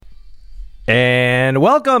And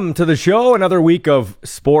welcome to the show. Another week of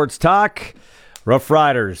sports talk. Rough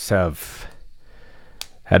Riders have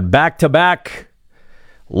had back-to-back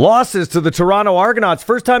losses to the Toronto Argonauts.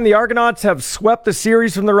 First time the Argonauts have swept the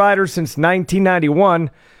series from the Riders since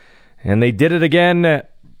 1991. And they did it again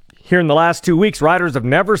here in the last 2 weeks. Riders have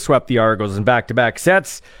never swept the Argos in back-to-back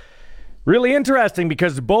sets. Really interesting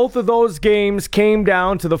because both of those games came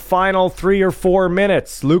down to the final 3 or 4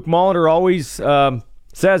 minutes. Luke Molitor always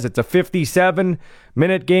says it's a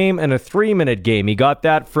 57-minute game and a 3-minute game. He got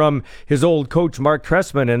that from his old coach, Mark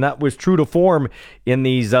Trestman, and that was true to form in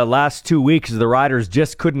these last 2 weeks. The Riders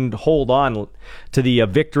just couldn't hold on to the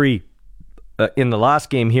victory in the last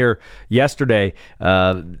game here yesterday.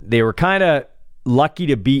 They were kind of lucky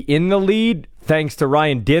to be in the lead thanks to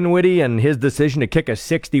Ryan Dinwiddie and his decision to kick a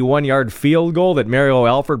 61-yard field goal that Mario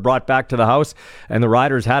Alford brought back to the house, and the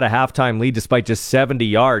Riders had a halftime lead despite just 70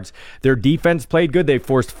 yards. Their defense played good. They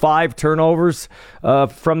forced 5 turnovers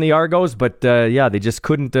from the Argos, but they just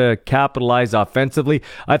couldn't capitalize offensively.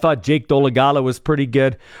 I thought Jake Dolegala was pretty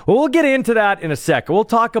good. Well, we'll get into that in a second. We'll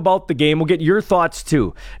talk about the game. We'll get your thoughts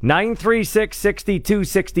too.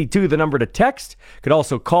 936-6262, the number to text. You could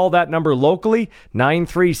also call that number locally,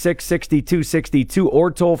 936-6262,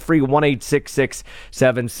 or toll free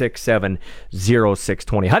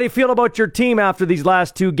 1-866-767-0620. How do you feel about your team after these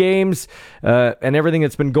last 2 games and everything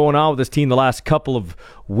that's been going on with this team the last couple of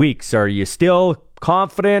weeks? Are you still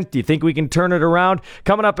confident? Do you think we can turn it around?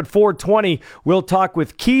 Coming up at 4:20, we'll talk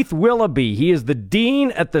with Keith Willoughby. He is the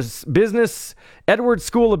dean at the Edwards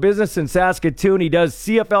School of Business in Saskatoon. He does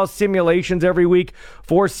CFL simulations every week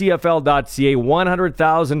for CFL.ca,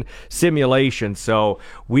 100,000 simulations. So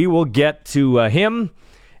we will get to him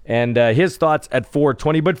and his thoughts at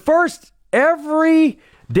 4:20. But first, every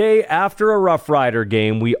day after a Rough Rider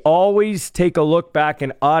game, we always take a look back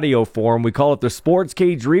in audio form. We call it the Sports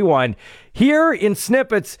Cage Rewind. Here in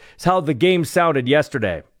snippets is how the game sounded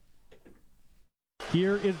yesterday.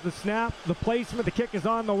 Here is the snap, the placement, the kick is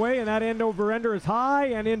on the way, and that end-over-ender is high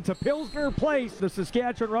and into Pilsner Place. The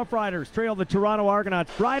Saskatchewan Roughriders trail the Toronto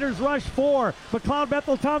Argonauts. Riders rush 4. McLeod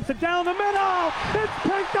Bethel-Thompson down the middle. It's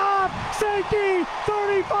picked off. Safety,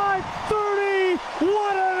 35-30.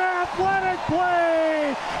 What an athletic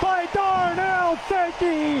play by Darnell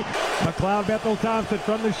Sankey. McLeod Bethel-Thompson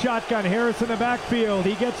from the shotgun. Harris in the backfield.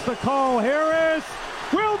 He gets the call. Harris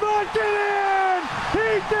will not get in.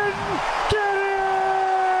 He didn't get in.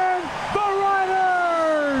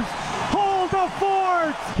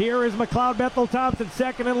 Here is McLeod Bethel-Thompson,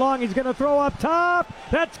 second and long. He's going to throw up top.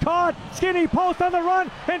 That's caught. Skinny post on the run.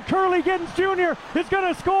 And Curly Gittens Jr. is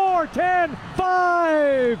going to score.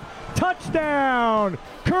 10-5. Touchdown.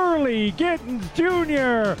 Curly Gittens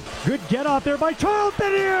Jr. Good get out there by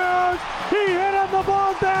Charlton Hughes. He hit him the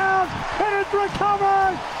ball down. And it's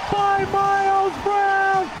recovered by Miles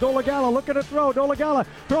Brown. Dolegala looking to throw. Dolegala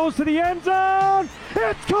throws to the end zone.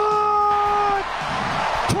 It's caught.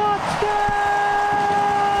 Touchdown.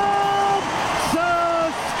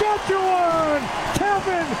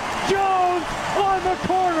 Kevin Jones on the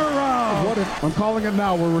corner route. I'm calling it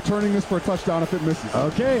now. We're returning this for a touchdown if it misses.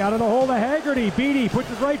 Okay, out of the hole to Haggerty. Beatty puts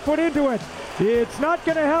his right foot into it. It's not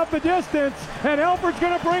going to have the distance, and Alford's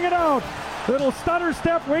going to bring it out. Little stutter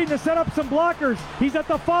step, waiting to set up some blockers. He's at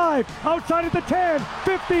the 5, outside at the 10,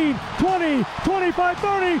 15, 20, 25,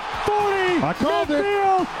 30, 40. I called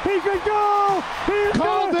midfield. it. He could go. He is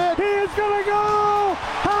going to go.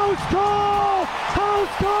 House call. House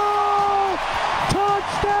call.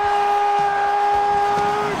 Touchdown.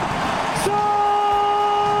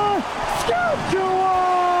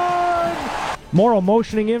 Saskatchewan. Morrow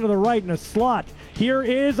motioning into the right in a slot. Here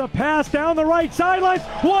is a pass down the right sideline.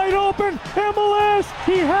 Wide open. Emelis.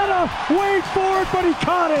 He had to wait for it, but he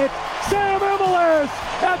caught it. Sam Emelis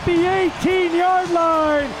at the 18-yard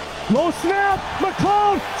line. Low snap.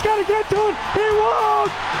 McLeod's got to get to it. He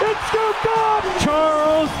won't. It's scooped up.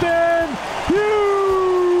 Charleston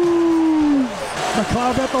Hughes.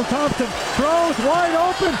 McLeod Bethel-Thompson throws wide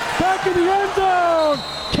open. Back in the end zone.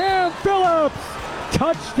 Cam Phillips.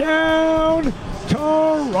 Touchdown.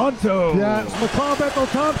 Toronto. Yeah. McLeod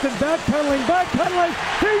Bethel-Thompson backpedaling.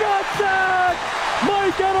 He got sacked.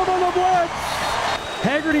 Mike Edom on the blitz.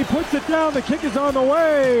 Haggerty puts it down. The kick is on the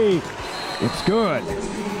way. It's good.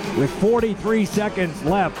 With 43 seconds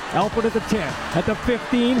left. Alford at the 10, at the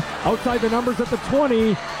 15, outside the numbers at the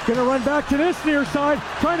 20. Gonna run back to this near side,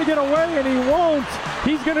 trying to get away, and he won't.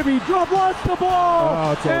 He's gonna be dropped, lost the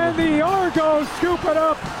ball, and the Argos scoop it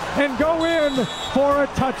up and go in for a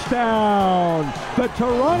touchdown. The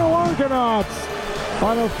Toronto Argonauts,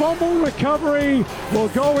 on a fumble recovery, will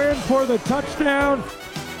go in for the touchdown.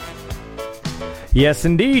 Yes,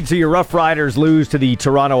 indeed. So your Rough Riders lose to the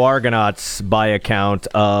Toronto Argonauts by a count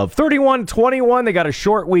of 31-21. They got a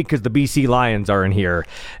short week because the BC Lions are in here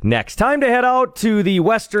next. Time to head out to the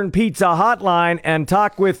Western Pizza Hotline and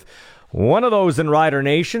talk with one of those in Rider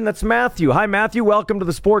Nation. That's Matthew. Hi, Matthew. Welcome to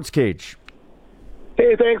the Sports Cage.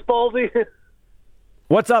 Hey, thanks, Ballsy.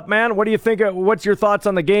 What's up, man? What do you think? What's your thoughts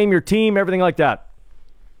on the game, your team, everything like that?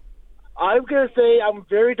 I'm going to say I'm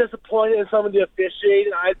very disappointed in some of the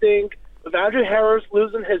officiating. I think with Andrew Harris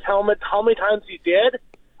losing his helmet how many times he did,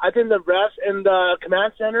 I think the refs and the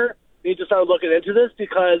command center need to start looking into this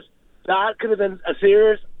because that could have been a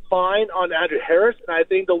serious fine on Andrew Harris, and I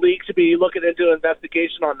think the league should be looking into an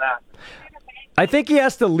investigation on that. I think he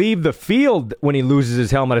has to leave the field when he loses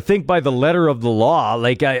his helmet. I think by the letter of the law. He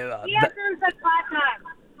has been said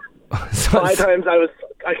 5 times. 5 times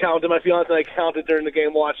I counted. My fiance and I counted during the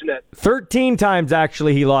game watching it. 13 times,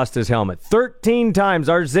 actually, he lost his helmet. 13 times.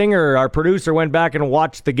 Our zinger, our producer, went back and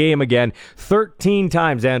watched the game again. 13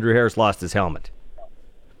 times Andrew Harris lost his helmet.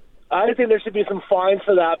 I think there should be some fines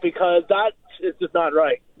for that because that is just not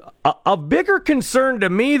right. A bigger concern to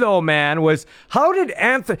me, though, man, was how did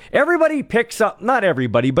Anthony... Everybody picks up... Not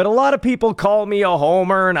everybody, but a lot of people call me a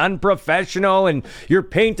homer and unprofessional and you're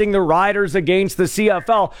painting the Riders against the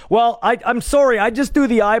CFL. Well, I'm sorry. I just do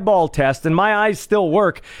the eyeball test and my eyes still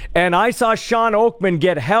work. And I saw Sean Oakman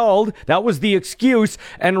get held. That was the excuse.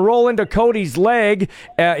 And roll into Cody's leg,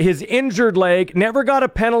 his injured leg. Never got a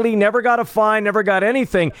penalty, never got a fine, never got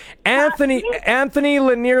anything. Anthony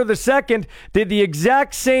Lanier II did the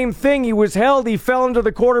exact same thing. He was held, he fell into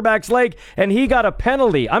the quarterback's leg, and he got a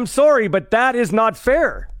penalty. I'm sorry, but that is not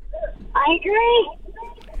fair. I agree.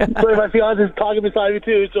 Sorry, my fiance is talking beside me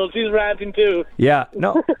too, so she's ranting too. Yeah,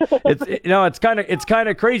 no, it's kind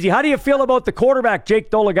of crazy. How do you feel about the quarterback, Jake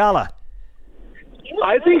Dolegala?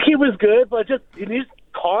 I think he was good, but just he needs to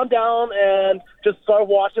calm down and just start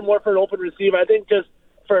watching more for an open receiver. I think just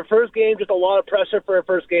for a first game, just a lot of pressure for a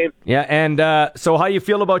first game. Yeah, and so how you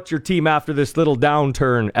feel about your team after this little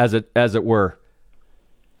downturn, as it were?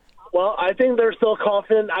 Well, I think they're still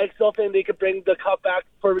confident. I still think they could bring the cup back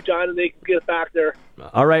for Regina and they can get it back there.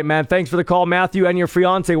 All right, man. Thanks for the call, Matthew. And your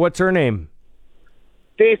fiance, what's her name?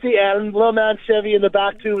 Stacy and little man Chevy in the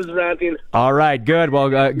back too was ranting. All right, good. Well,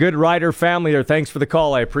 good Rider family there. Thanks for the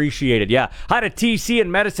call. I appreciate it. Yeah, I had a TC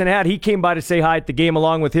in Medicine Hat. He came by to say hi at the game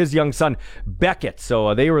along with his young son Beckett.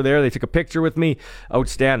 So they were there. They took a picture with me.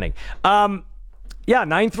 Outstanding. Yeah,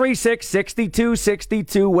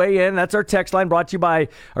 936-6262. Weigh in. That's our text line brought to you by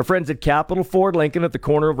our friends at Capital Ford Lincoln at the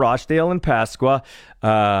corner of Rochdale and Pasqua.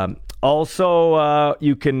 Also,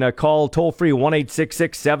 you can call toll-free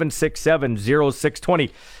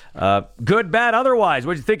 1-866-767-0620. Good, bad, otherwise.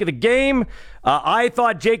 What did you think of the game? I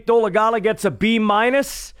thought Jake Dolegala gets a B-.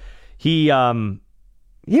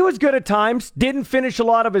 He was good at times, didn't finish a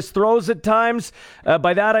lot of his throws at times.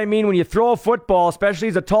 By that I mean when you throw a football, especially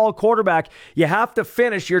as a tall quarterback, you have to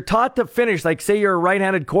finish. You're taught to finish, like say you're a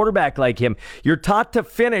right-handed quarterback like him. You're taught to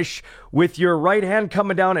finish with your right hand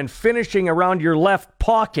coming down and finishing around your left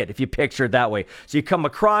pocket, if you picture it that way. So you come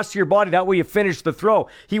across your body, that way you finish the throw.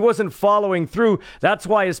 He wasn't following through. That's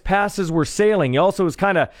why his passes were sailing. He also was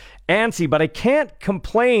kind of antsy, but I can't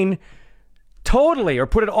complain totally or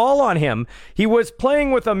put it all on him. He was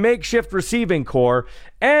playing with a makeshift receiving core,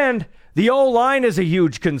 and the O-line is a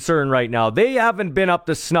huge concern right now. They haven't been up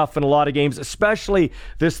to snuff in a lot of games, especially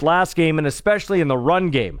this last game and especially in the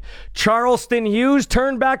run game. Charleston Hughes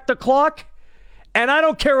turned back the clock, and I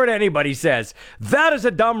don't care what anybody says. That is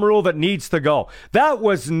a dumb rule that needs to go. That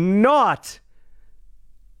was a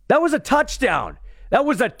touchdown. That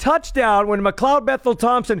was a touchdown when McLeod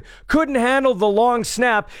Bethel-Thompson couldn't handle the long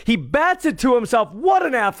snap. He bats it to himself. What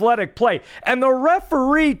an athletic play. And the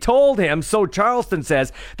referee told him, so Charleston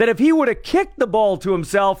says, that if he would have kicked the ball to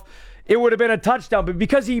himself, it would have been a touchdown. But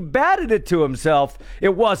because he batted it to himself,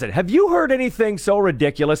 it wasn't. Have you heard anything so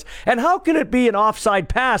ridiculous? And how can it be an offside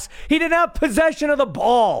pass? He didn't have possession of the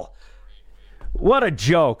ball. What a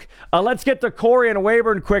joke. Let's get to Corey and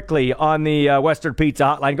Weyburn quickly on the Western Pizza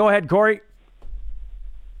Hotline. Go ahead, Corey.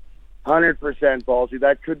 100% ballsy.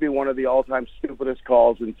 That could be one of the all-time stupidest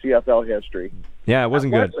calls in CFL history. Yeah, it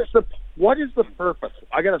wasn't good. What is the purpose?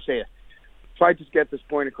 I got to say it. Tried to get this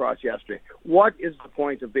point across yesterday. What is the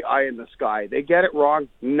point of the eye in the sky? They get it wrong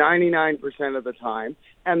 99% of the time,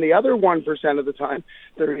 and the other 1% of the time,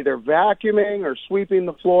 they're either vacuuming or sweeping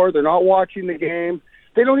the floor. They're not watching the game.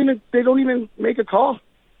 They don't even make a call.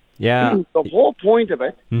 Yeah. The whole point of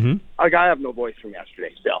it, like I have no voice from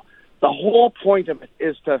yesterday still. The whole point of it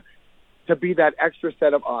is to be that extra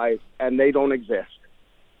set of eyes, and they don't exist.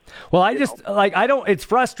 Well, it's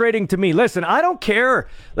frustrating to me. Listen, I don't care.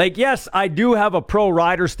 Like, yes, I do have a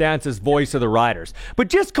pro-rider stance as voice of the riders, but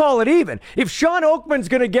just call it even. If Sean Oakman's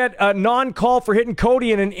going to get a non-call for hitting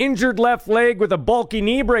Cody in an injured left leg with a bulky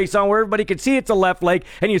knee brace on where everybody could see it's a left leg,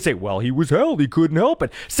 and you say, well, he was held, he couldn't help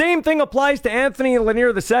it. Same thing applies to Anthony Lanier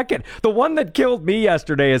II. The one that killed me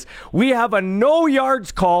yesterday is we have a no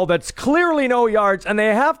yards call that's clearly no yards, and they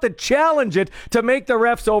have to challenge it to make the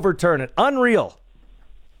refs overturn it. Unreal.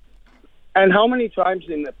 And how many times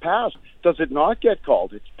in the past does it not get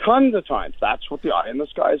called? It's tons of times. That's what the eye in the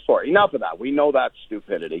sky is for. Enough of that. We know that's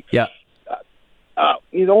stupidity. Yeah.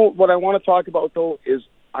 You know, what I want to talk about, though, is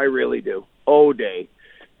I really do. O'Day,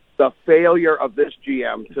 the failure of this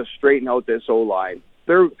GM to straighten out this O-line.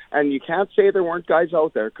 And you can't say there weren't guys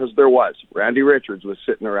out there, because there was. Randy Richards was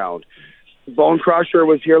sitting around. Bone Crusher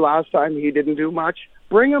was here last time. He didn't do much.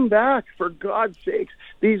 Bring him back, for God's sakes.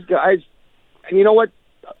 These guys, and you know what?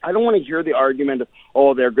 I don't want to hear the argument of,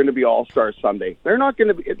 oh, they're going to be all-stars someday. They're not going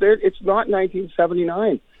to be. It's not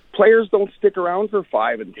 1979. Players don't stick around for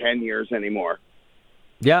 5 and 10 years anymore.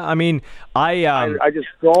 Yeah, I mean, I just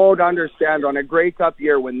don't understand on a Grey Cup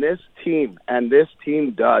year when this team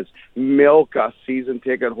does milk us season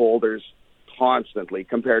ticket holders constantly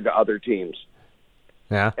compared to other teams.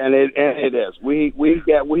 Yeah, and it is. We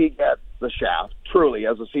get the shaft truly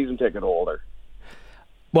as a season ticket holder.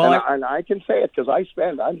 Well, and I can say it because I'm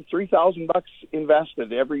 $3,000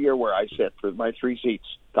 invested every year where I sit for my 3 seats.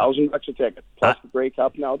 $1,000 a ticket plus the Grey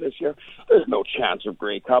Cup now this year. There's no chance of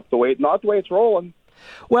Grey Cup not the way it's rolling.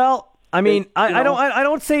 Well, I mean, I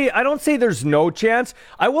don't say there's no chance.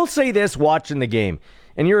 I will say this watching the game,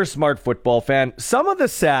 and you're a smart football fan. Some of the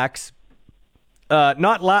sacks.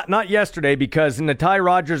 Not yesterday because Natai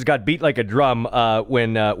Rogers got beat like a drum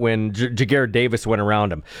when Jagger Davis went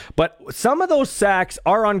around him. But some of those sacks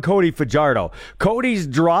are on Cody Fajardo. Cody's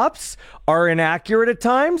drops are inaccurate at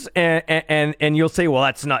times, and you'll say, well,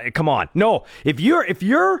 that's not. Come on, no.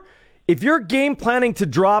 If you're game planning to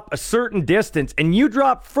drop a certain distance and you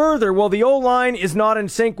drop further, well, the O-line is not in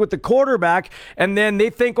sync with the quarterback, and then they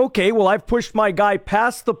think, okay, well, I've pushed my guy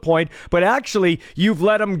past the point, but actually you've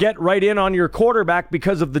let him get right in on your quarterback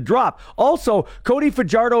because of the drop. Also, Cody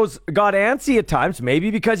Fajardo's got antsy at times,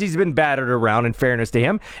 maybe because he's been battered around, in fairness to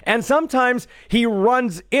him, and sometimes he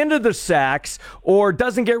runs into the sacks or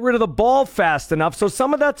doesn't get rid of the ball fast enough, so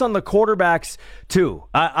some of that's on the quarterbacks too.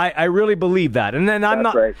 I really believe that. And then I'm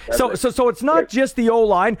that's not... Right. So it's not just the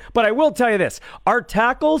O-line, but I will tell you this. Our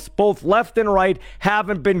tackles, both left and right,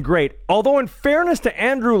 haven't been great. Although in fairness to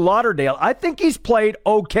Andrew Lauderdale, I think he's played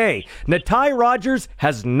okay. Natai Rogers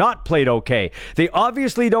has not played okay. They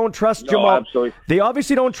obviously don't trust Jamal. Absolutely. They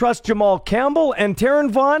obviously don't trust Jamal Campbell and Taron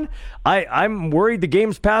Vaughn. I'm worried the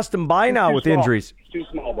game's passed him by now with injuries. Too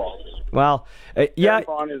small balls. Well, yeah.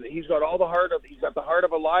 He's got the heart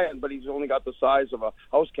of a lion, but he's only got the size of a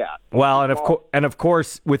house cat. Well, and of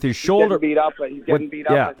course, with his shoulder, he's getting beat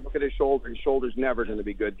up. Look at his shoulder. His shoulder's never going to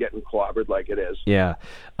be good. Getting clobbered like it is. Yeah.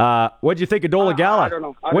 What'd you think of Dolegala? I don't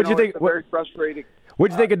know. What'd you think? Very frustrating.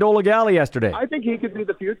 What'd you think of Dolegala yesterday? I think he could be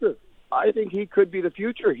the future.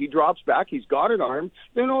 He drops back. He's got an arm.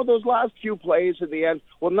 You know, those last few plays at the end.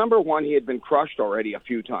 Well, number one, he had been crushed already a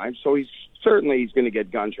few times, so he's going to get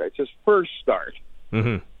gun shy. It's his first start.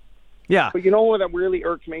 Mm-hmm. Yeah. But you know what really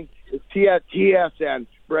irked me? Is TSN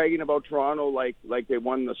bragging about Toronto like they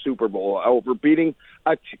won the Super Bowl over beating.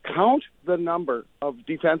 Count the number of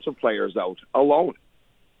defensive players out alone.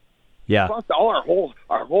 Yeah. Plus, our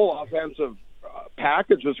whole offensive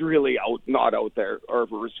package was really not out there, or a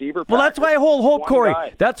receiver. Well, that's why I hold hope, Corey.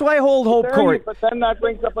 That's why I hold hope, Corey. But then that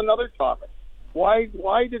brings up another topic.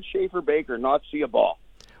 Why did Schaefer Baker not see a ball?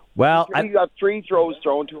 Well, he got 3 throws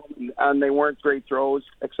thrown to him, and they weren't great throws,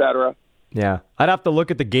 etc. Yeah, I'd have to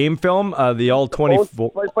look at the game film. The all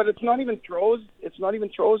 24. But it's not even throws. It's not even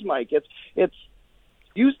throws, Mike. It's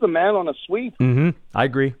use the man on a sweep. Mm-hmm. I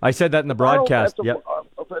agree. I said that in the broadcast.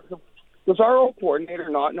 Does our old coordinator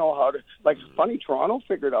not know how to? Funny, Toronto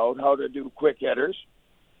figured out how to do quick hitters.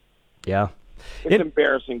 Yeah. It's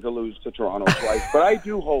embarrassing to lose to Toronto twice, but I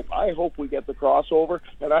hope we get the crossover,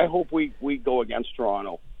 and I hope we go against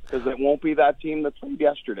Toronto, because it won't be that team that played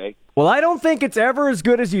yesterday. Well, I don't think it's ever as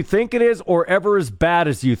good as you think it is or ever as bad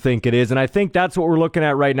as you think it is, and I think that's what we're looking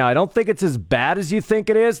at right now. I don't think it's as bad as you think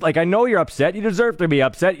it is. I know you're upset. You deserve to be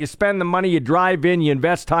upset. You spend the money, you drive in, you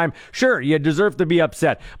invest time. Sure, you deserve to be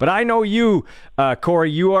upset. But I know you, Corey,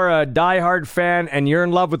 you are a diehard fan, and you're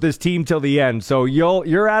in love with this team till the end. So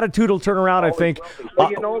your attitude will turn around, I think.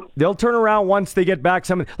 They'll turn around once they get back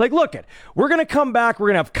something. We're going to come back.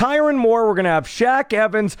 We're going to have Kyron Moore. We're going to have Shaq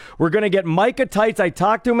Evans. We're going to get Micah Tights. I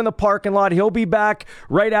talked to him in the parking lot. He'll be back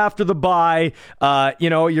right after the bye.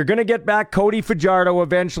 You're going to get back Cody Fajardo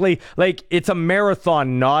eventually. Like, it's a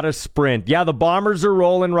marathon, not a sprint. Yeah, the Bombers are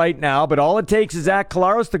rolling right now, but all it takes is Zach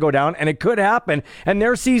Collaros to go down, and it could happen, and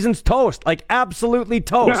their season's toast. Like, absolutely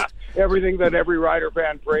toast. Everything that every Rider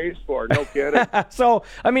fan prays for. No kidding. So,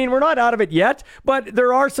 I mean, we're not out of it yet, but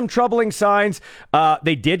there are some troubling signs.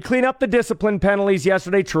 They did clean up the discipline penalties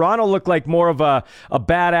yesterday. Toronto looked like more of a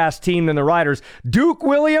badass team than the Riders. Duke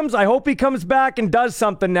Williams, I hope he comes back and does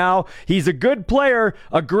something now. He's a good player,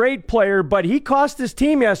 a great player, but he cost his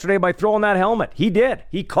team yesterday by throwing that helmet. He did.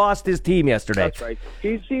 He cost his team yesterday. That's right.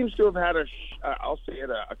 He seems to have had I'll say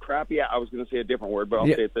it, a crappy, I was going to say a different word, but I'll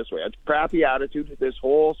say it this way, a crappy attitude this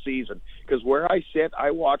whole season. Because where I sit,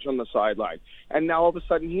 I watch on the sideline. And now all of a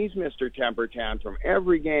sudden, he's Mr. Temper Tantrum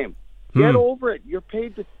every game. Get over it. You're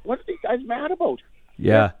paid to, what are these guys mad about?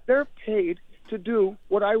 Yeah. They're paid to do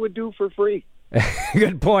what I would do for free.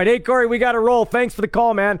 Good point. Hey, Corey, we got to roll. Thanks for the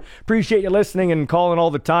call, man. Appreciate you listening and calling all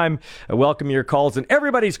the time. I welcome your calls and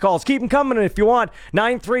everybody's calls. Keep them coming if you want.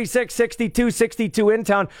 936-6262 in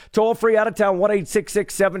town. Toll free out of town.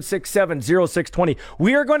 1-866-767-0620.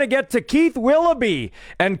 We are going to get to Keith Willoughby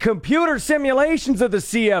and computer simulations of the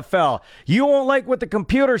CFL. You won't like what the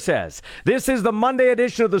computer says. This is the Monday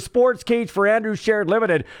edition of the Sports Cage for Andrew Sherrod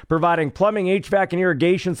Limited, providing plumbing, HVAC, and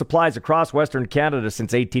irrigation supplies across Western Canada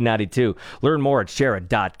since 1892. Learn more at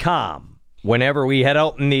Sherrod.com. Whenever we head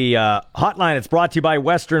out in the hotline, it's brought to you by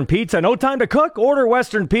Western Pizza. No time to cook? Order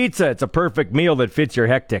Western Pizza. It's a perfect meal that fits your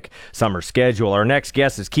hectic summer schedule. Our next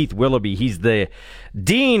guest is Keith Willoughby. He's the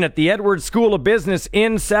dean at the Edwards School of Business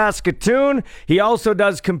in Saskatoon. He also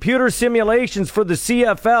does computer simulations for the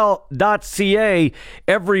CFL.ca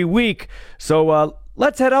every week. So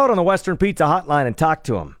let's head out on the Western Pizza hotline and talk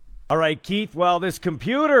to him. All right, Keith, well, this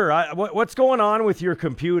computer, what's going on with your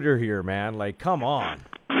computer here, man? Like, come on.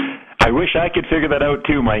 I wish I could figure that out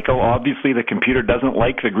too, Michael. Obviously, the computer doesn't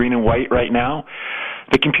like the green and white right now.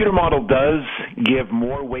 The computer model does give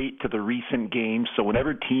more weight to the recent games, so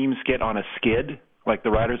whenever teams get on a skid, like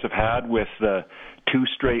the Riders have had with the 2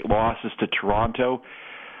 straight losses to Toronto,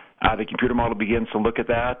 the computer model begins to look at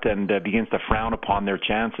that and begins to frown upon their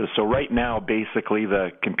chances. So right now, basically,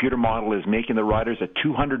 the computer model is making the Riders a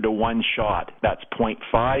 200-1 shot. That's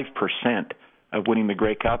 0.5% of winning the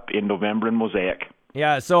Grey Cup in November in Mosaic.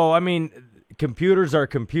 Yeah, so, I mean, computers are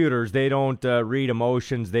computers. They don't read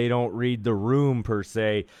emotions. They don't read the room, per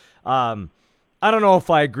se. I don't know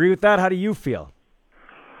if I agree with that. How do you feel?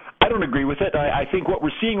 I don't agree with it. I think what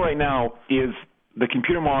we're seeing right now is the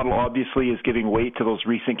computer model obviously is giving weight to those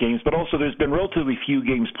recent games, but also there's been relatively few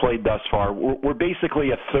games played thus far. We're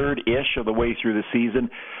basically a third-ish of the way through the season,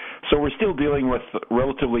 so we're still dealing with a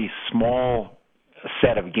relatively small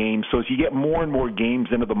set of games. So as you get more and more games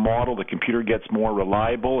into the model, the computer gets more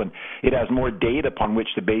reliable, and it has more data upon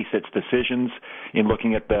which to base its decisions in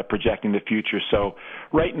looking at projecting the future. So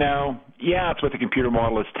right now, yeah, it's what the computer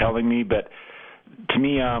model is telling me, but to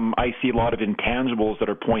me, I see a lot of intangibles that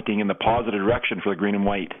are pointing in the positive direction for the green and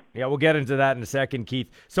white. Yeah, we'll get into that in a second, Keith.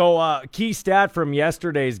 So, key stat from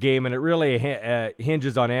yesterday's game, and it really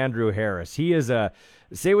hinges on Andrew Harris. He is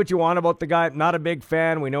say what you want about the guy, not a big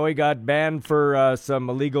fan. We know he got banned for some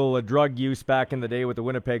illegal drug use back in the day with the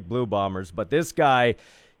Winnipeg Blue Bombers, but this guy,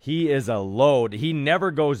 he is a load. He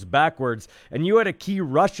never goes backwards, and you had a key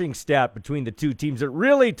rushing stat between the two teams that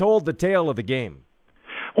really told the tale of the game.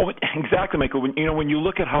 Well, exactly, Michael. When you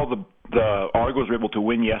look at how the Argos were able to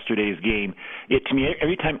win yesterday's game, to me,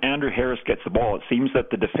 every time Andrew Harris gets the ball, it seems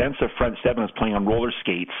that the defensive front seven is playing on roller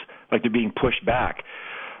skates, like they're being pushed back.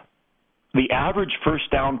 The average first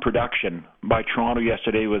down production by Toronto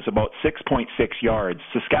yesterday was about 6.6 yards.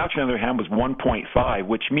 Saskatchewan, on the other hand, was 1.5,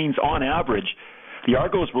 which means on average, the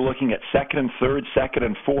Argos were looking at second and third, second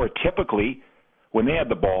and four. Typically, when they had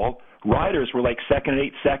the ball, Riders were like second and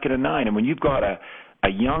 8, second and 9. And when you've got a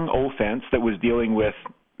young offense that was dealing with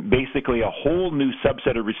basically a whole new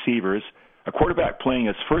subset of receivers, a quarterback playing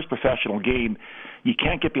his first professional game, you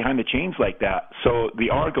can't get behind the chains like that. So the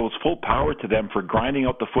Argos, full power to them for grinding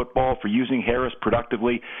out the football, for using Harris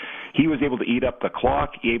productively. He was able to eat up the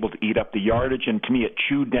clock, able to eat up the yardage, and to me it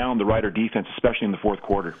chewed down the Rider defense, especially in the fourth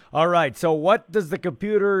quarter. All right, so what does the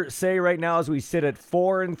computer say right now as we sit at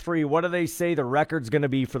 4-3? What do they say the record's going to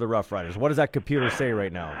be for the Rough Riders? What does that computer say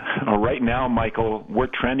right now? Right now, Michael, we're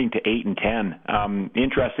trending to 8-10.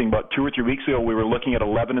 Interesting, about 2 or 3 weeks ago we were looking at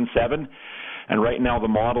 11-7. And right now, the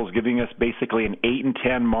model is giving us basically an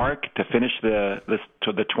 8-10 mark to finish the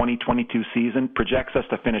 2022 season. Projects us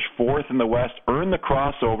to finish fourth in the West, earn the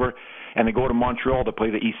crossover, and then go to Montreal to play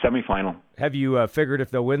the East semifinal. Have you figured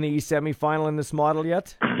if they'll win the East semifinal in this model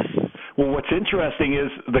yet? Well, what's interesting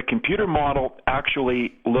is the computer model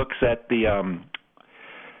actually looks at the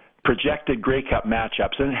projected Grey Cup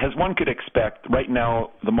matchups. And as one could expect, right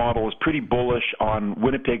now the model is pretty bullish on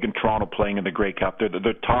Winnipeg and Toronto playing in the Grey Cup. They're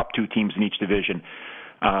the top two teams in each division.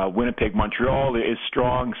 Winnipeg, Montreal is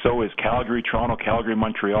strong, so is Calgary, Toronto, Calgary,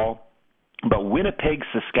 Montreal. But Winnipeg,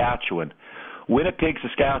 Saskatchewan,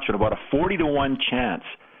 about a 40-1 chance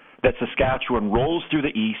that Saskatchewan rolls through the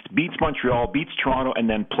East, beats Montreal, beats Toronto, and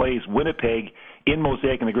then plays Winnipeg in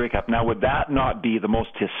Mosaic in the Grey Cup. Now, would that not be the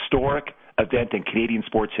most historic event in Canadian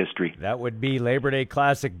sports history? That would be Labor Day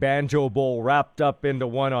Classic Banjo Bowl wrapped up into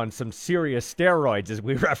one on some serious steroids, as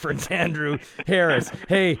we reference Andrew Harris.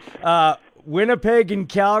 Hey, Winnipeg and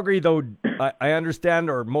Calgary, though, I understand,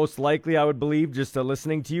 or most likely I would believe, just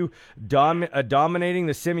listening to you, dominating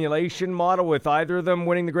the simulation model with either of them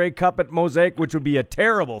winning the Grey Cup at Mosaic, which would be a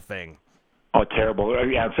terrible thing. Oh, terrible.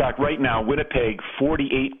 Yeah, in fact, right now, Winnipeg,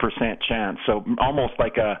 48% chance, so almost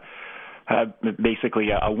like basically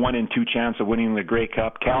a 1 in 2 chance of winning the Grey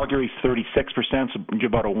Cup. Calgary's 36%, so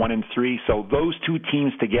about a 1 in 3. So those two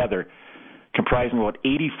teams together, comprising about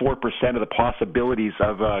 84% of the possibilities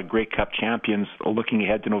of Grey Cup champions looking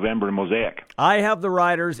ahead to November in Mosaic. I have the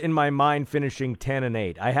Riders in my mind finishing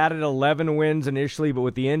 10-8. I had it 11 wins initially, but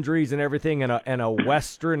with the injuries and everything and a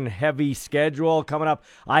Western heavy schedule coming up,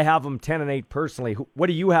 I have them 10-8 personally. What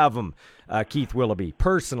do you have them, Keith Willoughby,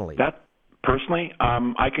 personally? Personally,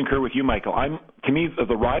 I concur with you, Michael. To me,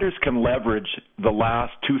 the Riders can leverage the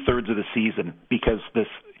last 2/3 of the season because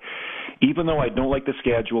even though I don't like the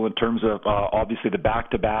schedule in terms of obviously the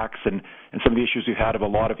back-to-backs and some of the issues we've had of a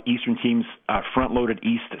lot of Eastern teams front-loaded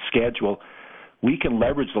East schedule, we can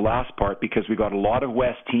leverage the last part because we got a lot of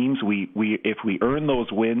West teams. If we earn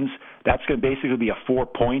those wins, that's going to basically be a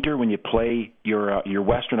 4-pointer when you play your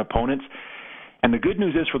Western opponents. And the good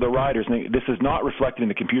news is for the Riders, and this is not reflected in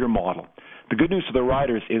the computer model, the good news for the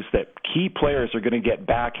Riders is that key players are going to get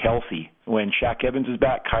back healthy. When Shaq Evans is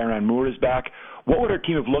back, Kyran Moore is back, what would our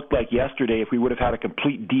team have looked like yesterday if we would have had a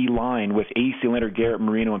complete D-line with AC Leonard, Garrett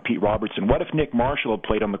Marino, and Pete Robertson? What if Nick Marshall had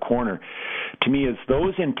played on the corner? To me, as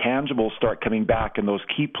those intangibles start coming back and those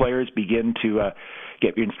key players begin to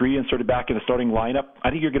get reinserted back in the starting lineup, I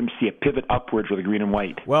think you're going to see a pivot upward for the green and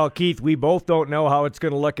white. Well, Keith, we both don't know how it's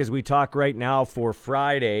going to look as we talk right now for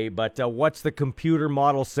Friday, but what's the computer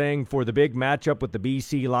model saying for the big matchup with the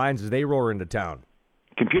BC Lions as they roar into town?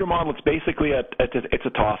 Computer model, it's basically it's a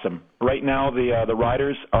toss-em. Right now, the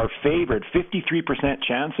Riders are favored, 53%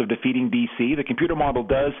 chance of defeating BC. The computer model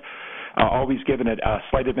does always give a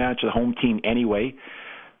slight advantage to the home team anyway.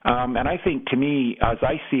 And I think, to me, as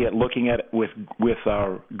I see it, looking at it with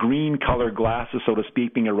green-colored glasses, so to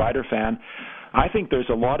speak, being a Rider fan, I think there's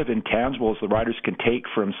a lot of intangibles the Riders can take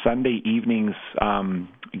from Sunday evening's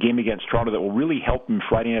game against Toronto that will really help them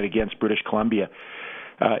Friday night against British Columbia.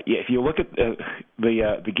 If you look at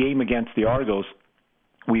the game against the Argos,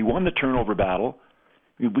 we won the turnover battle.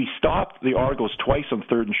 We stopped the Argos twice on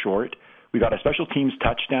 3rd and short. We got a special teams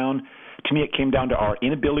touchdown. To me, it came down to our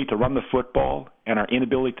inability to run the football and our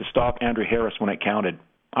inability to stop Andrew Harris when it counted.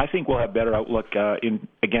 I think we'll have better outlook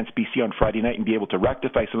against BC on Friday night and be able to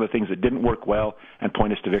rectify some of the things that didn't work well and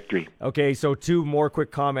point us to victory. Okay, so 2 more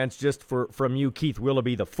quick comments just from you, Keith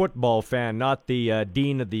Willoughby, the football fan, not the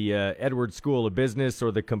dean of the Edwards School of Business or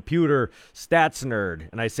the computer stats nerd,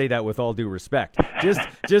 and I say that with all due respect.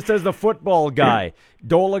 Just as the football guy,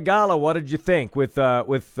 Dolegala, what did you think with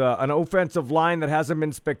an offensive line that hasn't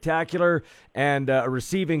been spectacular and a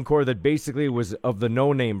receiving core that basically was of the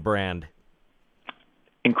no-name brand?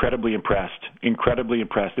 Incredibly impressed.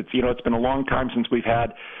 It's been a long time since we've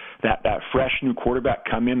had that fresh new quarterback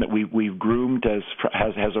come in that we've groomed as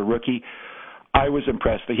a rookie. I was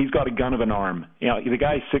impressed that he's got a gun of an arm. The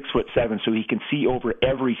guy's 6'7", so he can see over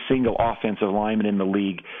every single offensive lineman in the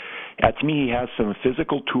league. To me, he has some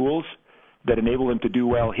physical tools that enable him to do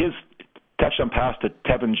well. His touchdown pass to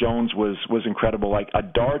Tevin Jones was incredible, like a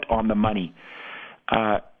dart on the money.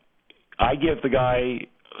 I give the guy.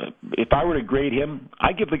 If I were to grade him,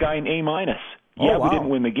 I'd give the guy an A-. Yeah, wow. We didn't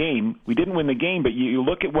win the game, but you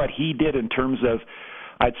look at what he did in terms of,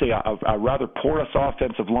 I'd say, a rather porous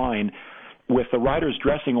offensive line with the Riders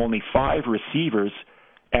dressing only 5 receivers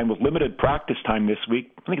and with limited practice time this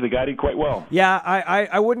week. I think the guy did quite well. Yeah,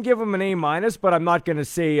 I wouldn't give him an A-, but I'm not going to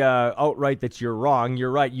say outright that you're wrong. You're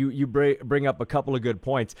right. You bring up a couple of good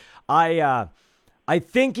points. I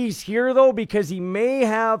think he's here, though, because he may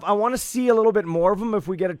have – I want to see a little bit more of him if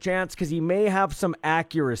we get a chance because he may have some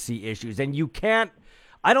accuracy issues. And you can't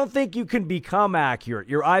 – I don't think you can become accurate.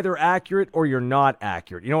 You're either accurate or you're not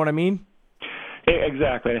accurate. You know what I mean?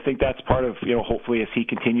 Exactly. I think that's part of, hopefully as he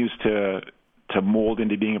continues to to mold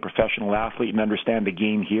into being a professional athlete and understand the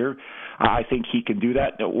game here. I think he can do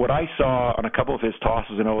that. What I saw on a couple of his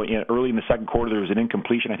tosses, early in the second quarter, there was an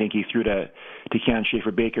incompletion. I think he threw to Keon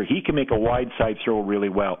Schaefer-Baker. He can make a wide side throw really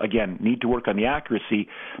well. Again, need to work on the accuracy,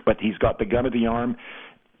 but he's got the gun of the arm.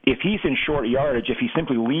 If he's in short yardage, if he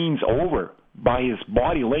simply leans over by his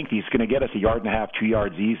body length, he's going to get us 1.5 yards, 2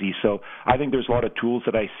 yards easy. So I think there's a lot of tools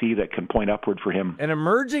that I see that can point upward for him. An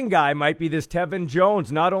emerging guy might be this Tevin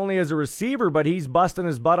Jones, not only as a receiver, but he's busting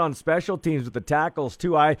his butt on special teams with the tackles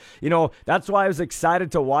too. That's why I was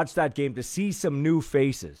excited to watch that game, to see some new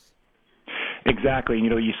faces. Exactly.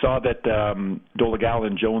 You saw that Dolegala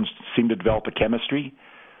and Jones seemed to develop a chemistry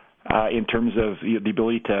in terms of the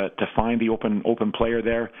ability to find the open player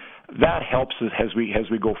there. That helps us as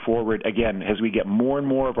we go forward. Again, as we get more and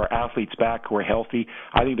more of our athletes back who are healthy,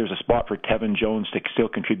 I think there's a spot for Tevin Jones to still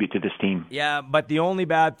contribute to this team. Yeah, but the only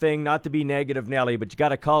bad thing, not to be negative, Nelly, but you got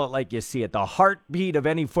to call it like you see it. The heartbeat of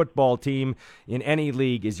any football team in any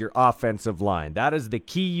league is your offensive line. That is the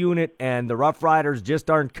key unit, and the Rough Riders just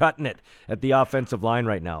aren't cutting it at the offensive line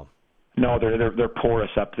right now. No, they're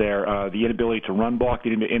porous up there. The inability to run block,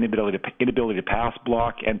 the inability to pass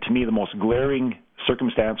block, and to me the most glaring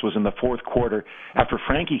circumstance was in the fourth quarter after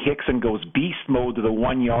Frankie Hickson goes beast mode to the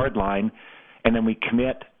 1 yard line, and then we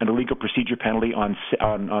commit an illegal procedure penalty on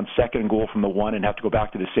second and goal from the 1 and have to go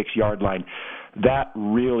back to the 6 yard line. That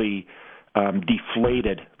really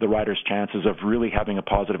deflated the Riders' chances of really having a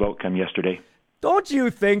positive outcome yesterday. Don't you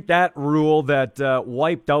think that rule that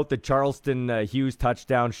wiped out the Charleston Hughes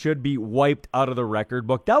touchdown should be wiped out of the record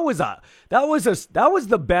book? That was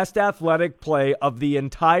the best athletic play of the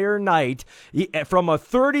entire night from a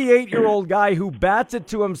 38-year-old guy who bats it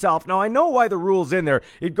to himself. Now, I know why the rule's in there.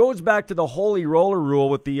 It goes back to the Holy Roller rule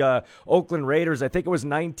with the Oakland Raiders. I think it was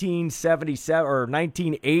 1977 or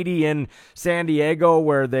 1980 in San Diego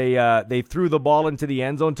where they threw the ball into the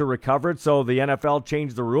end zone to recover it, so the NFL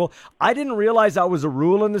changed the rule. I didn't realize that was a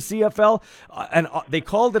rule in the CFL, and they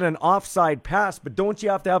called it an offside pass, but don't you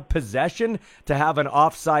have to have possession to have an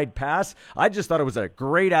offside pass? I just thought it was a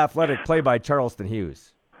great athletic play by Charleston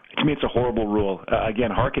Hughes. To me, it's a horrible rule.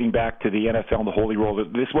 Again, hearkening back to the NFL and the Holy Roll,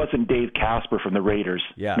 this wasn't Dave Casper from the Raiders.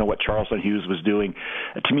 Yeah. You know what Charleston Hughes was doing.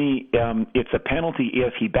 To me, it's a penalty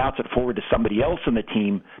if he bats it forward to somebody else in the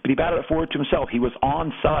team, but he batted it forward to himself. He was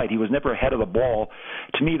onside. He was never ahead of the ball.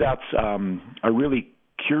 To me, that's a really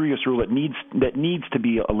curious rule that needs to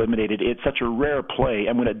be eliminated. It's such a rare play,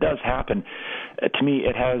 and when it does happen, to me,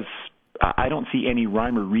 it has. I don't see any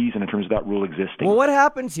rhyme or reason in terms of that rule existing. Well, what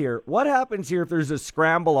happens here? What happens here if there's a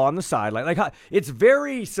scramble on the sideline? It's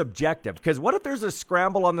very subjective, because what if there's a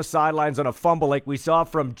scramble on the sidelines on a fumble like we saw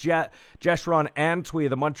from Jeshron Antwi,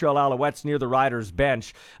 the Montreal Alouettes, near the Riders'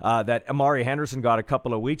 bench that Amari Henderson got a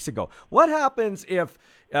couple of weeks ago? What happens if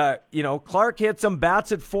Clark hits him,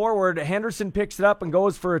 bats it forward, Henderson picks it up and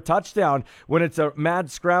goes for a touchdown when it's a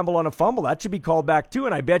mad scramble on a fumble? That should be called back too,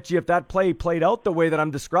 and I bet you if that play played out the way that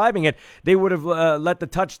I'm describing it, they would have let the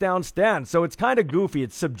touchdown stand. So it's kind of goofy.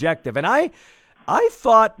 It's subjective. And I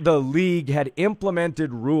thought the league had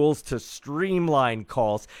implemented rules to streamline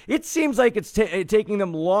calls. It seems like it's taking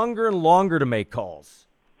them longer and longer to make calls.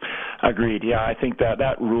 Agreed. Yeah, I think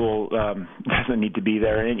that rule doesn't need to be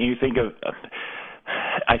there. And you think of...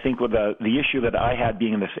 I think with the issue that I had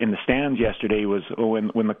being in the stands yesterday was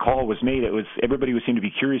when the call was made, it was everybody seemed to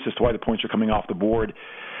be curious as to why the points are coming off the board.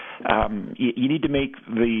 You need to make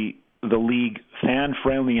the league fan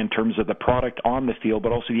friendly in terms of the product on the field,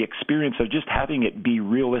 but also the experience of just having it be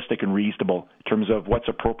realistic and reasonable in terms of what's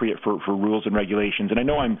appropriate for rules and regulations. And I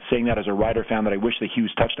know I'm saying that as a Rider fan, that I wish the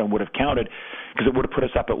Hughes touchdown would have counted, because it would have put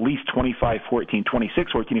us up at least 25-14,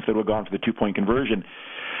 26-14 if they would have gone for the 2-point conversion.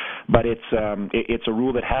 But it's a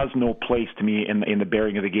rule that has no place to me in the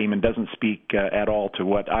bearing of the game and doesn't speak at all to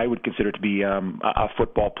what I would consider to be a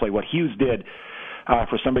football play. What Hughes did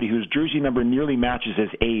for somebody whose jersey number nearly matches his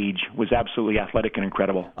age was absolutely athletic and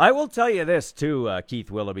incredible. I will tell you this too,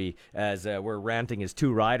 Keith Willoughby, as we're ranting as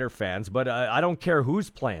two Rider fans, but I don't care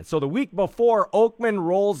who's playing. So the week before, Oakman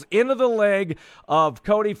rolls into the leg of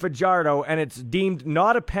Cody Fajardo, and it's deemed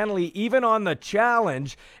not a penalty even on the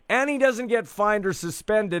challenge, and he doesn't get fined or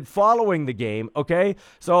suspended following the game, okay?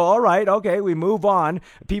 So, all right, okay, we move on.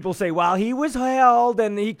 People say, well, he was held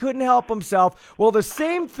and he couldn't help himself. Well, the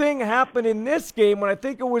same thing happened in this game when I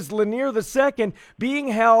think it was Lanier II being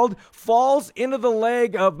held, falls into the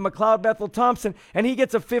leg of McLeod Bethel-Thompson, and he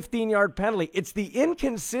gets a 15-yard penalty. It's the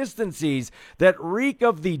inconsistencies that reek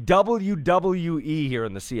of the WWE here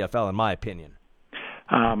in the CFL, in my opinion.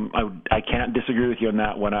 I can't disagree with you on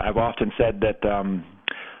that one. I've often said that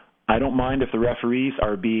I don't mind if the referees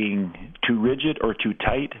are being too rigid or too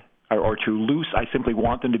tight or too loose. I simply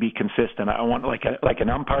want them to be consistent. I want like an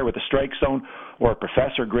umpire with a strike zone or a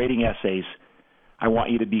professor grading essays. I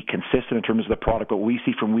want you to be consistent in terms of the product. What we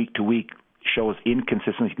see from week to week shows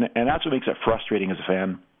inconsistency, and that's what makes it frustrating as a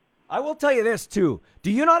fan. I will tell you this, too.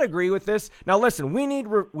 Do you not agree with this? Now, listen, we need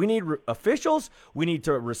officials. We need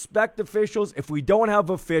to respect officials. If we don't have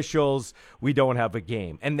officials, we don't have a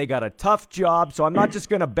game. And they got a tough job, so I'm not just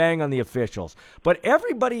going to bang on the officials. But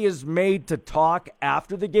everybody is made to talk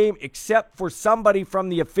after the game except for somebody from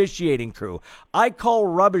the officiating crew. I call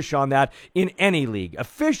rubbish on that in any league.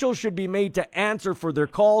 Officials should be made to answer for their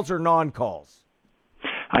calls or non-calls.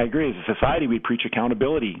 I agree. As a society, we preach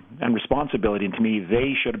accountability and responsibility, and to me,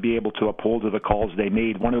 they should be able to uphold to the calls they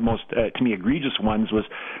made. One of the most, to me, egregious ones was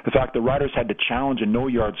the fact the Riders had to challenge a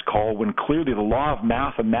no-yards call when clearly the law of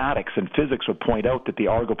mathematics and physics would point out that the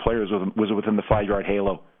Argo player was within the 5-yard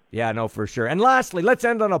halo. Yeah, no, for sure. And lastly, let's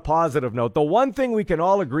end on a positive note. The one thing we can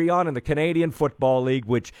all agree on in the Canadian Football League,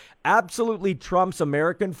 which absolutely trumps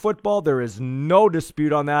American football, there is no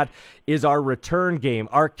dispute on that, is our return game,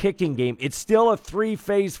 our kicking game. It's still a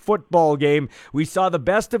 3-phase football game. We saw the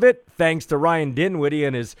best of it thanks to Ryan Dinwiddie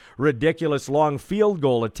and his ridiculous long field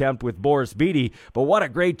goal attempt with Boris Beattie. But what a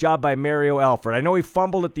great job by Mario Alford. I know he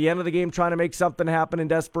fumbled at the end of the game trying to make something happen in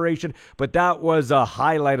desperation, but that was a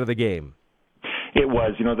highlight of the game. It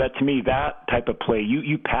was, that to me, that type of play,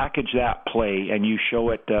 you package that play and you show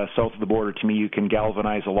it south of the border, to me, you can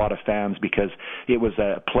galvanize a lot of fans because it was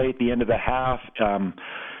a play at the end of the half.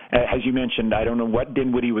 As you mentioned, I don't know what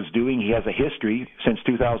Dinwiddie was doing. He has a history since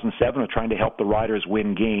 2007 of trying to help the Riders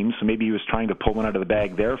win games, so maybe he was trying to pull one out of the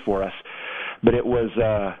bag there for us. But it was...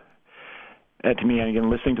 to me, and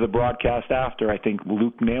again, listening to the broadcast after, I think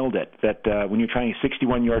Luke nailed it, that when you're trying a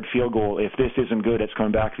 61-yard field goal, if this isn't good, it's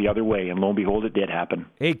coming back the other way. And lo and behold, it did happen.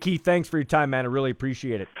 Hey, Keith, thanks for your time, man. I really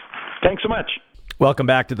appreciate it. Thanks so much. Welcome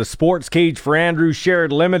back to the Sports Cage for Andrew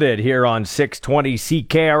Sherrod Limited here on 620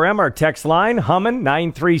 CKRM. Our text line, hummin'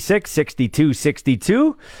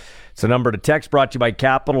 936-6262. It's a number to text brought to you by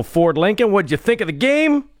Capital Ford Lincoln. What'd you think of the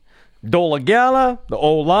game? Dolegala, the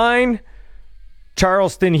O-line.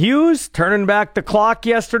 Charleston Hughes turning back the clock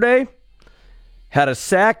yesterday, had a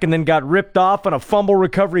sack and then got ripped off on a fumble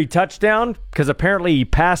recovery touchdown because apparently he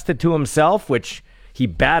passed it to himself, which he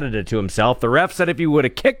batted it to himself. The ref said if he would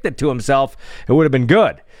have kicked it to himself, it would have been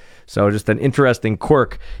good. So just an interesting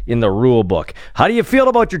quirk in the rule book. How do you feel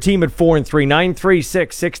about your team at 4-3?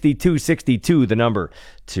 936-6262, the number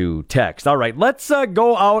to text. All right, let's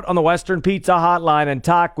go out on the Western Pizza Hotline and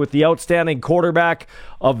talk with the outstanding quarterback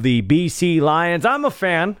of the BC Lions. I'm a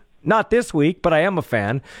fan, not this week, but I am a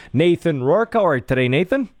fan. Nathan Rourke. How are you today,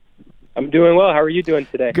 Nathan? I'm doing well. How are you doing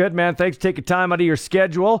today? Good, man. Thanks for taking time out of your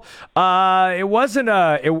schedule. I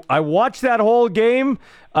watched that whole game.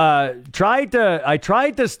 I tried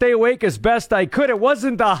to stay awake as best I could. It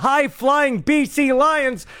wasn't the high-flying BC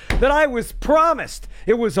Lions that I was promised.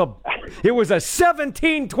 It was a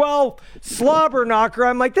 17-12 slobber knocker.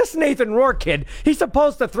 I'm like, this Nathan Rourke kid, he's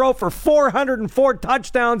supposed to throw for 404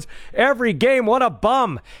 touchdowns every game. What a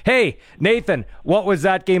bum. Hey, Nathan, what was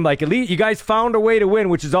that game like? At least you guys found a way to win,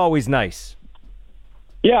 which is always nice.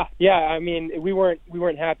 Yeah. I mean, we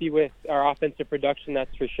weren't happy with our offensive production,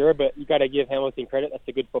 that's for sure. But you got to give Hamilton credit. That's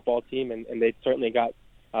a good football team, and they certainly got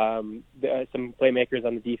some playmakers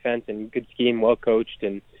on the defense and good scheme, well coached,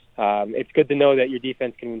 and it's good to know that your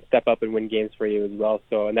defense can step up and win games for you as well.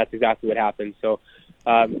 So, and that's exactly what happened. So,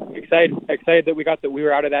 excited that we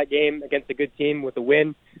were out of that game against a good team with a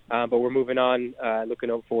win. But we're moving on, looking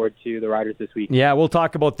forward to the Riders this week. Yeah, we'll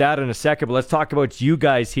talk about that in a second, but let's talk about you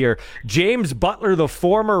guys here. James Butler, the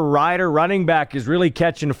former Rider running back, is really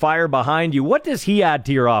catching fire behind you. What does he add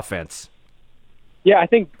to your offense? Yeah, I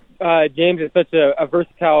think James is such a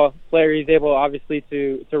versatile player. He's able, obviously,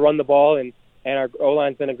 to run the ball, and our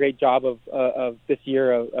O-line's done a great job of this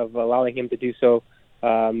year of allowing him to do so.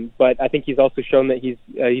 But I think he's also shown that he's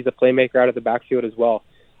a playmaker out of the backfield as well.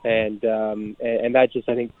 And that just,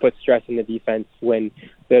 I think, puts stress in the defense when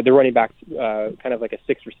the running back's kind of like a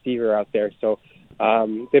sixth receiver out there. So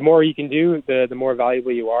the more you can do, the more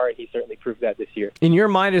valuable you are, and he certainly proved that this year. In your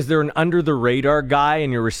mind, is there an under-the-radar guy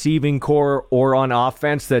in your receiving core or on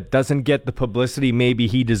offense that doesn't get the publicity maybe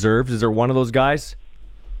he deserves? Is there one of those guys?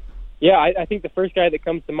 Yeah, I think the first guy that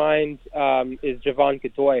comes to mind is Javon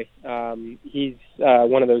Catoy. He's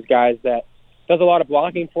one of those guys that does a lot of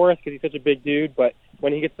blocking for us because he's such a big dude, but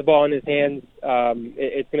when he gets the ball in his hands,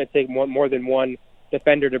 it's going to take more than one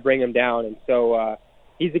defender to bring him down. And so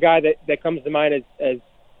he's the guy that comes to mind as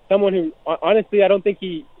someone who, honestly, I don't think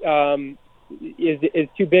he is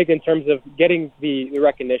too big in terms of getting the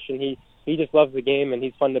recognition. He just loves the game, and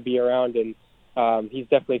he's fun to be around. And he's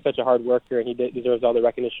definitely such a hard worker, and he deserves all the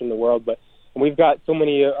recognition in the world. But we've got so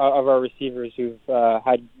many of our receivers who've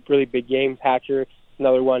had really big games. Hatcher,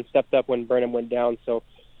 another one, stepped up when Burnham went down. So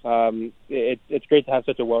it's great to have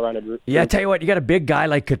such a well-rounded group. Yeah, I tell you what, you got a big guy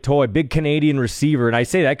like Katoa, a big Canadian receiver, and I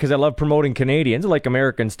say that because I love promoting Canadians, like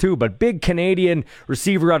Americans too, but big Canadian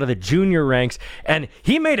receiver out of the junior ranks, and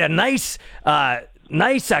he made a nice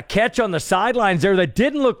catch on the sidelines there that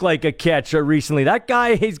didn't look like a catch recently. That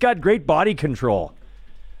guy, he's got great body control.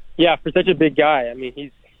 Yeah, for such a big guy. I mean,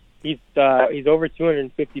 he's over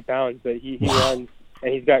 250 pounds, but he runs,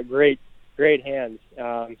 and he's got great hands.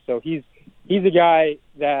 So he's a guy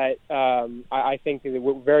that I think that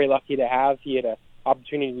we're very lucky to have. He had an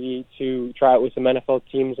opportunity to try out with some NFL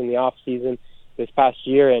teams in the off season this past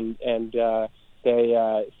year, and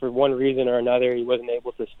they for one reason or another he wasn't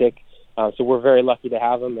able to stick. So we're very lucky to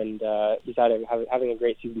have him, and he's having a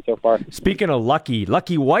great season so far. Speaking of Lucky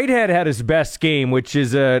Whitehead had his best game, which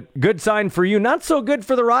is a good sign for you. Not so good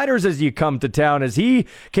for the Riders as you come to town, as he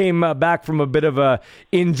came back from a bit of a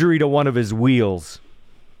injury to one of his wheels.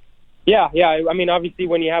 Yeah. I mean, obviously,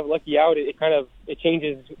 when you have Lucky out, it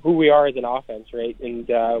changes who we are as an offense, right? And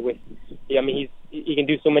he can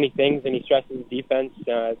do so many things, and he stresses the defense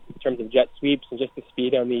in terms of jet sweeps and just the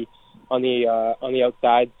speed on the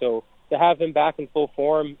outside. So to have him back in full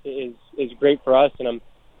form is great for us, and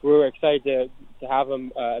we're excited to have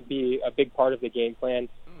him be a big part of the game plan.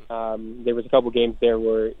 There was a couple games there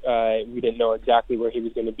where we didn't know exactly where he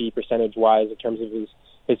was going to be percentage-wise in terms of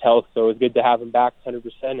his health, so it was good to have him back 100%,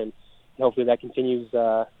 and hopefully that continues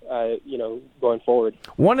going forward.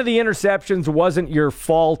 One of the interceptions wasn't your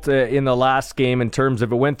fault in the last game in terms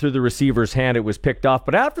of it went through the receiver's hand, it was picked off.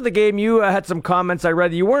 But after the game, you had some comments I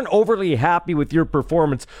read that you weren't overly happy with your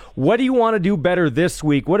performance. What do you want to do better this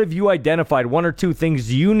week? What have you identified? One or two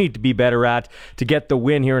things you need to be better at to get the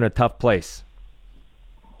win here in a tough place?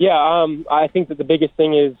 Yeah, I think that the biggest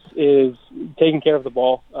thing is taking care of the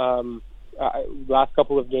ball. Last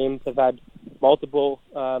couple of games have had multiple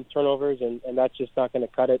turnovers, and that's just not going to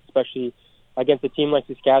cut it, especially against a team like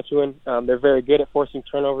Saskatchewan. They're very good at forcing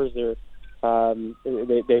turnovers. They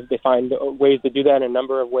find ways to do that in a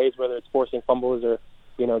number of ways, whether it's forcing fumbles or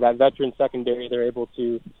that veteran secondary. They're able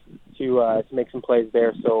to make some plays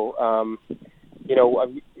there. So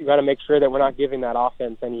you got to make sure that we're not giving that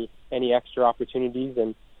offense any extra opportunities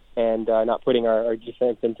and not putting our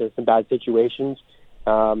defense into some bad situations.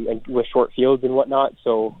 And with short fields and whatnot,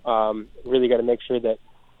 so really got to make sure that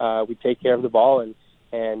we take care of the ball and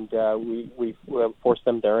we force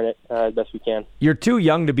them to earn it as best we can. You're too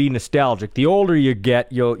young to be nostalgic. The older you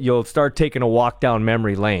get, you'll start taking a walk down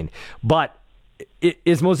memory lane. But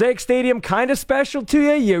is Mosaic Stadium kind of special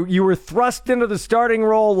to you? You were thrust into the starting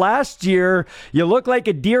role last year. You look like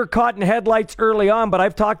a deer caught in headlights early on, but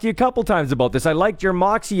I've talked to you a couple times about this. I liked your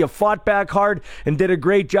moxie. You fought back hard and did a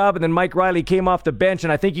great job, and then Mike Riley came off the bench,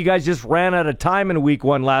 and I think you guys just ran out of time in week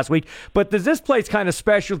one last week. But does this place kind of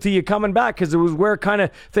special to you coming back because it was where kind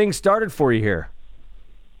of things started for you here?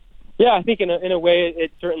 Yeah, I think in a way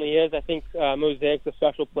it certainly is. I think Mosaic's a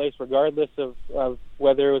special place regardless of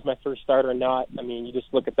whether it was my first start or not. I mean, you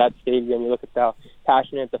just look at that stadium, you look at how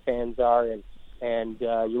passionate the fans are, and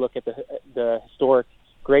you look at the historic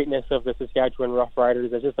greatness of the Saskatchewan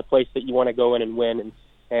Roughriders. It's just a place that you want to go in and win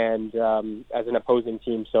and as an opposing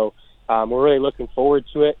team. So we're really looking forward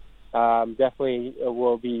to it. Definitely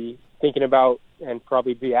we'll be thinking about and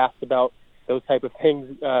probably be asked about those type of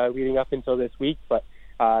things leading up until this week, but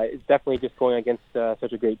it's definitely just going against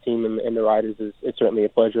such a great team in the Riders it's certainly a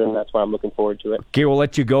pleasure, and that's why I'm looking forward to it. Okay, we'll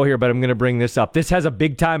let you go here, but I'm going to bring this up. This has a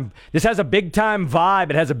big time vibe.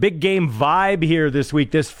 It has a big game vibe here this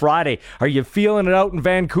week, this Friday. Are you feeling it out in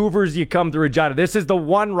Vancouver as you come to Regina? This is the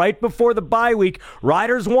one right before the bye week.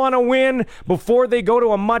 Riders want to win before they go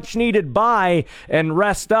to a much-needed bye and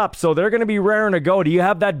rest up, so they're going to be raring to go. Do you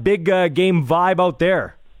have that big game vibe out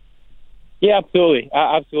there? Yeah, absolutely.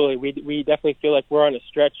 Absolutely. We definitely feel like we're on a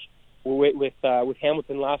stretch with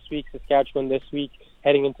Hamilton last week, Saskatchewan this week,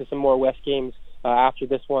 heading into some more West games after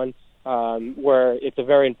this one, where it's a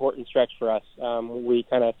very important stretch for us. We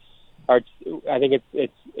kind of are. I think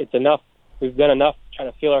it's enough. We've done enough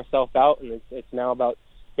trying to feel ourselves out, and it's now about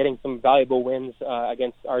getting some valuable wins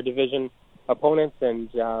against our division opponents. And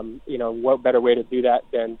what better way to do that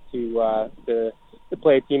than to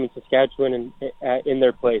play a team in Saskatchewan and in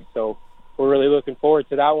their place. So really looking forward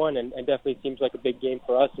to that one, and definitely seems like a big game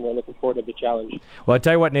for us, and we're looking forward to the challenge. Well, I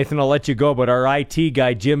tell you what, Nathan, I'll let you go, but our IT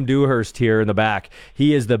guy, Jim Dewhurst here in the back,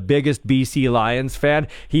 he is the biggest BC Lions fan.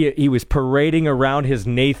 He was parading around his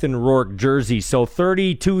Nathan Rourke jersey, so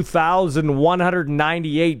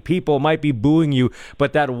 32,198 people might be booing you,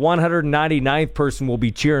 but that 199th person will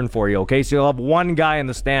be cheering for you, okay? So you'll have one guy in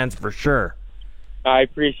the stands for sure. I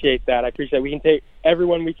appreciate that. We can take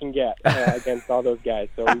everyone we can get against all those guys,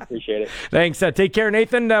 so we appreciate it. Thanks. Take care,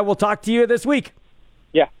 Nathan. We'll talk to you this week.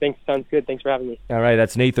 Yeah, thanks. Sounds good. Thanks for having me. All right,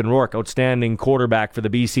 that's Nathan Rourke, outstanding quarterback for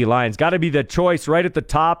the BC Lions. Got to be the choice right at the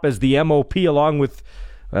top as the MOP, along with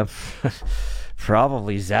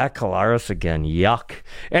probably Zach Collaros again. Yuck.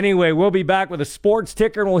 Anyway, we'll be back with a sports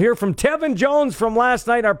ticker, and we'll hear from Tevin Jones from last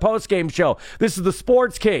night, our post-game show. This is the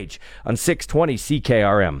Sports Cage on 620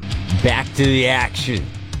 CKRM. Back to the action.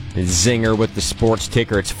 Zinger with the sports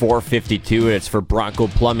ticker. It's 4:52, and it's for Bronco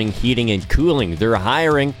Plumbing, Heating, and Cooling. They're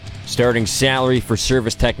hiring. Starting salary for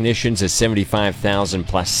service technicians is $75,000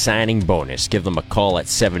 plus signing bonus. Give them a call at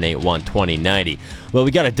 781-2090. Well,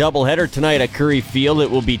 we got a doubleheader tonight at Curry Field. It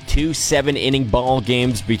will be 2 7-inning ball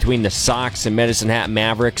games between the Sox and Medicine Hat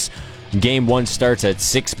Mavericks. Game 1 starts at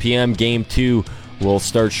 6 p.m. Game 2 will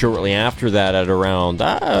start shortly after that at around,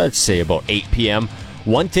 let's say about 8 p.m.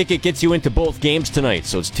 One ticket gets you into both games tonight,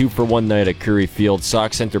 so it's 2 for 1 night at Curry Field.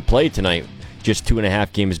 Sox Center play tonight. Just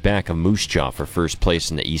 2.5 games back of Moose Jaw for first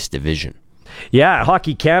place in the East Division. Yeah,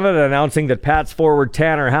 Hockey Canada announcing that Pats forward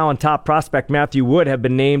Tanner Howe and top prospect Matthew Wood have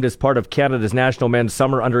been named as part of Canada's national men's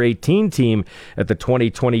summer under-18 team at the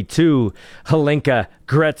 2022 Hlinka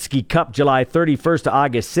Gretzky Cup, July 31st to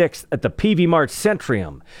August 6th at the PV Mart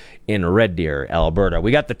Centrium in Red Deer, Alberta.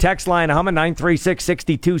 We got the text line humming,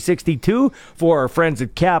 936-6262 for our friends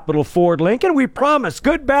at Capital Ford Lincoln. We promise,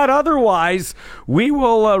 good, bad, otherwise, we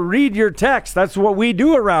will read your text. That's what we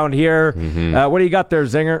do around here. Mm-hmm. What do you got there,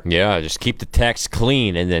 Zinger? Yeah, just keep the text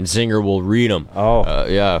clean, and then Zinger will read them. Oh.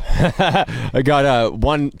 Yeah. I got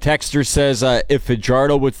one texter says, if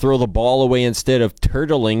Fajardo would throw the ball away instead of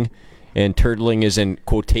turtling, and turtling is in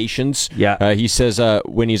quotations. Yeah. He says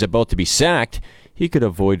when he's about to be sacked, he could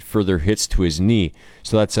avoid further hits to his knee.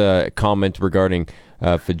 So that's a comment regarding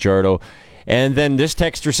Fajardo. And then this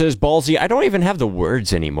texter says, Ballsy, I don't even have the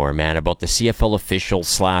words anymore, man, about the CFL official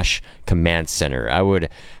 / command center. I would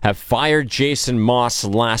have fired Jason Moss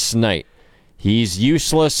last night. He's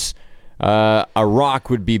useless. A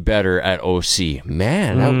Rock would be better at OC.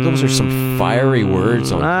 Man, those are some fiery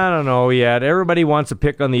words. I don't know yet. Everybody wants to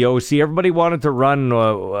pick on the OC. Everybody wanted to run,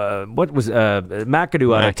 McAdoo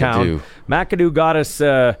out of town. McAdoo got us,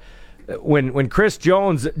 when Chris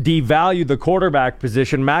Jones devalued the quarterback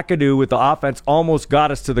position, McAdoo with the offense almost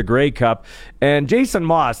got us to the Grey Cup. And Jason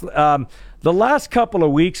Moss, the last couple of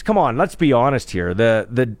weeks, come on, let's be honest here.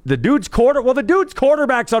 The dude's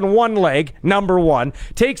quarterback's on one leg, number one,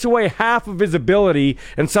 takes away half of his ability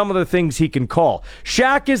and some of the things he can call.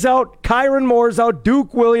 Shaq is out, Kyron Moore's out,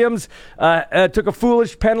 Duke Williams took a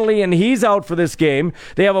foolish penalty and he's out for this game.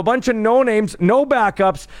 They have a bunch of no-names, no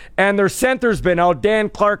backups, and their center's been out, Dan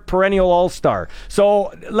Clark, perennial all-star.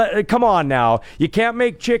 So, come on now. You can't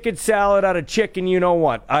make chicken salad out of chicken, you know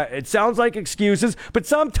what. It sounds like excuses, but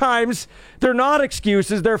sometimes they're not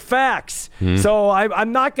excuses, they're facts. So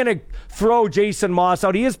I'm not going to throw Jason Moss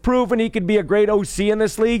out. He has proven he could be a great OC in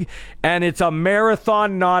this league, and it's a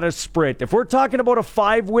marathon, not a sprint. If we're talking about a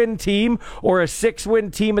 5-win team or a 6-win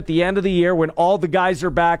team at the end of the year when all the guys are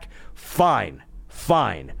back, fine.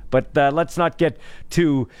 But let's not get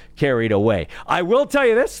too carried away. I will tell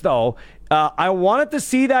you this, though. I wanted to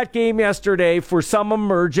see that game yesterday for some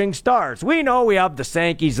emerging stars. We know we have the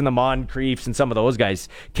Sankeys and the Moncriefs and some of those guys,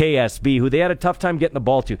 KSB, who they had a tough time getting the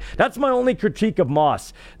ball to. That's my only critique of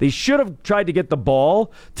Moss. They should have tried to get the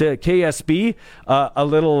ball to KSB a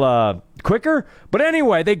little quicker. But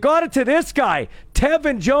anyway, they got it to this guy,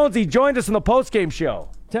 Tevin Jones. He joined us in the postgame show.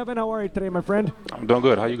 Tevin, how are you today, my friend? I'm doing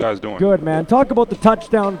good. How you guys doing? Good, man. Talk about the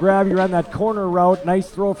touchdown grab. You ran that corner route. Nice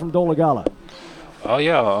throw from Dolegala. Oh,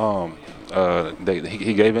 yeah.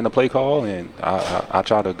 He gave in the play call, and I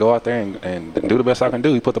tried to go out there and do the best I can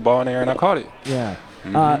do. He put the ball in there, and I caught it. Yeah.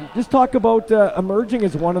 Just talk about emerging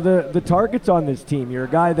as one of the targets on this team. You're a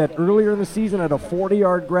guy that earlier in the season had a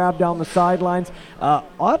 40-yard grab down the sidelines.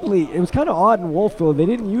 Oddly, it was kind of odd in Wolfville. They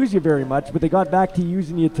didn't use you very much, but they got back to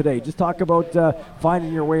using you today. Just talk about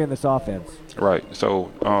finding your way in this offense. Right. So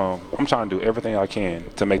I'm trying to do everything I can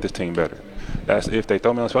to make this team better. That's if they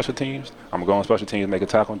throw me on special teams, I'm going to go on special teams, make a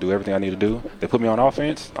tackle, and do everything I need to do. They put me on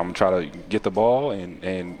offense, I'm going to try to get the ball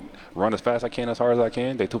and run as fast as I can, as hard as I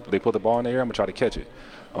can. They put the ball in the air, I'm going to try to catch it.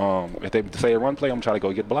 if they say a run play, I'm trying to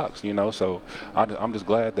go get blocks, you know. So I'm just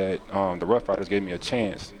glad that the Rough Riders gave me a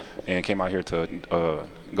chance and came out here to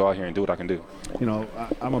go out here and do what I can do. You know,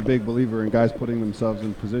 I'm a big believer in guys putting themselves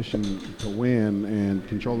in position to win and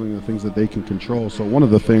controlling the things that they can control. So one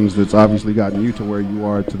of the things that's obviously gotten you to where you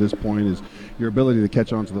are to this point is your ability to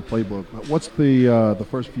catch on to the playbook. What's the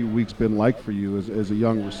first few weeks been like for you as a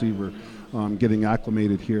young receiver, getting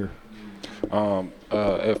acclimated here?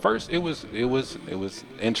 At first, it was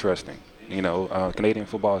interesting. You know, Canadian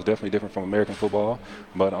football is definitely different from American football,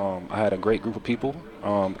 but I had a great group of people,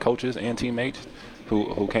 coaches and teammates,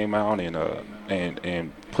 who came out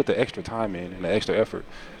and put the extra time in and the extra effort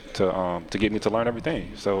to get me to learn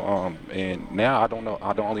everything. So and now I don't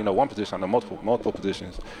only know one position, I know multiple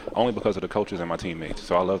positions, only because of the coaches and my teammates.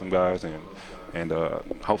 So I love them guys, and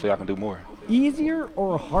hopefully I can do more. Easier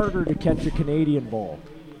or harder to catch a Canadian ball?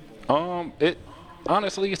 It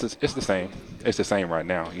honestly, it's the same. It's the same right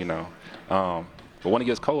now, you know. But when it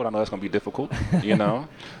gets cold, I know it's going to be difficult, you know.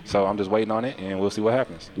 So I'm just waiting on it, and we'll see what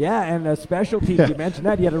happens. Yeah, and special teams, you mentioned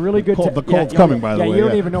that. You had a really good The cold's coming, by the way. Yeah, you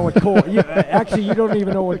don't even know what cold actually, you don't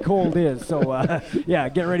even know what cold is. So, yeah,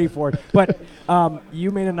 get ready for it. But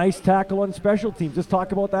you made a nice tackle on special teams. Just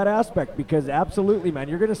talk about that aspect, because absolutely, man,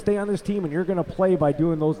 you're going to stay on this team, and you're going to play by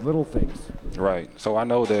doing those little things. Right. So I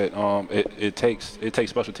know that it takes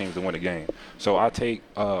special teams to win a game. So I take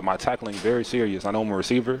my tackling very serious. I know I'm a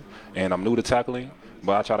receiver, and I'm new to tackling.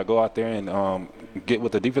 But I try to go out there and get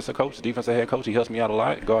with the defensive head coach. He helps me out a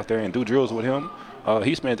lot. Go out there and do drills with him.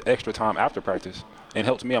 He spends extra time after practice and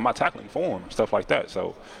helps me on my tackling form, stuff like that.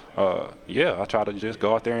 So, yeah, I try to just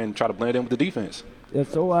go out there and try to blend in with the defense. Yeah,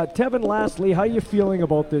 so, Tevin, lastly, how are you feeling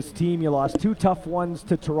about this team? You lost 2 tough ones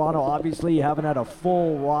to Toronto. Obviously, you haven't had a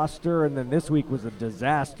full roster, and then this week was a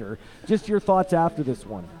disaster. Just your thoughts after this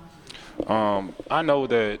one. I know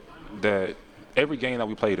that every game that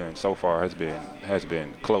we played in so far has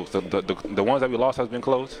been close. The ones that we lost has been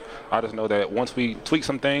close. I just know that once we tweak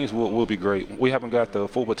some things, we'll be great. We haven't got the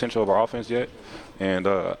full potential of our offense yet, and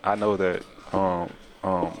I know that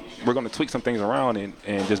we're going to tweak some things around and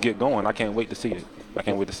just get going. I can't wait to see it.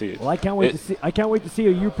 Well, I can't wait to see how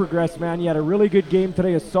you progress, man. You had a really good game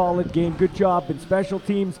today, a solid game. Good job in special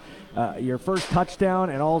teams. Your first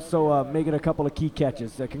touchdown, and also making a couple of key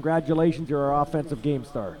catches. Congratulations, you're our offensive game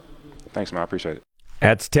star. Thanks, man. I appreciate it.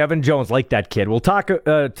 That's Tevin Jones. Like that kid. We'll talk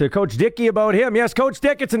to Coach Dickey about him. Yes, Coach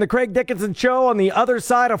Dickinson, the Craig Dickinson Show on the other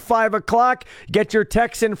side of 5 o'clock. Get your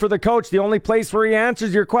texts in for the coach, the only place where he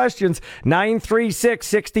answers your questions,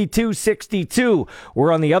 936-6262.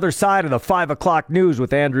 We're on the other side of the 5 o'clock news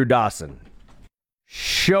with Andrew Dawson.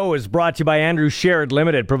 Show is brought to you by Andrew Sherrod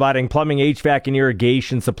Limited, providing plumbing, HVAC, and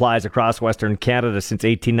irrigation supplies across Western Canada since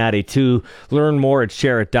 1892. Learn more at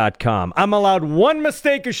Sherrod.com. I'm allowed one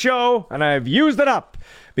mistake a show, and I've used it up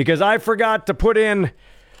because I forgot to put in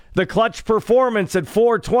the clutch performance at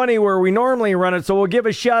 4:20 where we normally run it. So we'll give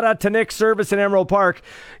a shout out to Nick Service in Emerald Park,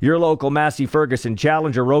 your local Massey Ferguson,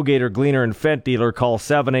 Challenger, Rogator, Gleaner, and Fent dealer. Call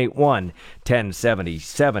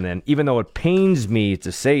 781-1077. And even though it pains me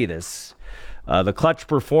to say this, the clutch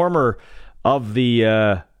performer of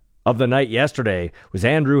the night yesterday was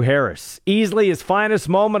Andrew Harris. Easily his finest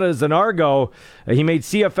moment as an Argo. He made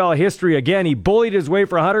CFL history again. He bullied his way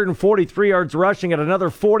for 143 yards rushing at another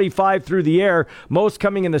 45 through the air, most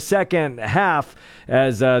coming in the second half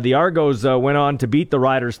as the Argos went on to beat the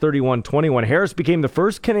Riders 31-21. Harris became the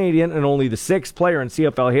first Canadian and only the 6th player in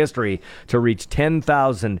CFL history to reach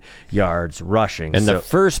 10,000 yards rushing. And the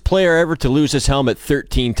first player ever to lose his helmet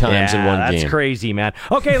 13 times in one game. That's crazy, man.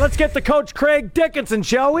 Okay, let's get to Coach Craig Dickinson,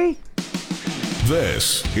 shall we?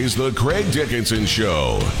 This is the Craig Dickinson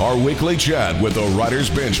Show, our weekly chat with the Riders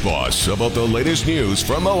bench boss about the latest news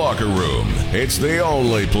from the locker room. It's the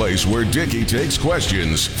only place where Dickie takes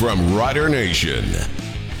questions from Rider Nation.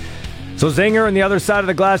 So Zinger on the other side of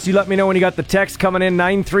the glass, you let me know when you got the text coming in,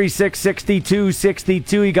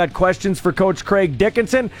 936-6262. You got questions for Coach Craig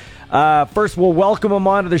Dickinson. First, we'll welcome him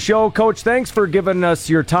onto the show. Coach, thanks for giving us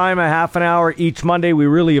your time, a half an hour each Monday. We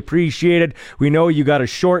really appreciate it. We know you got a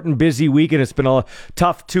short and busy week, and it's been a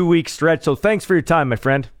tough 2-week stretch, so thanks for your time, my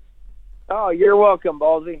friend. Oh, you're welcome,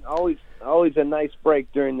 Ballsy. Always a nice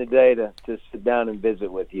break during the day to sit down and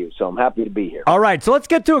visit with you, so I'm happy to be here. All right, so let's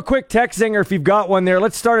get to a quick text, Zinger, if you've got one there.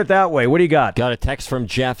 Let's start it that way. What do you got? Got a text from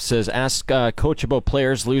Jeff, says, ask Coach about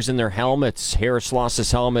players losing their helmets. Harris lost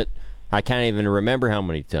his helmet. I can't even remember how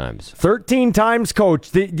many times. 13 times,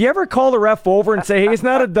 Coach. Do you ever call the ref over and say, hey, isn't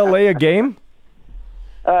that a delay a game?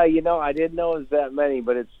 I didn't know it was that many,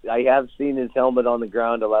 but I have seen his helmet on the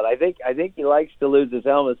ground a lot. I think he likes to lose his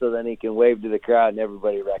helmet so then he can wave to the crowd and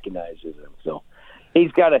everybody recognizes him. So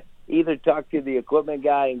he's got a either talk to the equipment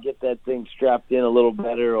guy and get that thing strapped in a little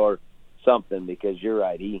better or something, because you're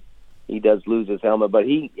right. He does lose his helmet, but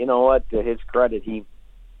you know what, to his credit, he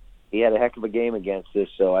had a heck of a game against us,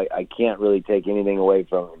 so I can't really take anything away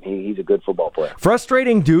from him. He's a good football player.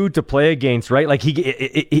 Frustrating dude to play against, right? Like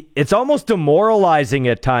it's almost demoralizing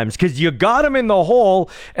at times because you got him in the hole,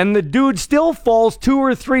 and the dude still falls 2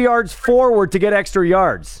 or 3 yards forward to get extra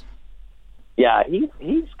yards. Yeah, he's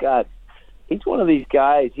one of these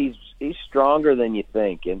guys. He's stronger than you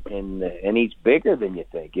think, and he's bigger than you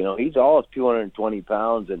think. You know, he's all of 220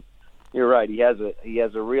 pounds, and you're right. He has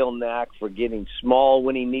a real knack for getting small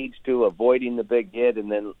when he needs to, avoiding the big hit,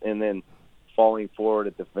 and then falling forward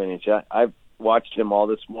at the finish. I've watched him all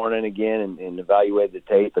this morning again and evaluated the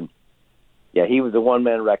tape, and yeah, he was a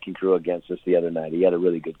one-man wrecking crew against us the other night. He had a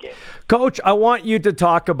really good game. Coach, I want you to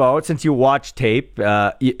talk about, since you watch tape,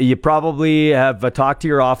 you probably have talked to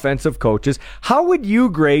your offensive coaches. How would you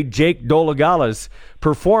grade Jake Dolegala's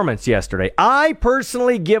performance yesterday? I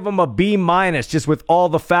personally give him a B- just with all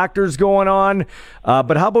the factors going on.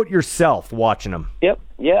 But how about yourself watching him? Yep.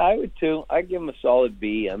 Yeah, I would too. I'd give him a solid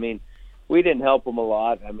B. I mean, we didn't help him a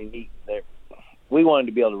lot. I mean, we wanted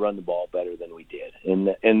to be able to run the ball better than we did.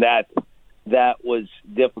 And that was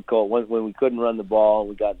difficult when we couldn't run the ball.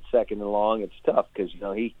 We got second and long. It's tough because, you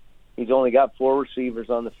know, he's only got 4 receivers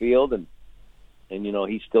on the field, and you know,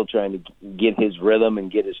 he's still trying to get his rhythm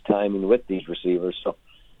and get his timing with these receivers. So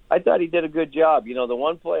I thought he did a good job. You know, the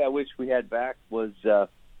one play I wish we had back was the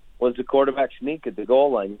quarterback sneak at the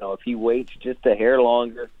goal line. You know, if he waits just a hair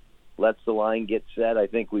longer, lets the line get set, I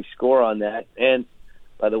think we score on that. And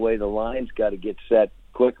by the way, the line's got to get set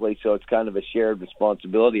quickly, so it's kind of a shared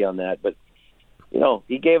responsibility on that. But you know,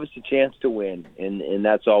 he gave us a chance to win, and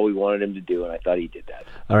that's all we wanted him to do, and I thought he did that.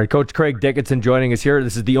 All right, Coach Craig Dickinson joining us here.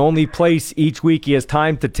 This is the only place each week he has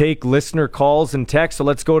time to take listener calls and texts, so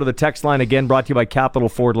let's go to the text line again, brought to you by Capital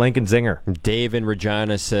Ford Lincoln Zinger. Dave in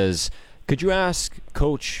Regina says, could you ask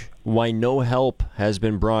Coach why no help has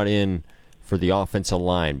been brought in for the offensive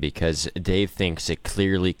line, because Dave thinks it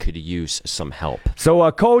clearly could use some help.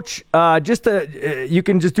 So, Coach, you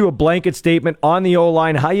can just do a blanket statement on the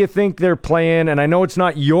O-line, how you think they're playing, and I know it's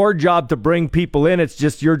not your job to bring people in, it's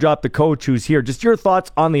just your job to coach who's here. Just your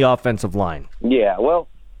thoughts on the offensive line. Yeah, well,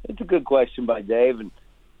 it's a good question by Dave, and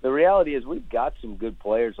the reality is we've got some good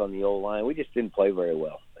players on the O-line. We just didn't play very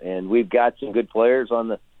well, and we've got some good players on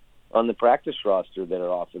the practice roster that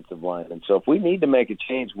are offensive linemen. So if we need to make a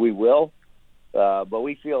change, we will. But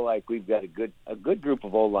we feel like we've got a good group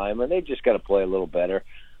of old linemen. They just got to play a little better.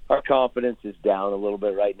 Our confidence is down a little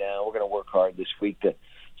bit right now. We're going to work hard this week to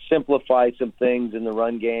simplify some things in the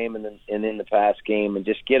run game and in the pass game, and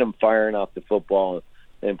just get them firing off the football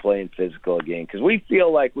and playing physical again. Because we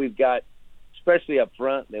feel like we've got, especially up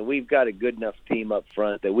front, that we've got a good enough team up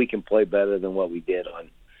front that we can play better than what we did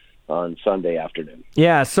on Sunday afternoon.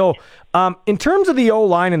 Yeah, so in terms of the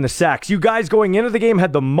O-line and the sacks, you guys going into the game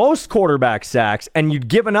had the most quarterback sacks, and you'd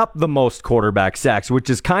given up the most quarterback sacks, which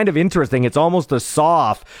is kind of interesting. It's almost a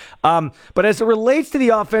saw-off. But as it relates to the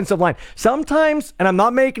offensive line, sometimes, and I'm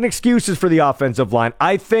not making excuses for the offensive line,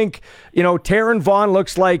 I think, you know, Taron Vaughn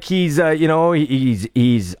looks like he's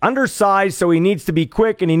undersized, so he needs to be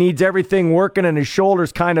quick, and he needs everything working, and his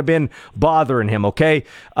shoulder's kind of been bothering him, okay?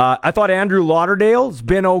 I thought Andrew Lauderdale's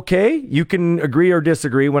been okay. You can agree or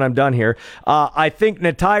disagree when I'm done here. I think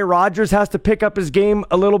Natai Rogers has to pick up his game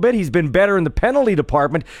a little bit. He's been better in the penalty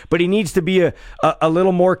department, but he needs to be a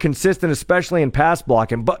little more consistent, especially in pass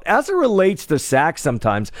blocking. But as it relates to sacks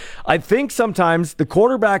sometimes, I think sometimes the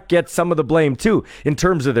quarterback gets some of the blame too, in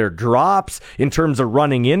terms of their drops, in terms of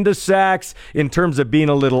running into sacks, in terms of being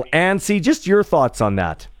a little antsy. Just your thoughts on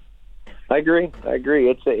that. I agree.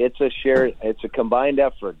 It's a combined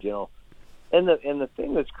effort, you know. And the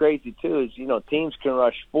thing that's crazy too is, you know, teams can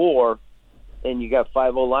rush 4, and you got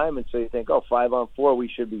 5 O-linemen, so you think, 5 on 4, we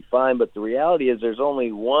should be fine. But the reality is, there's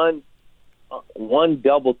only one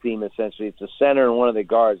double team essentially. It's a center and one of the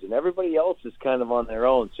guards, and everybody else is kind of on their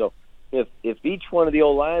own. So if each one of the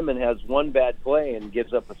O-linemen has one bad play and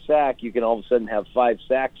gives up a sack, you can all of a sudden have 5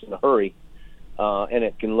 sacks in a hurry, and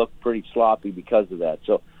it can look pretty sloppy because of that.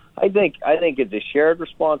 So I think it's a shared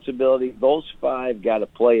responsibility. Those 5 got to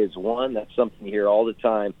play as one. That's something you hear all the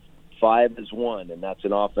time. 5 as one, and that's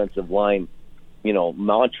an offensive line, you know,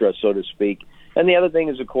 mantra, so to speak. And the other thing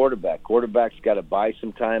is a quarterback. Quarterback's got to buy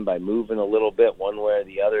some time by moving a little bit one way or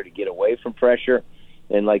the other to get away from pressure.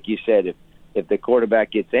 And like you said, if the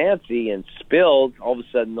quarterback gets antsy and spilled, all of a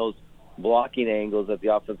sudden those blocking angles that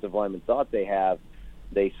the offensive lineman thought they have,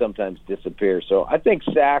 they sometimes disappear. So I think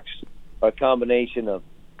sacks are a combination of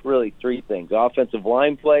really 3 things: offensive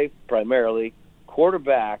line play primarily,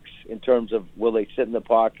 quarterbacks in terms of will they sit in the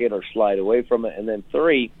pocket or slide away from it. And then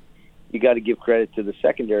 3, you got to give credit to the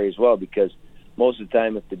secondary as well, because most of the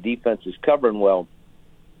time if the defense is covering well,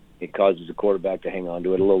 it causes the quarterback to hang on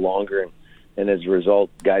to it a little longer, and as a result,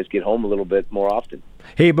 guys get home a little bit more often.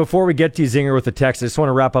 Hey, before we get to you, Zinger, with the text, I just want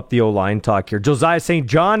to wrap up the O-line talk here. Josiah St.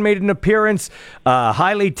 John made an appearance,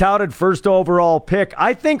 highly touted first overall pick.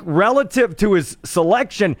 I think relative to his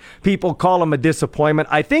selection, people call him a disappointment.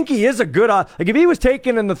 I think he is a good, like if he was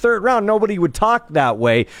taken in the 3rd round, nobody would talk that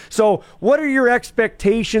way. So what are your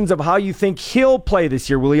expectations of how you think he'll play this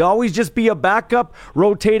year? Will he always just be a backup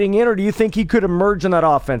rotating in, or do you think he could emerge in that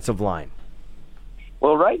offensive line?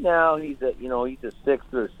 Well, right now he's a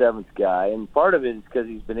 6th or 7th guy, and part of it is because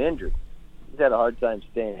he's been injured. He's had a hard time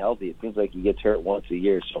staying healthy. It seems like he gets hurt once a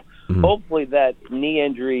year. So hopefully that knee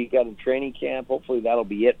injury he got in training camp, hopefully that'll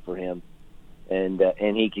be it for him, and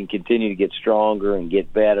he can continue to get stronger and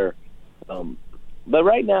get better. But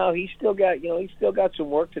right now he's still got some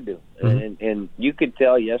work to do, and you could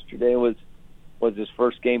tell yesterday was his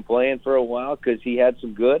first game playing for a while, because he had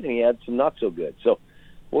some good and he had some not so good. So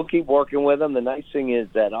we'll keep working with them. The nice thing is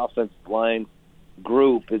that offensive line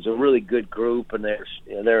group is a really good group, and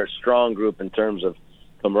they're a strong group in terms of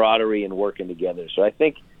camaraderie and working together. So I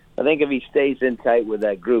think if he stays in tight with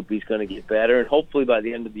that group, he's going to get better, and hopefully by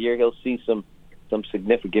the end of the year he'll see some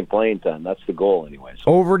significant playing time. That's the goal anyways.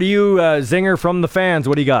 Over to you, Zinger, from the fans.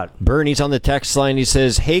 What do you got? Bernie's on the text line. He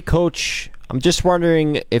says, "Hey, Coach, I'm just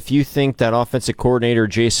wondering if you think that offensive coordinator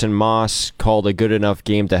Jason Moss called a good enough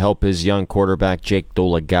game to help his young quarterback Jake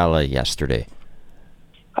Dolegala yesterday."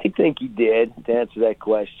 I think he did, to answer that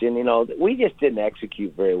question. We just didn't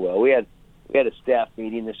execute very well. We had a staff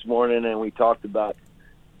meeting this morning, and we talked about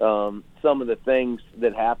some of the things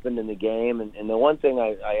that happened in the game. And the one thing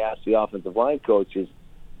I asked the offensive line coach is,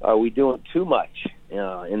 are we doing too much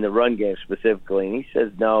in the run game specifically? And he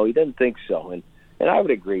says no, he doesn't think so. And I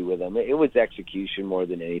would agree with him. It was execution more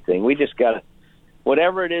than anything. We just got to,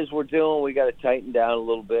 whatever it is we're doing, we got to tighten down a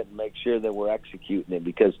little bit and make sure that we're executing it.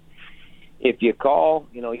 Because if you call,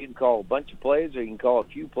 you can call a bunch of plays or you can call a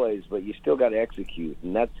few plays, but you still got to execute.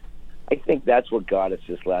 And I think that's what got us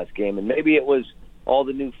this last game. And maybe it was all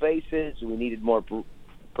the new faces. We needed more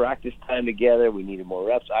practice time together. We needed more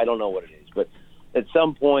reps. I don't know what it is. But at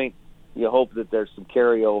some point, you hope that there's some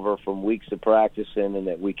carryover from weeks of practicing and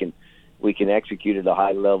that we can execute at a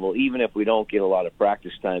high level, even if we don't get a lot of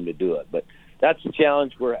practice time to do it. But that's the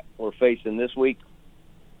challenge we're facing this week,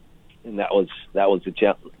 and that was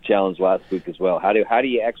the challenge last week as well. How do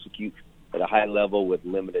you execute at a high level with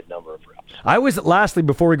limited number of reps? Lastly,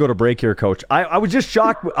 before we go to break here, Coach, I was just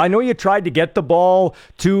shocked. I know you tried to get the ball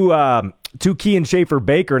to Kean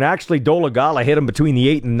Schaefer-Baker, and actually Dolegala hit him between the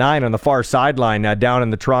 8 and 9 on the far sideline down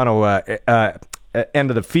in the Toronto end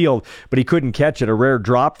of the field, but he couldn't catch it. A rare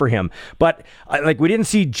drop for him. But we didn't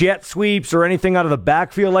see jet sweeps or anything out of the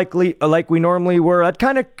backfield like we normally were. That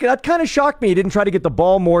kind of shocked me. He didn't try to get the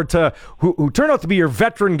ball more to who turned out to be your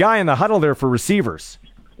veteran guy in the huddle there for receivers.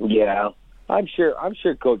 Yeah, I'm sure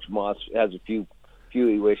Coach Moss has a few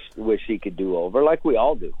he wish he could do over, like we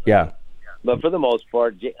all do. Yeah. But for the most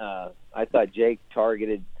part, I thought Jake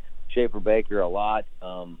targeted Schaefer-Baker a lot.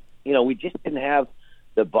 We just didn't have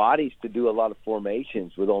the bodies to do a lot of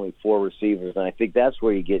formations with only 4 receivers, and I think that's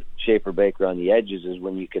where you get Schaefer-Baker on the edges, is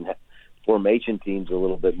when you can have formation teams a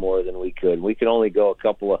little bit more than we could. We could only go a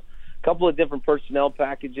couple of different personnel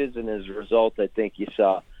packages, and as a result, I think you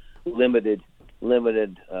saw limited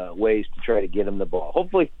ways to try to get him the ball.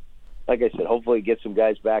 Hopefully, like I said, get some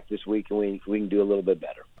guys back this week, and we can do a little bit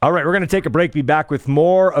better. All right, we're going to take a break, be back with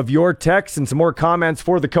more of your texts and some more comments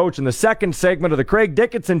for the coach in the second segment of the Craig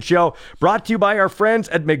Dickinson Show, brought to you by our friends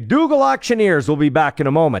at McDougall Auctioneers. We'll be back in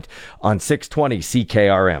a moment on 620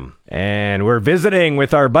 CKRM. And we're visiting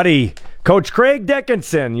with our buddy, Coach Craig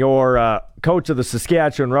Dickinson, your coach of the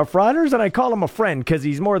Saskatchewan Roughriders, and I call him a friend because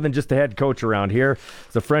he's more than just a head coach around here.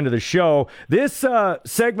 He's a friend of the show. This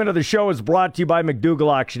segment of the show is brought to you by McDougall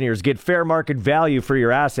Auctioneers. Get fair market value for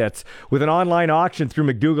your assets with an online auction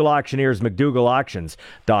through McDougall Auctioneers,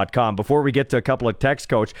 McDougallAuctions.com. Before we get to a couple of texts,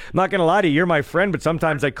 Coach, I'm not going to lie to you, you're my friend, but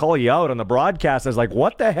sometimes I call you out on the broadcast. I was like,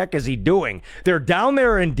 what the heck is he doing? They're down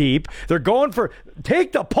there in deep. They're going for,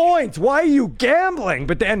 take the points. Why are you gambling?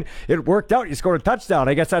 But then it worked out. You scored a touchdown.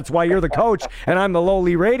 I guess that's why you're the coach and I'm the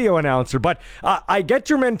lowly radio announcer. But I get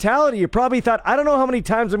your mentality. You probably thought, I don't know how many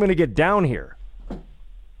times I'm going to get down here.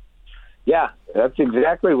 Yeah, that's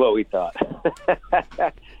exactly what we thought.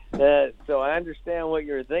 So I understand what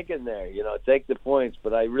you're thinking there. Take the points.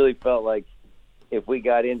 But I really felt like if we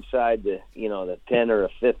got inside the 10 or a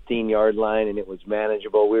 15-yard line and it was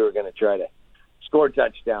manageable, we were going to try to score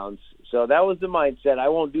touchdowns. So that was the mindset. I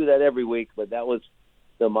won't do that every week, but that was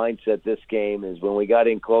the mindset this game is when we got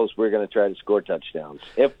in close, we're going to try to score touchdowns.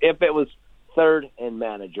 If it was third and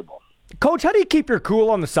manageable. Coach, how do you keep your cool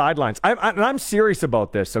on the sidelines? I'm serious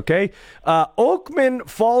about this, okay? Oakman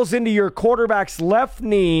falls into your quarterback's left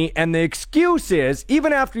knee, and the excuse is,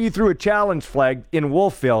 even after you threw a challenge flag in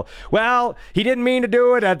Wolfville, well, he didn't mean to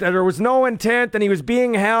do it, there was no intent, and he was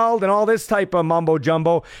being held, and all this type of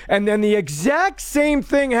mumbo-jumbo. And then the exact same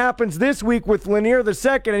thing happens this week with Lanier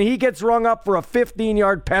II, and he gets rung up for a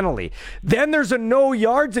 15-yard penalty. Then there's a no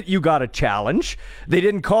yards that you got to challenge. They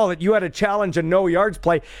didn't call it. You had to challenge a no yards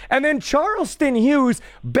play. And then Charleston Hughes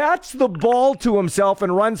bats the ball to himself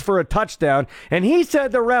and runs for a touchdown. And he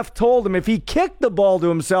said the ref told him if he kicked the ball to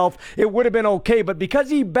himself, it would have been okay. But because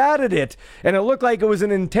he batted it and it looked like it was an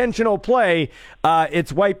intentional play,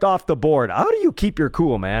 it's wiped off the board. How do you keep your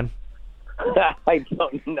cool, man? I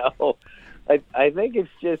don't know. I think it's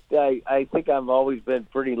just I think I've always been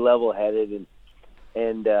pretty level-headed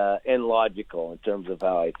and logical in terms of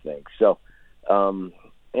how I think. So.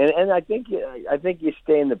 And I think you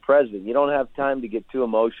stay in the present. You don't have time to get too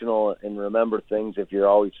emotional and remember things if you're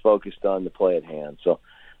always focused on the play at hand. So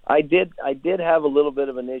I did have a little bit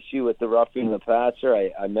of an issue with the roughing the passer.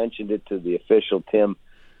 I mentioned it to the official, Tim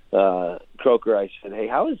Croker. I said, hey,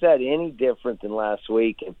 how is that any different than last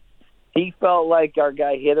week? And he felt like our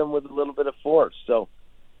guy hit him with a little bit of force. So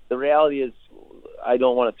the reality is I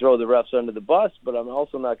don't want to throw the refs under the bus, but I'm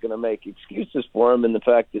also not going to make excuses for him in the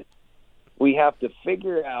fact that we have to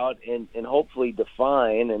figure out and hopefully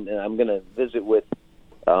define, and I'm going to visit with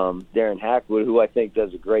Darren Hackwood, who I think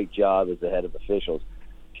does a great job as the head of officials.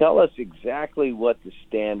 Tell us exactly what the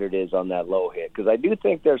standard is on that low hit, because I do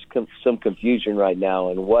think there's some confusion right now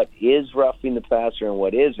in what is roughing the passer and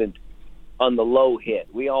what isn't on the low hit.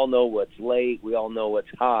 We all know what's late. We all know what's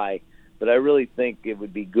high, but I really think it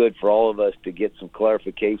would be good for all of us to get some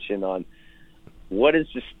clarification on what is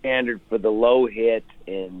the standard for the low hit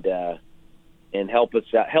and help us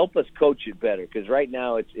out, help us coach it better, because right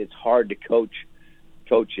now it's hard to coach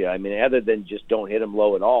it. I mean, other than just don't hit them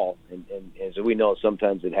low at all, and as we know,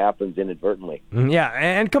 sometimes it happens inadvertently. Yeah,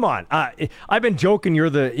 and come on, I've been joking.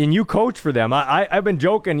 You coach for them. I've been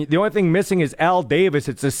joking. The only thing missing is Al Davis.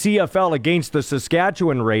 It's a CFL against the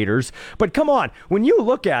Saskatchewan Raiders. But come on, when you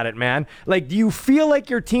look at it, man, like, do you feel like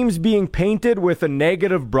your team's being painted with a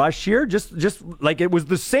negative brush here? Just like it was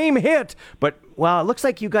the same hit, but well, it looks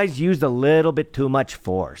like you guys used a little bit too much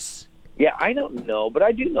force. Yeah, I don't know, but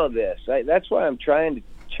I do know this. That's why I'm trying to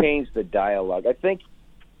change the dialogue. I think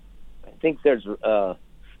there's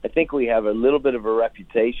I think we have a little bit of a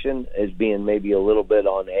reputation as being maybe a little bit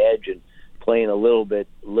on edge and playing a little bit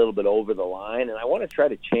over the line, and I want to try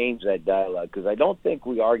to change that dialogue, because I don't think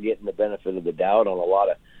we are getting the benefit of the doubt on a lot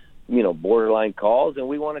of borderline calls, and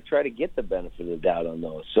we want to try to get the benefit of the doubt on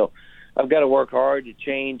those. So I've got to work hard to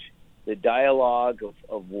change the dialogue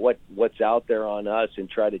of what's out there on us and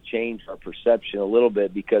try to change our perception a little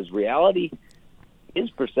bit, because reality is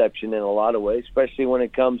perception in a lot of ways, especially when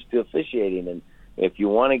it comes to officiating. And if you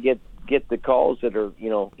want to get the calls that are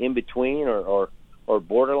in between or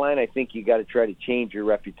borderline, I think you got to try to change your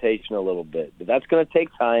reputation a little bit. But that's going to take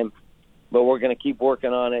time, but we're going to keep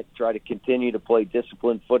working on it, try to continue to play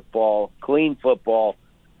disciplined football, clean football,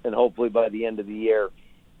 and hopefully by the end of the year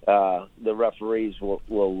the referees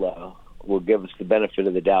will give us the benefit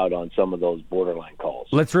of the doubt on some of those borderline calls.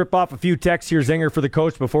 Let's rip off a few texts here, Zinger, for the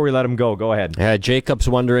coach before we let him go. Go ahead. Jacob's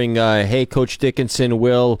wondering, hey, Coach Dickinson,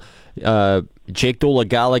 will Jake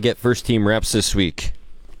Dolegala get first-team reps this week?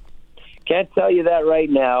 Can't tell you that right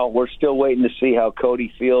now. We're still waiting to see how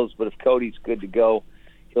Cody feels, but if Cody's good to go,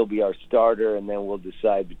 he'll be our starter, and then we'll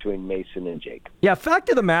decide between Mason and Jake. Yeah, fact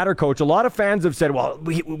of the matter, Coach, a lot of fans have said, well,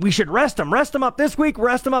 we should rest him up this week,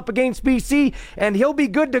 rest him up against BC, and he'll be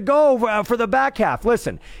good to go for the back half.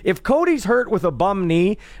 Listen, if Cody's hurt with a bum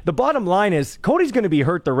knee, the bottom line is Cody's going to be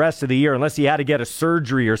hurt the rest of the year unless he had to get a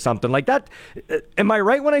surgery or something like that. Am I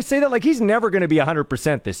right when I say that? Like, he's never going to be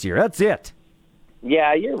 100% this year. That's it.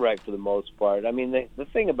 Yeah, you're right for the most part. I mean, the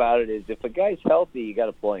thing about it is if a guy's healthy, you got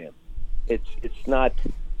to play him. It's not...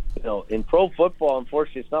 in pro football,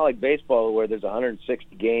 unfortunately, it's not like baseball where there's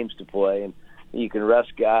 160 games to play and you can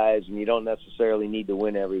rest guys and you don't necessarily need to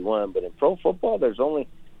win every one. But in pro football, there's only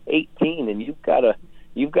 18, and you've got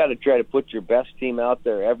to try to put your best team out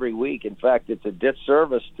there every week. In fact, it's a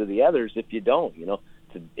disservice to the others if you don't.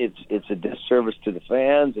 It's a disservice to the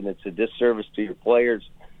fans, and it's a disservice to your players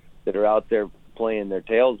that are out there playing their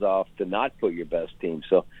tails off to not put your best team.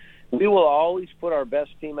 So we will always put our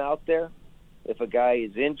best team out there. If a guy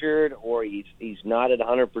is injured or he's not at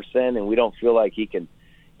 100% and we don't feel like he can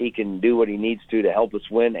he can do what he needs to help us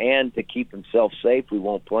win and to keep himself safe, we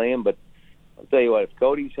won't play him. But I'll tell you what, if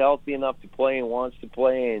Cody's healthy enough to play and wants to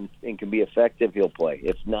play and can be effective, he'll play.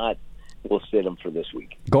 If not, we'll sit him for this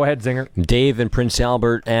week. Go ahead, Zinger. Dave in Prince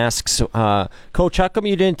Albert asks, Coach, how come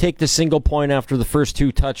you didn't take the single point after the first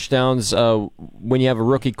 2 touchdowns when you have a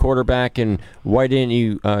rookie quarterback, and why didn't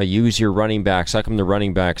you use your running backs? How come the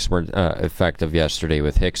running backs weren't effective yesterday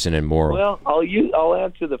with Hickson and Morrow? Well, I'll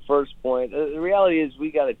answer the first point. The reality is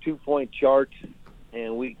we got a 2-point chart,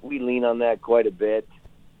 and we lean on that quite a bit.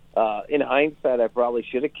 In hindsight, I probably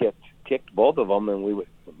should have kicked both of them, and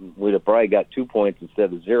we'd have probably got 2 points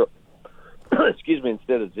instead of 0.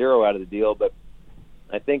 Instead of 0 out of the deal. But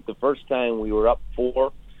I think the first time we were up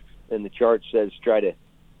 4, and the chart says try to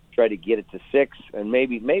get it to 6, and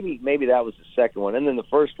maybe that was the second one, and then the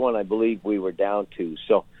first one I believe we were down 2.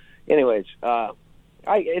 So, anyways,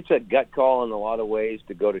 it's a gut call in a lot of ways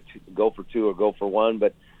to go for 2 or go for 1,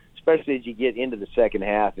 but especially as you get into the second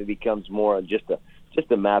half, it becomes more just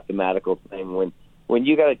a mathematical thing. When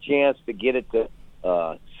you got a chance to get it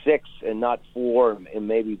to 6 and not 4, and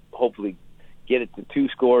maybe hopefully get it to 2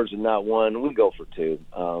 scores and not 1, we go for 2.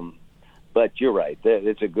 But you're right.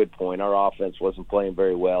 It's a good point. Our offense wasn't playing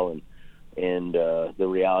very well, and the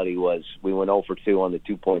reality was we went 0 for 2 on the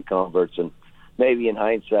 2-point converts, and maybe in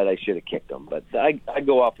hindsight I should have kicked them. But I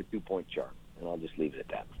go off a 2-point chart, and I'll just leave it at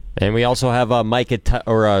that. And we also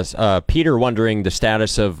have Peter wondering the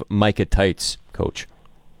status of Micah Tights, Coach.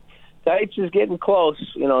 Tights is getting close.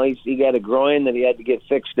 You know, he got a groin that he had to get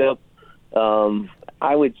fixed up.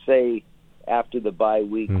 I would say after the bye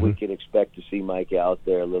week, we could expect to see Mike out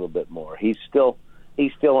there a little bit more. He's still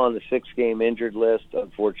on the 6-game injured list,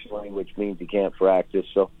 unfortunately, which means he can't practice.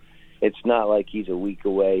 So it's not like he's a week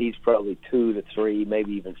away. He's probably 2 to 3,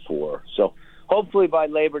 maybe even 4. So hopefully by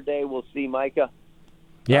Labor Day we'll see Micah.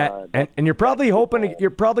 Yeah, and you're probably hoping to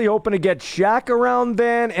get Shaq around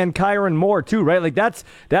then and Kyron Moore too, right? Like that's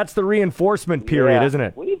the reinforcement period, isn't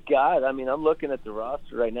it? We've got. I mean, I'm looking at the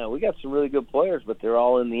roster right now. We got some really good players, but they're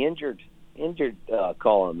all in the injured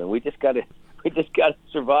column, and we just got to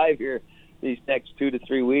survive here these next 2 to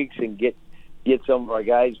 3 weeks and get some of our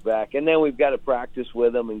guys back, and then we've got to practice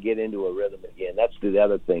with them and get into a rhythm again. That's the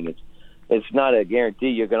other thing. It's not a guarantee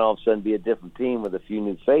you're going to all of a sudden be a different team with a few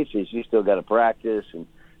new faces. You still got to practice and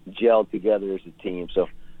gel together as a team. So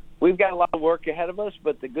we've got a lot of work ahead of us,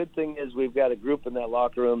 but the good thing is we've got a group in that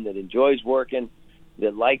locker room that enjoys working,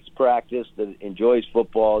 that likes practice, that enjoys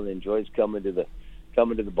football, that enjoys coming to the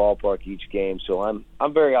ballpark each game. So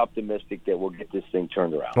I'm very optimistic that we'll get this thing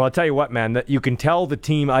turned around. Well, I'll tell you what, man, that you can tell the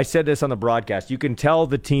team, I said this on the broadcast, you can tell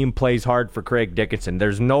the team plays hard for Craig Dickinson.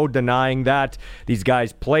 There's no denying that. These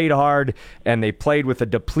guys played hard, and they played with a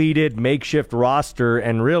depleted makeshift roster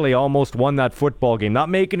and really almost won that football game. Not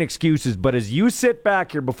making excuses, but as you sit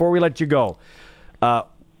back here before we let you go,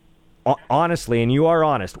 honestly, and you are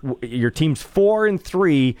honest, your team's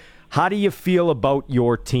 4-3. How do you feel about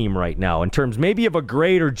your team right now in terms maybe of a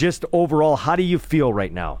grade or just overall? How do you feel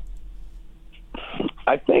right now?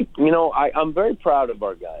 I think, I'm very proud of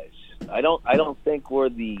our guys. I don't think we're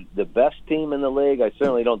the best team in the league. I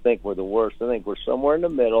certainly don't think we're the worst. I think we're somewhere in the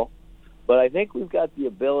middle. But I think we've got the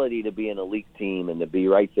ability to be an elite team and to be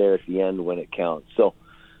right there at the end when it counts. So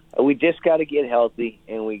we just got to get healthy,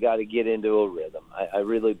 and we got to get into a rhythm. I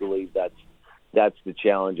really believe that's the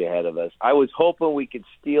challenge ahead of us. I was hoping we could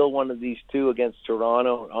steal one of these 2 against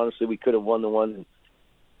Toronto. Honestly, we could have won the one in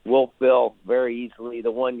Wolfville very easily.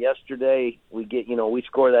 The one yesterday, we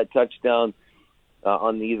score that touchdown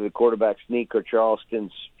on either the quarterback sneak or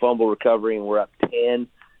Charleston's fumble recovery, and we're up 10.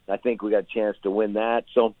 I think we got a chance to win that.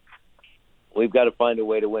 So we've got to find a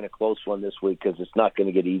way to win a close one this week because it's not going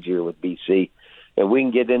to get easier with BC. And we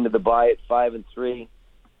can get into the bye at 5-3.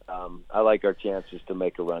 I like our chances to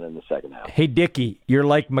make a run in the second half. Hey, Dickie, you're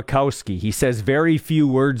like Mikowski. He says very few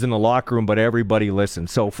words in the locker room, but everybody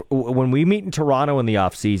listens. So when we meet in Toronto in the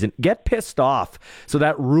offseason, get pissed off. So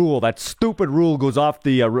that stupid rule goes off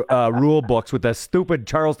the rule books with that stupid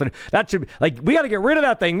Charleston. That should we got to get rid of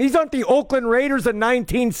that thing. These aren't the Oakland Raiders in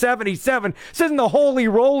 1977. This isn't the holy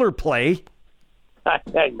roller play. I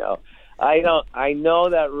know. I know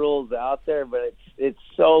that rule's out there, but it's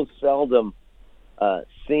so seldom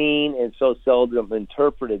seen and so seldom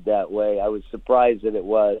interpreted that way. I was surprised that it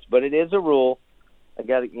was, but it is a rule.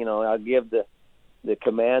 I'll give the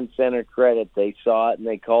command center credit. They saw it and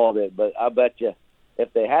they called it, but I bet you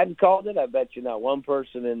if they hadn't called it, I bet you not one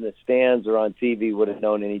person in the stands or on TV would have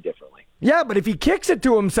known any differently. Yeah, but if he kicks it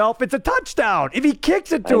to himself, it's a touchdown. If he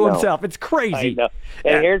kicks it to himself, it's crazy. I know.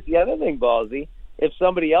 And here's the other thing, Ballsy. If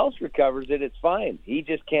somebody else recovers it, it's fine. He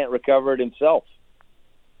just can't recover it himself.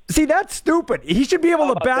 See, that's stupid. He should be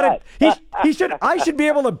able to bat it. I should be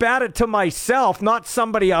able to bat it to myself, not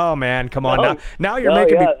somebody. Oh man, come on now you're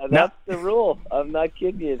making me. That's the rule. I'm not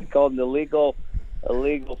kidding you. It's called an illegal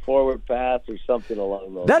forward pass or something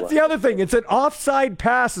along those lines. That's the other thing. It's an offside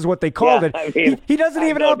pass is what they called it. I mean, he doesn't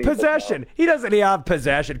even have possession. He doesn't even have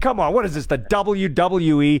possession. Come on, what is this, the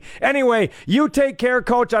WWE? Anyway, you take care,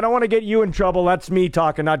 Coach. I don't want to get you in trouble. That's me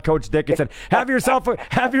talking, not Coach Dickinson. Have yourself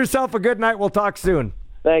a good night. We'll talk soon.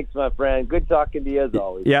 Thanks, my friend. Good talking to you as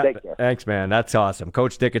always. Yeah, Take care. Thanks, man. That's awesome.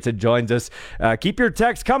 Coach Dickinson joins us. Keep your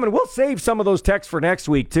texts coming. We'll save some of those texts for next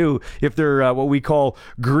week, too, if they're what we call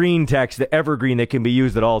green text, the evergreen that can be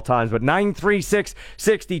used at all times. But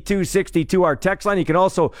 936-6262, our text line. You can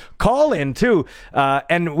also call in, too.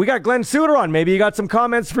 And we got Glenn Suter on. Maybe you got some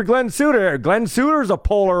comments for Glenn Suter. Glenn Suter's a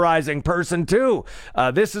polarizing person, too.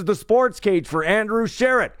 This is the Sports Cage for Andrew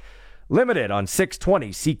Sherritt. Limited on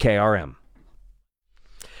 620 CKRM.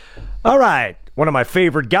 All right, one of my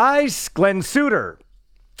favorite guys, Glenn Suter.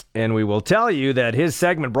 And we will tell you that his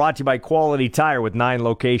segment brought to you by Quality Tire with 9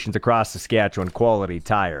 locations across Saskatchewan,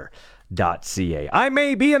 qualitytire.ca. I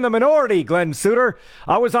may be in the minority, Glenn Suter.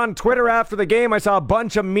 I was on Twitter after the game. I saw a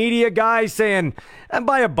bunch of media guys saying, and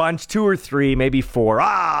by a bunch, 2 or 3, maybe 4. Well,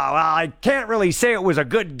 I can't really say it was a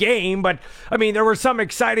good game, but, I mean, there were some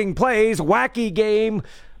exciting plays, wacky game.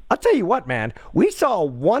 I'll tell you what, man. We saw a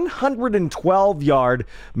 112-yard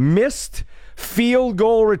missed field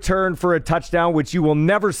goal return for a touchdown, which you will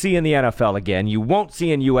never see in the NFL again. You won't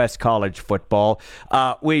see in U.S. college football.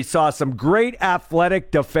 We saw some great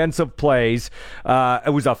athletic defensive plays.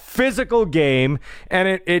 It was a physical game,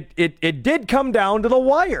 and it did come down to the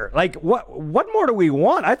wire. Like, what more do we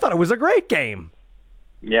want? I thought it was a great game.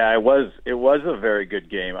 Yeah, it was a very good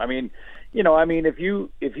game. I mean, if you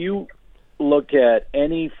look at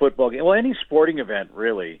any football game, well, any sporting event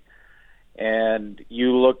really, and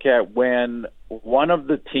you look at when one of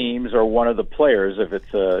the teams or one of the players, if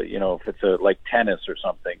it's a like tennis or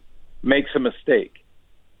something, makes a mistake,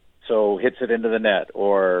 so hits it into the net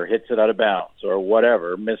or hits it out of bounds or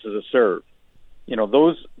whatever, misses a serve,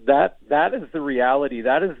 that is the reality.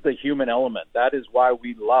 That is the human element. That is why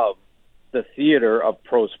we love the theater of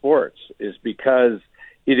pro sports, is because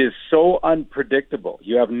it is so unpredictable.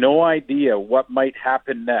 You have no idea what might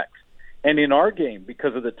happen next. And in our game,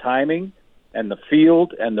 because of the timing and the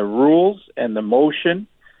field and the rules and the motion,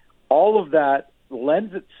 all of that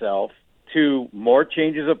lends itself to more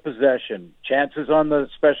changes of possession, chances on the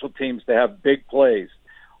special teams to have big plays.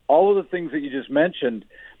 All of the things that you just mentioned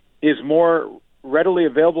is more readily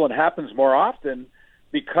available and happens more often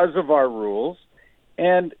because of our rules.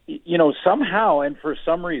 And, somehow and for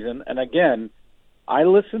some reason, and again, I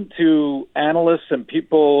listen to analysts and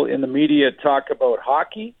people in the media talk about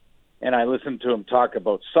hockey, and I listen to them talk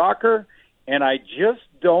about soccer, and I just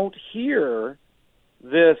don't hear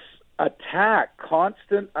this attack,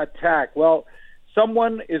 constant attack. Well,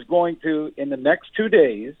 someone is going to, in the next 2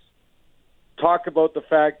 days, talk about the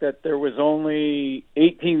fact that there was only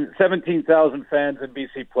 17,000 fans in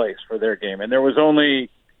BC Place for their game, and it wasn't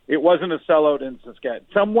a sellout in Saskatchewan.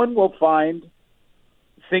 Someone will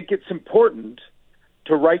think it's important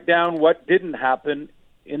to write down what didn't happen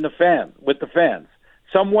with the fans.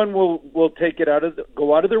 Someone will take it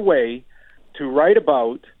go out of their way to write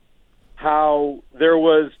about how there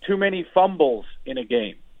was too many fumbles in a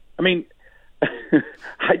game. I mean,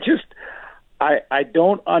 I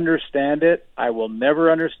don't understand it. I will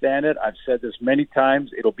never understand it. I've said this many times.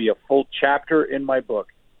 It'll be a full chapter in my book.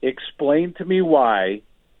 Explain to me why.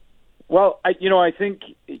 Well, I think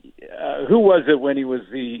who was it when he was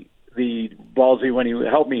the ballsy, when he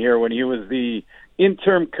helped me here, when he was the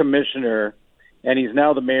interim commissioner and he's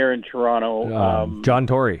now the mayor in Toronto. John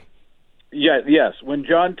Tory. Yes. When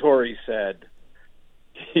John Tory said,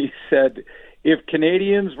 if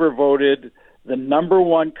Canadians were voted the number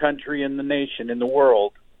one country in the nation, in the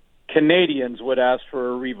world, Canadians would ask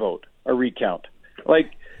for a recount.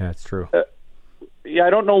 That's true. I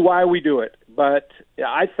don't know why we do it, but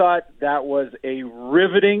I thought that was a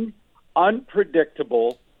riveting,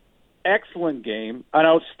 unpredictable, excellent game, an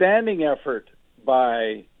outstanding effort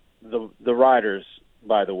by the Riders,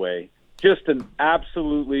 by the way. Just an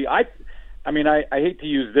absolutely, I hate to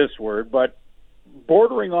use this word, but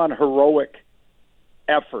bordering on heroic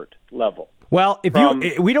effort level. Well,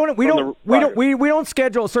 we don't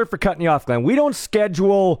schedule. Sorry for cutting you off, Glenn. We don't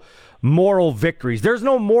schedule moral victories. There's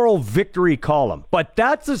no moral victory column, but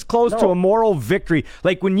that's as close to a moral victory.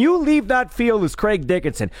 Like when you leave that field as Craig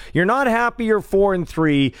Dickinson, you're not happy. You're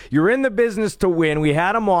 4-3. You're in the business to win. We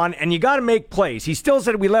had him on, and you got to make plays. He still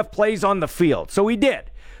said we left plays on the field, so we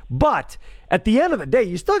did. But at the end of the day,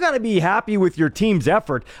 you still got to be happy with your team's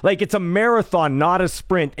effort. Like, it's a marathon, not a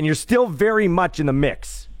sprint, and you're still very much in the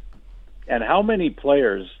mix. And how many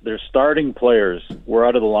players, their starting players, were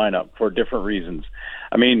out of the lineup for different reasons?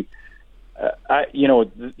 I mean,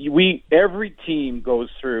 every team goes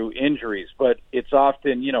through injuries, but it's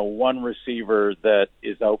often, one receiver that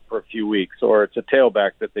is out for a few weeks, or it's a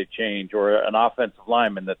tailback that they change, or an offensive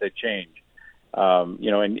lineman that they change.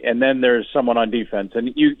 And then there's someone on defense,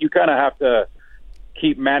 and you kind of have to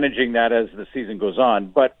keep managing that as the season goes on.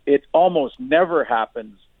 But it almost never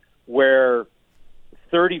happens where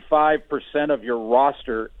 35% of your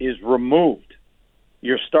roster is removed.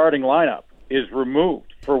 Your starting lineup is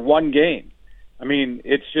removed for one game. I mean,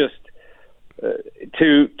 it's just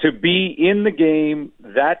to be in the game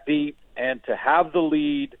that deep and to have the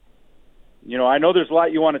lead. I know there's a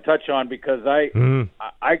lot you want to touch on because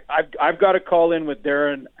I've got to call in with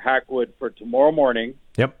Darren Hackwood for tomorrow morning.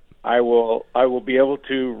 Yep. I will be able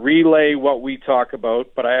to relay what we talk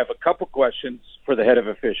about, but I have a couple questions for the head of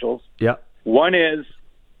officials. Yep. One is,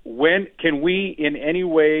 when can we in any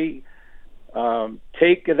way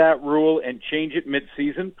take that rule and change it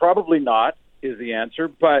mid-season? Probably not is the answer,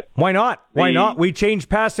 but why not? Why not? We changed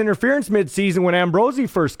pass interference mid-season when Ambrosi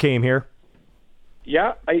first came here.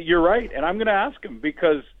 Yeah, you're right, and I'm going to ask him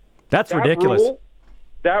because that's ridiculous.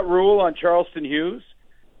 That rule on Charleston Hughes,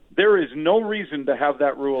 there is no reason to have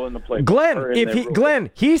that rule in the play.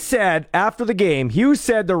 Glenn, he said after the game, Hughes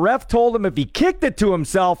said the ref told him if he kicked it to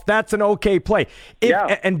himself, that's an okay play.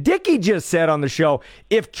 And Dickey just said on the show,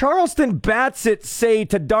 if Charleston bats it, say,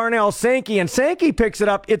 to Darnell Sankey, and Sankey picks it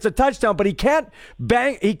up, it's a touchdown, but he can't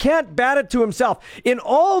bat it to himself. In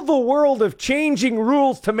all the world of changing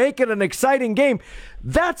rules to make it an exciting game,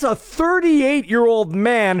 that's a 38-year-old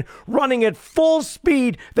man running at full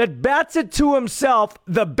speed that bats it to himself,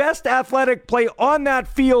 the best athletic play on that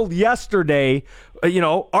field yesterday,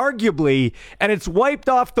 arguably, and it's wiped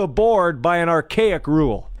off the board by an archaic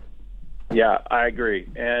rule. Yeah, I agree.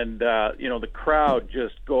 And, the crowd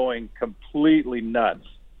just going completely nuts.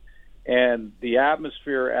 And the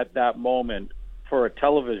atmosphere at that moment for a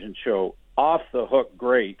television show, off the hook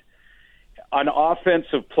great. An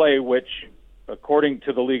offensive play, which, according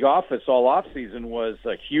to the league office, all offseason was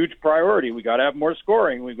a huge priority. We got to have more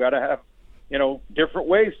scoring. We got to have, different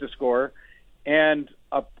ways to score. And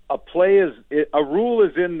a rule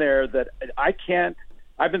is in there that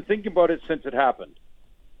I've been thinking about it since it happened.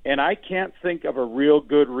 And I can't think of a real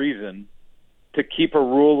good reason to keep a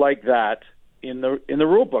rule like that in the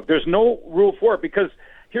rule book. There's no rule for it, because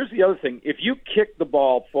here's the other thing. If you kick the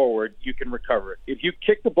ball forward, you can recover it. If you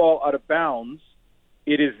kick the ball out of bounds,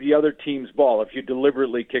 it is the other team's ball if you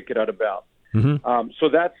deliberately kick it out of bounds. Mm-hmm. So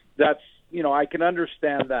that's I can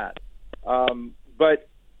understand that. But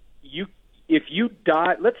if you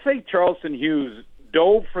die, let's say Charleston Hughes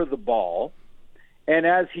dove for the ball, and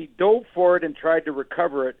as he dove for it and tried to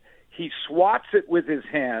recover it, he swats it with his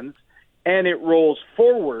hands, and it rolls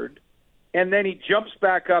forward, and then he jumps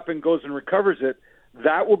back up and goes and recovers it.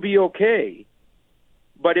 That will be okay.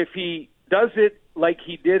 But if he does it like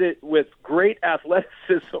he did it with great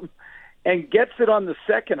athleticism and gets it on the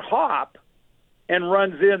second hop and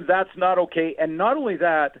runs in, that's not okay. And not only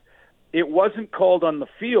that, it wasn't called on the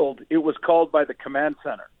field, it was called by the command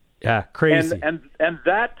center. Yeah, crazy. And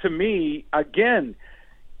that, to me, again,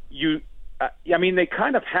 they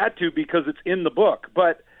kind of had to because it's in the book.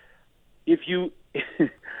 But if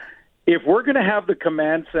we're going to have the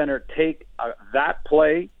command center take that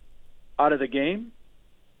play out of the game,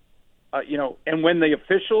 and when the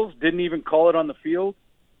officials didn't even call it on the field,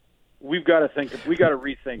 we got to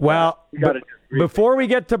rethink. Well, before we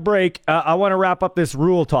get to break, I want to wrap up this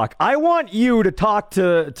rule talk. I want you to talk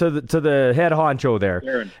to the head honcho there,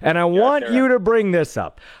 Darren. And I want you to bring this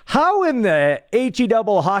up. How in the HE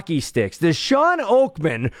double hockey sticks does Sean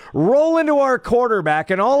Oakman roll into our quarterback,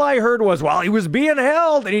 and all I heard was, well, he was being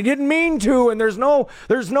held and he didn't mean to, and there's no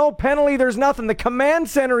penalty, there's nothing. The command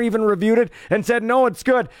center even reviewed it and said, no, it's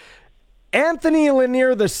good. Anthony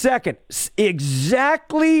Lanier II,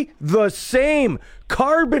 exactly the same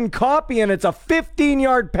carbon copy, and it's a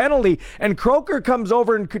 15-yard penalty. And Croker comes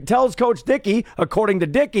over and tells Coach Dickey, according to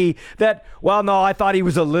Dickey, that, well, no, I thought he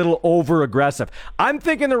was a little over-aggressive. I'm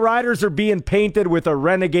thinking the Riders are being painted with a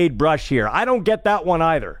renegade brush here. I don't get that one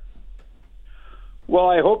either. Well,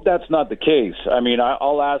 I hope that's not the case. I mean,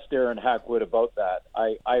 I'll ask Darren Hackwood about that.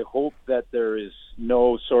 I hope that there is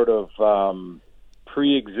no sort of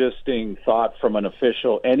pre-existing thought from any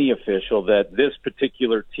official that this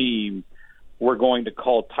particular team we're going to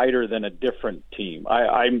call tighter than a different team.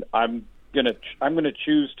 I'm gonna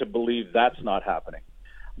choose to believe that's not happening.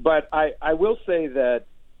 But I will say that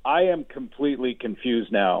I am completely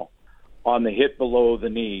confused now on the hit below the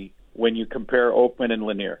knee when you compare Oakman and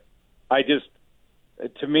Lanier.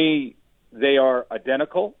 To me, they are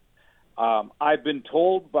identical. I've been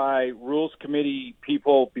told by rules committee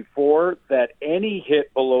people before that any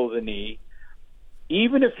hit below the knee,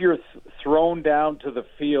 even if you're thrown down to the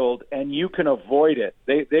field and you can avoid it,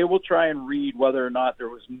 they will try and read whether or not there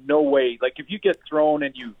was no way. Like if you get thrown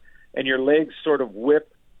and your legs sort of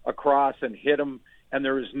whip across and hit them, and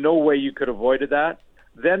there is no way you could avoid that,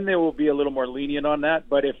 then they will be a little more lenient on that.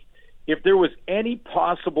 But if there was any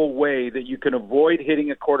possible way that you can avoid hitting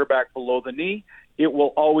a quarterback below the knee, it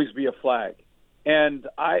will always be a flag. And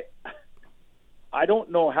I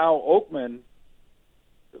don't know how Oakman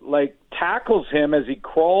tackles him as he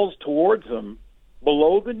crawls towards him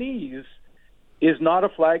below the knees is not a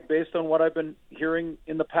flag based on what I've been hearing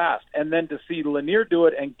in the past. And then to see Lanier do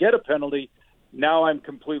it and get a penalty, now I'm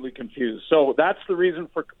completely confused. So that's the reason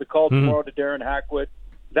for the call tomorrow to Darren Hackwood,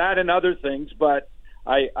 that and other things. But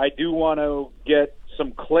I do want to get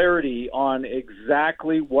some clarity on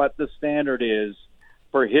exactly what the standard is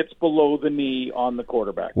for hits below the knee on the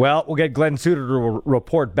quarterback. Well, we'll get Glenn Suter to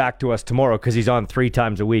report back to us tomorrow because he's on 3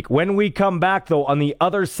 times a week. When we come back, though, on the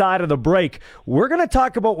other side of the break, we're going to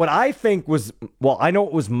talk about what I think was, well, I know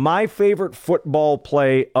it was my favorite football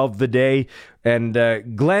play of the day, and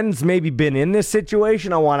Glenn's maybe been in this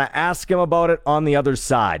situation. I want to ask him about it on the other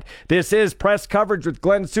side. This is Press Coverage with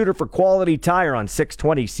Glenn Suter for Quality Tire on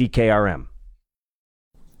 620 CKRM.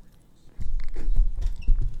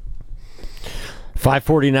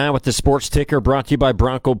 5:49 with the sports ticker, brought to you by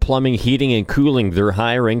Bronco Plumbing, Heating, and Cooling. They're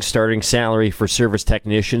hiring. Starting salary for service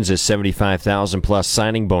technicians is $75,000 plus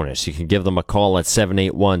signing bonus. You can give them a call at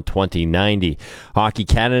 781-2090. Hockey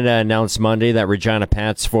Canada announced Monday that Regina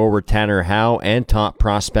Pats forward Tanner Howe and top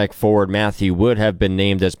prospect forward Matthew Wood have been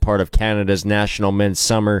named as part of Canada's national men's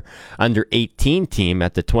summer under-18 team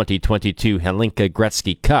at the 2022 Helinka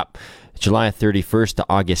Gretzky Cup, July 31st to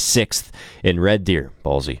August 6th in Red Deer.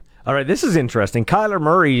 Ballsy. All right, this is interesting. Kyler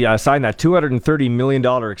Murray signed that $230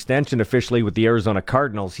 million extension officially with the Arizona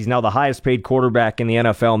Cardinals. He's now the highest paid quarterback in the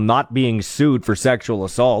NFL not being sued for sexual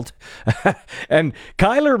assault. And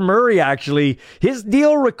Kyler Murray, actually, his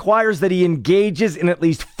deal requires that he engages in at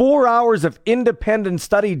least 4 hours of independent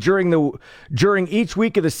study during each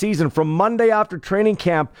week of the season, from Monday after training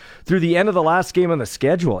camp through the end of the last game on the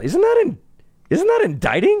schedule. Isn't that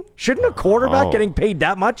indicting? Shouldn't a quarterback getting paid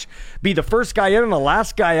that much be the first guy in and the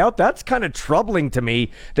last guy out? That's kind of troubling to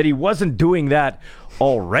me that he wasn't doing that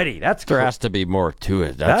already. There has to be more to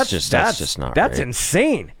it. That's just not That's right.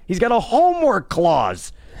 insane. He's got a homework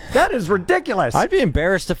clause. That is ridiculous. I'd be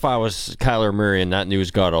embarrassed if I was Kyler Murray and that news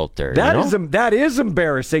got out there. That is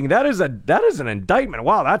embarrassing. That is an indictment.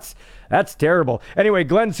 Wow, that's terrible. Anyway,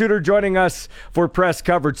 Glenn Suter joining us for Press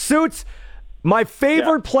Coverage. Suits. My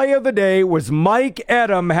favorite play of the day was Mike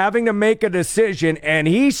Edom having to make a decision, and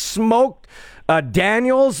he smoked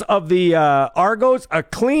Daniels of the Argos a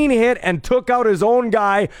clean hit and took out his own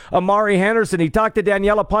guy, Amari Henderson. He talked to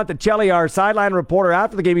Daniela Ponticelli, our sideline reporter,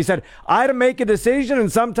 after the game. He said, I had to make a decision,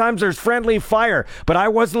 and sometimes there's friendly fire, but I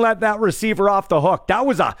wasn't letting that receiver off the hook. That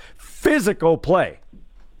was a physical play.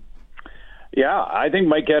 Yeah, I think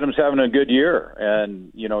Mike Adams having a good year,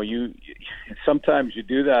 and you sometimes you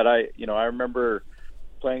do that. I remember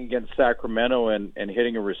playing against Sacramento and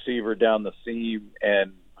hitting a receiver down the seam,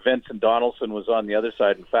 and Vincent Donaldson was on the other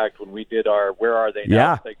side. In fact, when we did our "Where Are They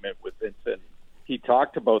Now" segment with Vincent, he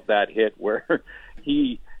talked about that hit where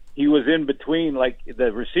he was in between, like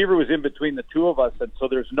the receiver was in between the two of us, and so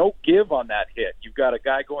there's no give on that hit. You've got a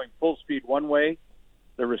guy going full speed one way.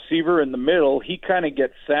 The receiver in the middle, he kind of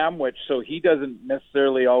gets sandwiched, so he doesn't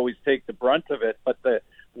necessarily always take the brunt of it. But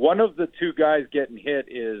one of the two guys getting hit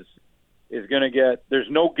is going to get. There's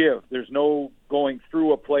no give. There's no going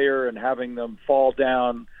through a player and having them fall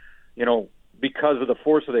down, because of the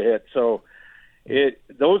force of the hit. So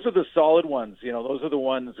those are the solid ones. Those are the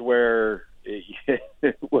ones where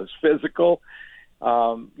it was physical. A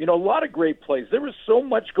lot of great plays. There was so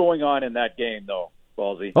much going on in that game, though,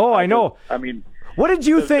 Ballsy. Oh, I know. I mean. What did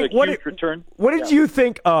you think? What did you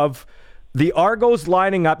think of the Argos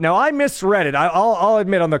lining up? Now, I misread it. I'll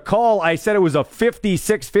admit, on the call, I said it was a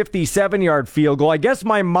 56, 57-yard field goal. I guess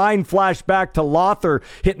my mind flashed back to Lothar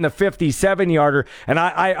hitting the 57-yarder, and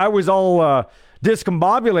I was all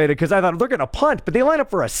discombobulated because I thought they're going to punt, but they line up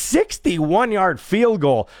for a 61-yard field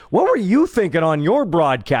goal. What were you thinking on your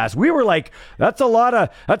broadcast? We were like, that's a lot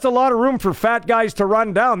of room for fat guys to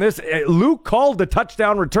run down. Luke called the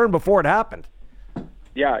touchdown return before it happened.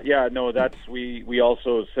 Yeah, no, we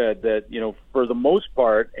also said that, for the most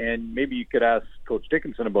part, and maybe you could ask Coach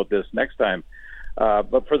Dickinson about this next time,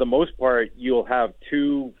 But for the most part, you'll have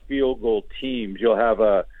two field goal teams. You'll have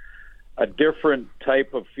a different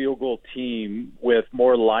type of field goal team with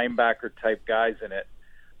more linebacker type guys in it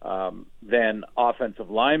than offensive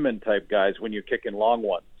lineman type guys when you're kicking long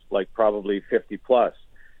ones, like probably 50 plus.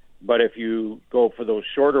 But if you go for those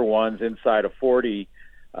shorter ones inside of 40,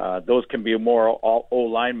 those can be more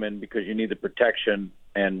O-linemen because you need the protection,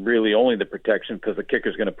 and really only the protection because the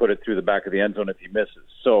kicker's going to put it through the back of the end zone if he misses.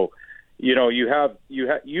 So, you have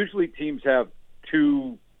usually teams have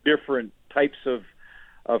two different types of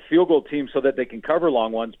field goal teams so that they can cover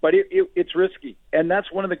long ones, but it's risky. And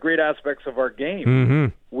that's one of the great aspects of our game. Mm-hmm.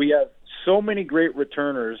 We have so many great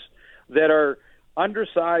returners that are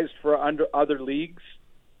undersized for other leagues,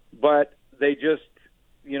 but they just,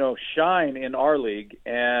 shine in our league.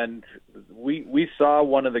 And we saw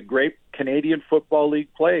one of the great Canadian Football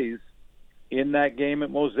League plays in that game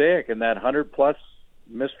at Mosaic, and that 100-plus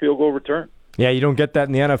missed field goal return. Yeah, you don't get that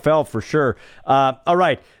in the NFL for sure. All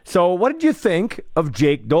right, so what did you think of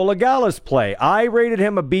Jake Dolegala's play? I rated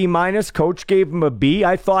him a B-. Coach gave him a B.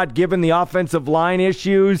 I thought given the offensive line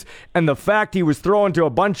issues and the fact he was throwing to a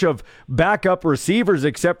bunch of backup receivers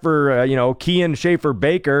except for, Kean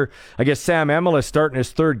Schaefer-Baker. I guess Sam Emilus starting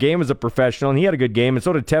his third game as a professional, and he had a good game, and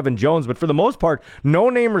so did Tevin Jones. But for the most part,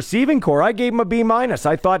 no-name receiving core. I gave him a B-. I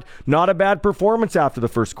thought not a bad performance after the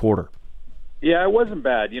first quarter. Yeah, it wasn't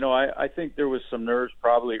bad. I think there was some nerves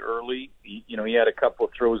probably early. He had a couple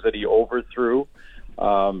of throws that he overthrew.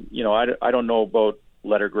 I don't know about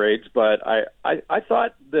letter grades, but I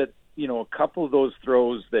thought that, a couple of those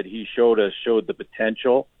throws that he showed us showed the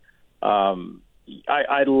potential.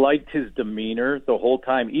 I liked his demeanor the whole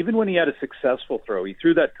time. Even when he had a successful throw, he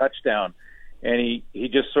threw that touchdown, and he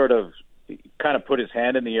just sort of kind of put his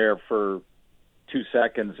hand in the air for 2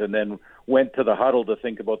 seconds and then went to the huddle to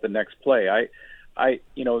think about the next play. I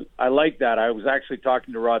like that. I was actually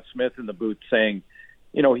talking to Rod Smith in the booth saying,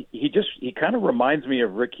 he kind of reminds me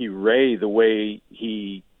of Ricky Ray, the way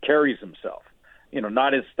he carries himself,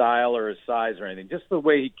 not his style or his size or anything, just the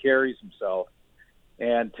way he carries himself,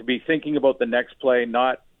 and to be thinking about the next play,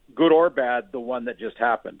 not good or bad, the one that just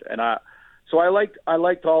happened. And so I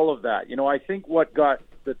liked all of that. I think what got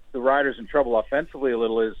the Riders in trouble offensively a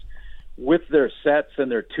little is with their sets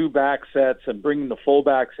and their two-back sets and bringing the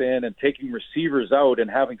fullbacks in and taking receivers out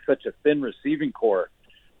and having such a thin receiving core,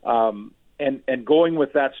 and going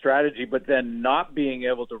with that strategy, but then not being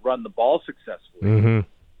able to run the ball successfully, mm-hmm.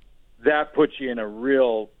 that puts you in a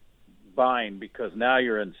real bind because now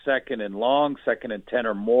you're in second and long, 2nd and 10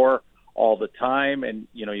 or more all the time, and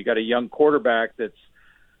you got a young quarterback that's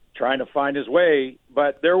trying to find his way.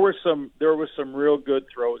 But there were some real good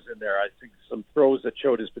throws in there. I think some throws that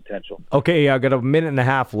showed his potential. Okay, I've got a minute and a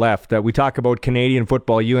half left. We talk about Canadian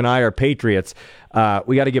football. You and I are Patriots.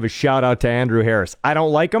 We got to give a shout out to Andrew Harris. I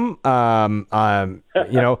don't like him. I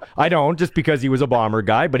don't, just because he was a Bomber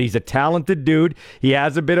guy, but he's a talented dude. He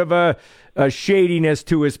has a bit of a shadiness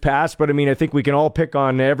to his past, but I think we can all pick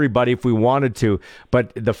on everybody if we wanted to.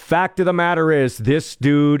 But the fact of the matter is, this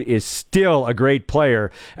dude is still a great player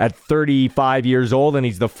at 35 years old, and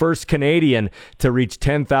he's the first Canadian to reach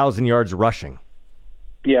 10,000 yards rushing.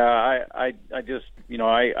 Yeah, I just,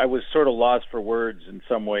 I was sort of lost for words in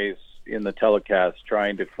some ways in the telecast,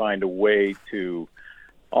 trying to find a way to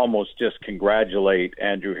almost just congratulate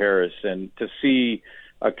Andrew Harris, and to see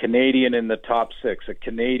a Canadian in the top 6, a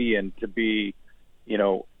Canadian to be,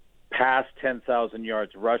 past 10,000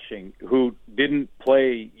 yards rushing, who didn't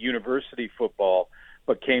play university football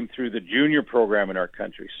but came through the junior program in our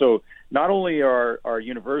country. So not only are our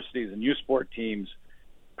universities and youth sport teams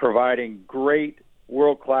providing great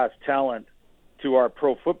world-class talent to our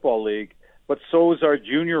pro football league, but so is our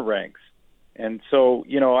junior ranks. And so,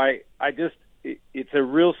 it's a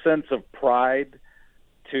real sense of pride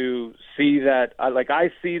to see that.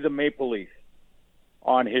 I see the maple leaf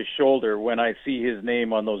on his shoulder when I see his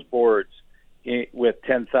name on those boards with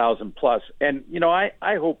 10,000 plus. And,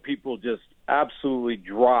 I hope people just absolutely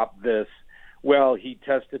drop this. Well, he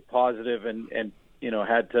tested positive and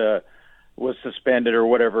was suspended or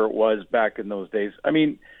whatever it was back in those days.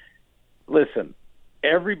 Listen,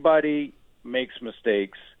 everybody makes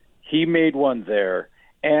mistakes. He made one there,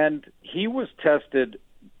 and he was tested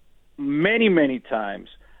many, many times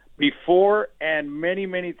before and many,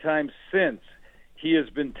 many times since he has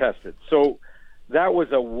been tested. So that was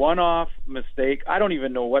a one-off mistake. I don't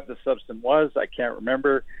even know what the substance was. I can't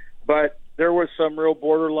remember. But there were some real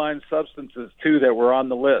borderline substances, too, that were on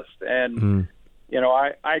the list. And,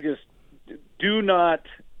 I just do not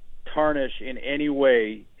tarnish in any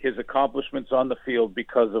way his accomplishments on the field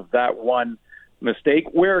because of that one mistake,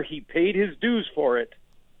 where he paid his dues for it.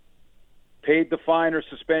 paid the fine or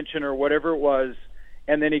suspension or whatever it was,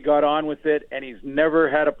 and then he got on with it, and he's never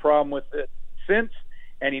had a problem with it since,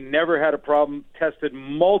 and he never had a problem tested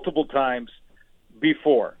multiple times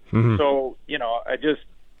before. Mm-hmm. So,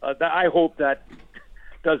 I hope that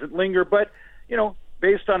doesn't linger. But,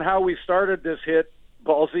 based on how we started this hit,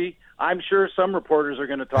 Ballsy, I'm sure some reporters are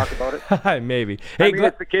going to talk about it. Maybe. Hey,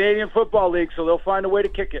 it's the Canadian Football League, so they'll find a way to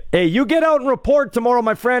kick it. Hey, you get out and report tomorrow,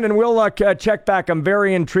 my friend, and we'll check back. I'm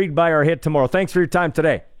very intrigued by our hit tomorrow. Thanks for your time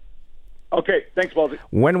today. Okay, thanks, Ballsy.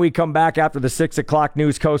 When we come back after the 6 o'clock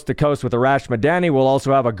news coast to coast with Arash Madani, we'll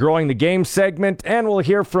also have a Growing the Game segment, and we'll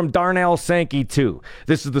hear from Darnell Sankey, too.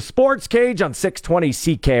 This is the Sports Cage on 620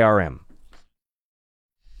 CKRM.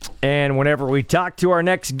 And whenever we talk to our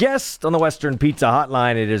next guest on the Western Pizza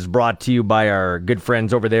Hotline, it is brought to you by our good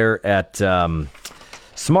friends over there at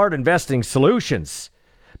Smart Investing Solutions.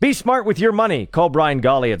 Be smart with your money. Call Brian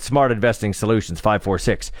Golly at Smart Investing Solutions,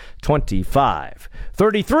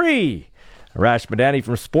 546-2533. Arash Madani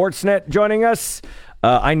from Sportsnet joining us.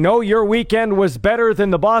 I know your weekend was better than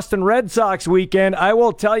the Boston Red Sox weekend. I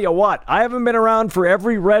will tell you what, I haven't been around for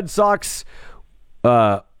every Red Sox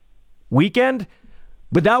weekend,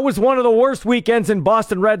 but that was one of the worst weekends in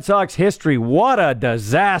Boston Red Sox history. What a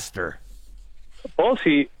disaster. Well,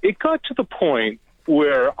 see, it got to the point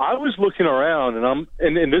where I was looking around, and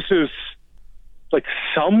this is like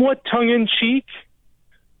somewhat tongue-in-cheek,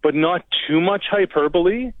 but not too much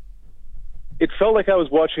hyperbole. It felt like I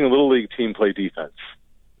was watching a Little League team play defense.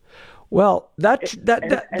 Well, and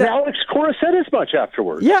Alex Cora said as much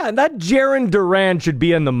afterwards. Yeah, and that Jarren Duran should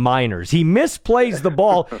be in the minors. He misplays the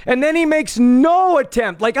ball, and then he makes no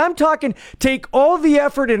attempt. Like, I'm talking, take all the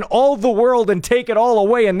effort in all the world and take it all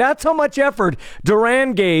away, and that's how much effort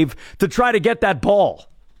Duran gave to try to get that ball.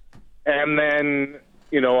 And then,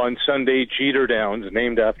 on Sunday, Jeter Downs,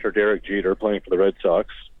 named after Derek Jeter, playing for the Red Sox.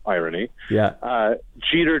 Irony. Yeah.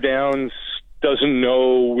 Jeter Downs doesn't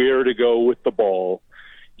know where to go with the ball.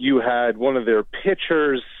 You had one of their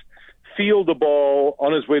pitchers field the ball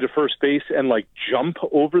on his way to first base and jump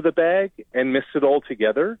over the bag and miss it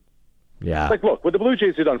altogether. Yeah. Look, what the Blue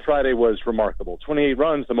Jays did on Friday was remarkable. 28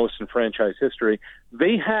 runs, the most in franchise history.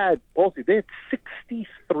 They had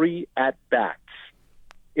 63 at-bats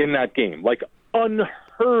in that game.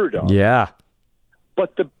 Unheard of. Yeah.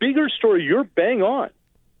 But the bigger story, you're bang on.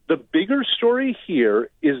 The bigger story here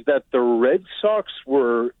is that the Red Sox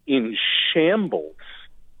were in shambles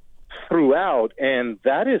throughout, and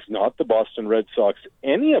that is not the Boston Red Sox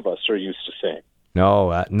any of us are used to seeing.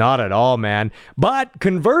 No, not at all, man. But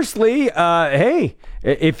conversely, hey,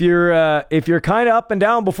 if you're kind of up and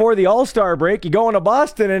down before the All-Star break, you go into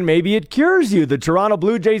Boston and maybe it cures you. The Toronto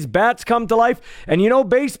Blue Jays bats come to life, and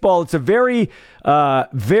baseball, it's a very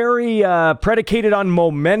predicated on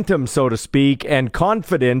momentum, so to speak, and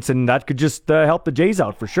confidence, and that could just help the Jays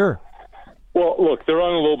out for sure. Well, look, they're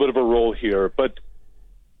on a little bit of a roll here,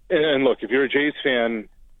 and look, if you're a Jays fan,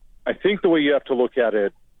 I think the way you have to look at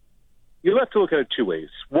it, you'll have to look at it two ways.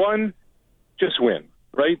 One, just win,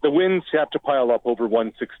 right? The wins have to pile up over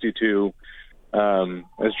 162.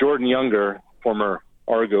 As Jordan Younger, former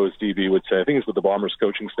Argos DB, would say, I think he's with the Bombers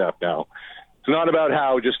coaching staff now. It's not about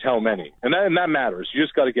just how many. And that matters. You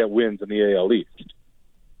just got to get wins in the AL East.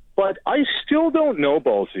 But I still don't know,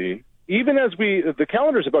 Ballsy, even as the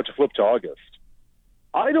calendar's about to flip to August,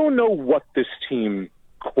 I don't know what this team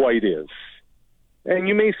quite is. And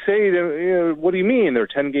you may say, what do you mean? They're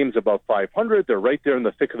 10 games above 500. They're right there in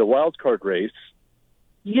the thick of the wild card race.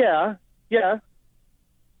 Yeah.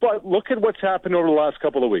 But look at what's happened over the last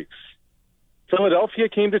couple of weeks. Philadelphia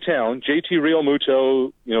came to town. JT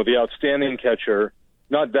Realmuto, the outstanding catcher,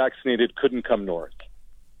 not vaccinated, couldn't come north.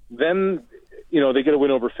 Then, they get a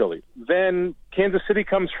win over Philly. Then Kansas City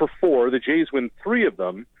comes for 4. The Jays win 3 of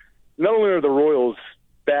them. Not only are the Royals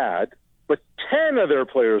bad, but 10 of their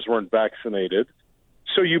players weren't vaccinated.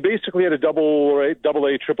 So you basically had a double A,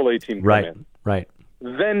 triple A team come in. Right.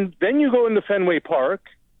 Then you go into Fenway Park.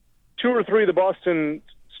 2 or 3 of the Boston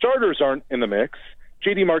starters aren't in the mix.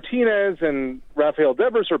 J.D. Martinez and Rafael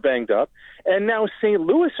Devers are banged up. And now St.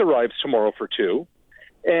 Louis arrives tomorrow for 2.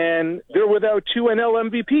 And they're without 2 NL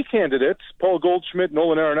MVP candidates. Paul Goldschmidt,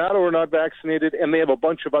 Nolan Arenado are not vaccinated, and they have a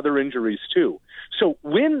bunch of other injuries too. So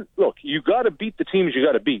you got to beat the teams you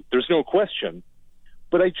got to beat. There's no question.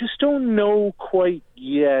 But I just don't know quite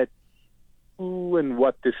yet who and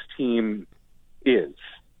what this team is.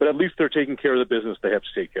 but at least they're taking care of the business they have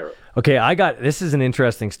to take care of. Okay, this is an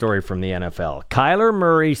interesting story from the NFL. Kyler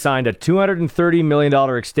Murray signed a $230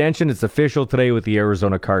 million extension. It's official today with the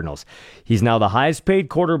Arizona Cardinals. He's now the highest paid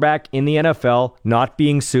quarterback in the NFL, not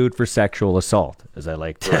being sued for sexual assault, as I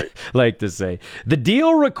like to say. The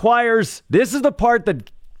deal requires, this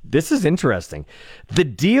is interesting. The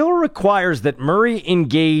deal requires that Murray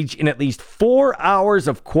engage in at least 4 hours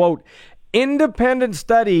of, quote, independent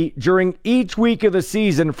study during each week of the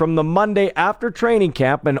season from the Monday after training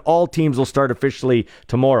camp, and all teams will start officially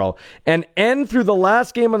tomorrow, and end through the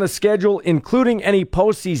last game on the schedule, including any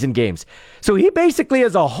postseason games. So he basically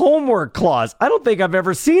has a homework clause. I don't think I've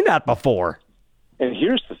ever seen that before. And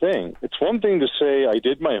here's the thing. It's one thing to say I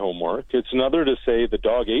did my homework. It's another to say the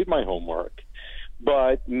dog ate my homework.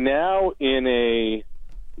 But now in a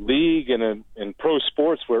league and in pro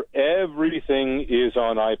sports where everything is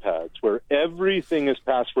on iPads, where everything is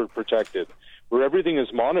password protected, where everything is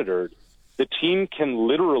monitored, the team can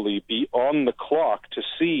literally be on the clock to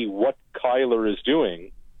see what Kyler is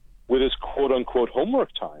doing with his quote-unquote homework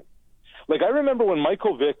time. Like, I remember when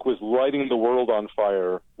Michael Vick was lighting the world on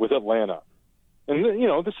fire with Atlanta. And, you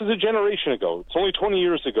know, this is a generation ago. It's only 20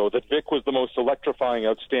 years ago that Vick was the most electrifying,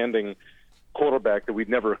 outstanding quarterback that we'd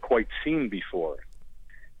never quite seen before.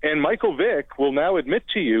 And Michael Vick will now admit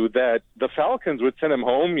to you that the Falcons would send him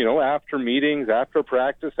home, you know, after meetings, after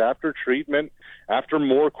practice, after treatment, after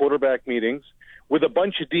more quarterback meetings, with a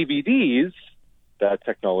bunch of DVDs, that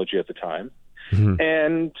technology at the time,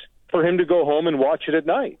 and for him to go home and watch it at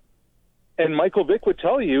night. And Michael Vick would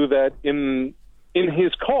tell you that in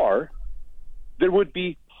his car, there would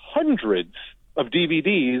be hundreds of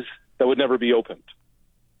DVDs that would never be opened.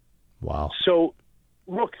 Wow. So,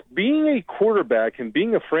 look, being a quarterback and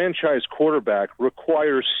being a franchise quarterback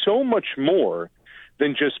requires so much more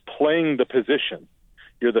than just playing the position.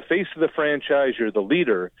 You're the face of the franchise, you're the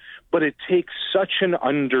leader, but it takes such an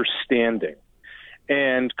understanding.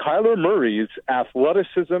 And Kyler Murray's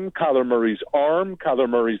athleticism, Kyler Murray's arm, Kyler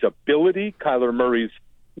Murray's ability, Kyler Murray's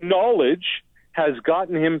knowledge has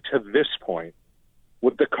gotten him to this point.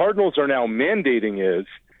 What the Cardinals are now mandating is,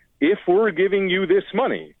 if we're giving you this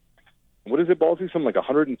money, what is it, Ballsy? Something like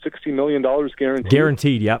 $160 million guaranteed?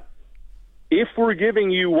 Guaranteed, yep. If we're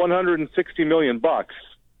giving you $160 million,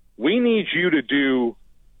 we need you to do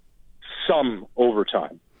some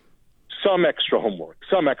overtime, some extra homework,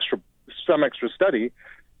 some extra study,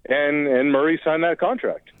 and Murray signed that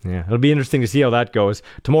contract. Yeah, it'll be interesting to see how that goes.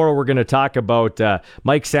 Tomorrow we're going to talk about,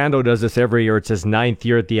 Mike Sando does this every year. It's his 9th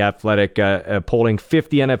year at The Athletic, polling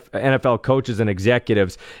 50 NFL coaches and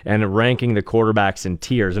executives and ranking the quarterbacks in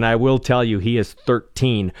tiers. And I will tell you, he is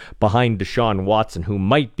 13 behind Deshaun Watson, who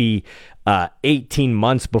might be 18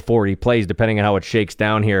 months before he plays, depending on how it shakes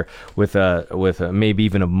down here with maybe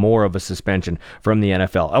even more of a suspension from the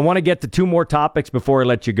NFL. I want to get to 2 more topics before I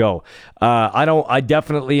let you go. I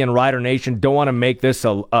definitely in Rider Nation don't want to make this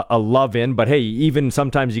a love in, but hey, even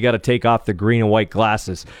sometimes you got to take off the green and white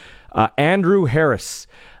glasses. Andrew Harris.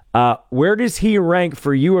 Where does he rank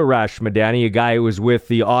for you, Arash Madani, a guy who was with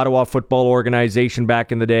the Ottawa Football Organization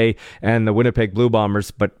back in the day and the Winnipeg Blue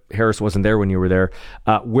Bombers, but Harris wasn't there when you were there.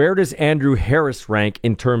 Where does Andrew Harris rank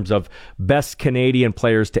in terms of best Canadian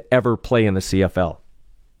players to ever play in the CFL?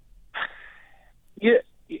 Yeah,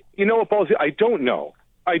 you know what, Ballsy? I don't know,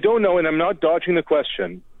 and I'm not dodging the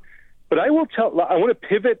question, but I want to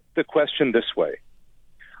pivot the question this way.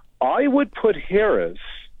 I would put Harris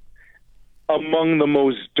among the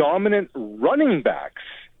most dominant running backs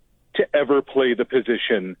to ever play the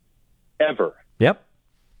position ever. Yep.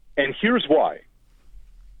 And here's why.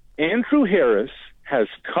 Andrew Harris has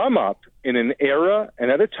come up in an era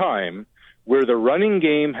and at a time where the running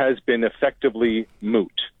game has been effectively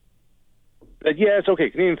moot. That, yeah, it's okay.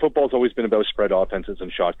 Canadian football's always been about spread offenses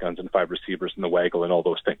and shotguns and 5 receivers and the waggle and all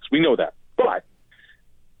those things. We know that. But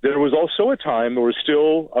there was also a time where it was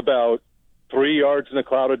still about 3 yards in a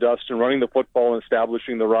cloud of dust and running the football and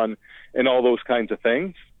establishing the run and all those kinds of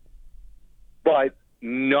things. But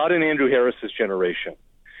not in Andrew Harris's generation.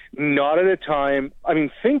 Not at a time. I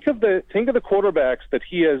mean, think of the quarterbacks that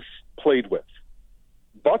he has played with.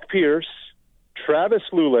 Buck Pierce, Travis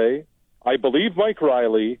Lulay, I believe Mike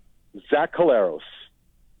Riley, Zach Collaros.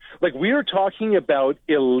 Like, we are talking about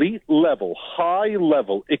elite level, high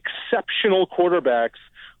level, exceptional quarterbacks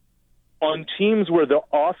on teams where the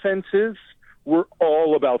offenses were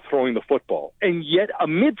all about throwing the football. And yet,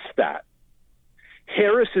 amidst that,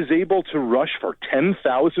 Harris is able to rush for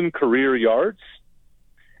 10,000 career yards,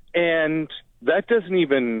 and that doesn't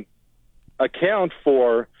even account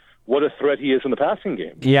for what a threat he is in the passing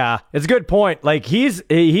game. Yeah, it's a good point. Like, he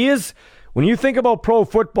is when you think about pro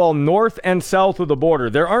football north and south of the border,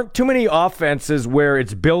 there aren't too many offenses where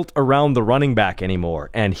it's built around the running back anymore.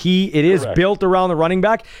 And it is built around the running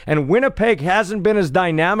back. And Winnipeg hasn't been as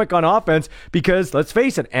dynamic on offense because, let's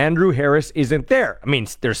face it, Andrew Harris isn't there. I mean,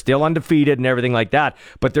 they're still undefeated and everything like that,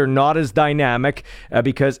 but they're not as dynamic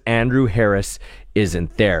because Andrew Harris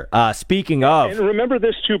isn't there. Speaking of... And remember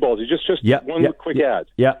this too, Ballsy, just one quick ad.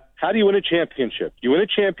 Yeah. How do you win a championship? You win a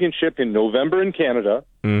championship in November in Canada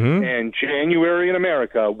and January in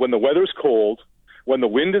America when the weather's cold, when the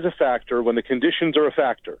wind is a factor, when the conditions are a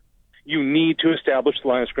factor. You need to establish the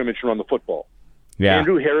line of scrimmage and run the football. Yeah.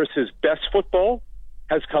 Andrew Harris's best football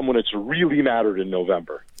has come when it's really mattered in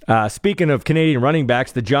November. Speaking of Canadian running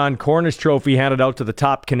backs, the John Cornish Trophy handed out to the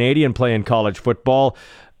top Canadian playing college football.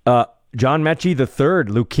 John Mechie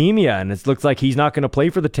III, leukemia, and it looks like he's not going to play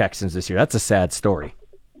for the Texans this year. That's a sad story.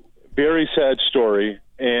 Very sad story,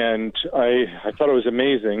 and I thought it was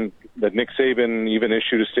amazing that Nick Saban even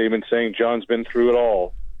issued a statement saying John's been through it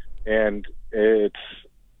all, and it's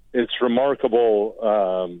remarkable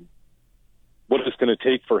what it's going to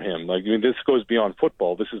take for him. Like, I mean, this goes beyond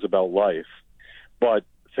football. This is about life. But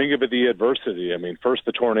think of the adversity. I mean, first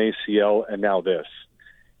the torn ACL, and now this.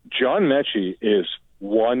 John Mechie is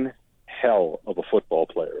one hell of a football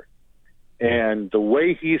player. And the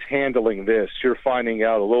way he's handling this, you're finding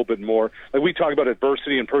out a little bit more. Like, we talk about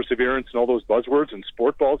adversity and perseverance and all those buzzwords in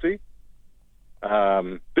sport, Ballsy.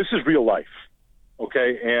 This is real life,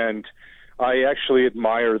 okay? And I actually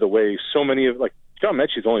admire the way so many of, like, John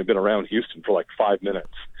Mechie's only been around Houston for like 5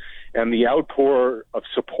 minutes. And the outpour of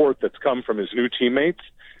support that's come from his new teammates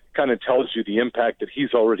kind of tells you the impact that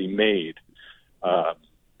he's already made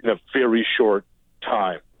in a very short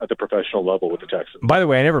time at the professional level with the Texans. By the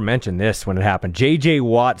way, I never mentioned this when it happened. J.J.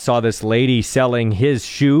 Watt saw this lady selling his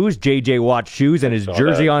shoes, J.J. Watt shoes, and his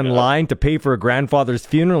jersey online to pay for a grandfather's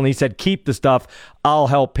funeral, and he said, keep the stuff. I'll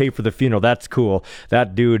help pay for the funeral. That's cool.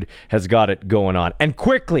 That dude has got it going on. And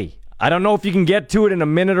quickly, I don't know if you can get to it in a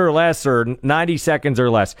minute or less or 90 seconds or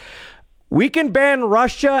less. We can ban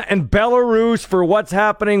Russia and Belarus for what's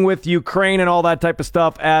happening with Ukraine and all that type of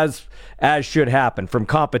stuff as should happen from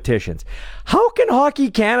competitions. How can Hockey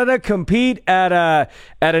Canada compete at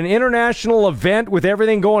an international event with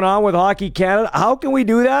everything going on with Hockey Canada? How can we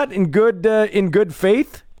do that in good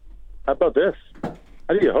faith? How about this?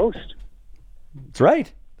 How do you host? That's right.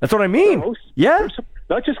 That's what I mean. Host. Yeah.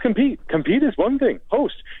 Not just compete. Compete is one thing.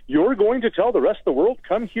 Host. You're going to tell the rest of the world,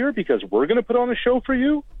 come here because we're going to put on a show for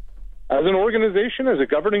you? As an organization, as a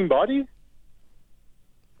governing body?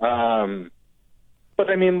 But,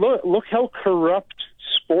 I mean, look how corrupt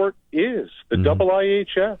sport is. The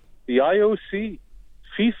IIHF, the IOC,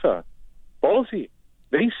 FIFA, Ballsy.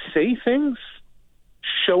 They say things,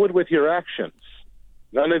 show it with your actions.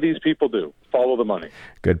 None of these people do. Follow the money.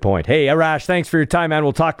 Good point. Hey, Arash, thanks for your time, man.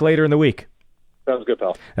 We'll talk later in the week. Sounds good,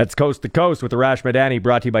 pal. That's Coast to Coast with Arash Madani,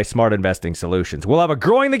 brought to you by Smart Investing Solutions. We'll have a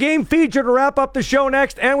Growing the Game feature to wrap up the show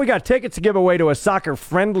next, and we got tickets to give away to a soccer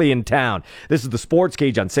friendly in town. This is the Sports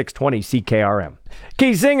Cage on 620 CKRM.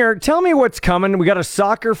 Okay, Zinger, tell me what's coming. We got a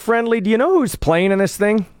soccer friendly. Do you know who's playing in this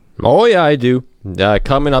thing? Oh, yeah, I do.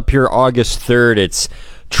 Coming up here August 3rd, it's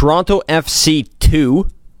Toronto FC 2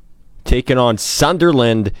 taking on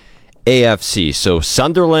Sunderland AFC. So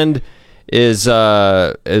Sunderland is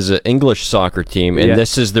an English soccer team, and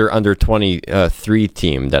this is their under 23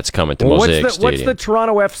 team that's coming to Mosaic Stadium. What's the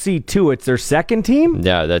Toronto FC 2? It's their second team?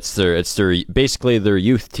 Yeah, it's their basically their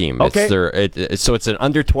youth team. Okay. So it's an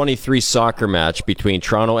under 23 soccer match between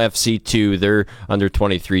Toronto FC 2, their under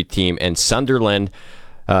 23 team, and Sunderland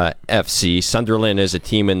FC. Sunderland is a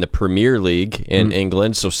team in the Premier League in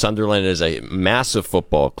England, so Sunderland is a massive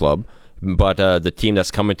football club. But the team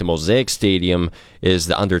that's coming to Mosaic Stadium is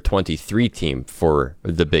the under-23 team for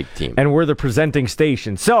the big team. And we're the presenting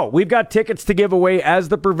station. So we've got tickets to give away as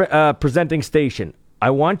the presenting station.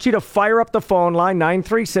 I want you to fire up the phone line,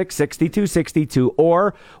 936-6262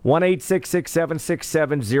 or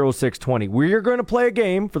 1-866-767-0620. We're going to play a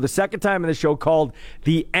game for the second time in the show called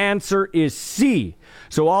The Answer is C.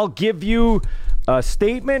 So I'll give you a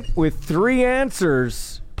statement with three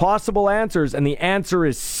possible answers, and the answer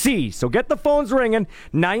is C. So get the phones ringing,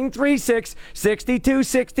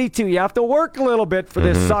 936-6262. You have to work a little bit for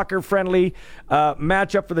this soccer-friendly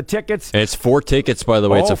matchup for the tickets. And it's 4 tickets, by the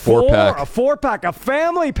way. It's a 4-pack. A 4-pack, a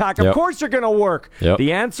family pack. Of course you're going to work. Yep.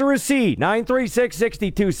 The answer is C,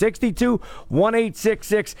 936-6262,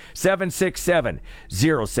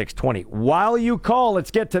 1-866-767-0620. While you call, let's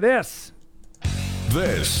get to this.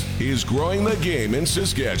 This is Growing the Game in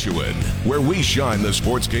Saskatchewan, where we shine the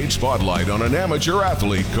Sports Cage spotlight on an amateur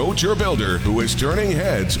athlete, coach, or builder who is turning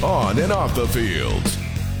heads on and off the field.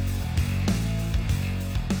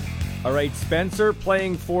 All right, Spencer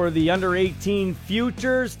playing for the under-18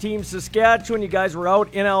 Futures, Team Saskatchewan. You guys were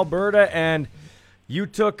out in Alberta, and you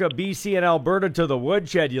took a BC and Alberta to the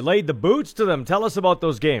woodshed. You laid the boots to them. Tell us about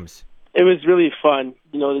those games. It was really fun.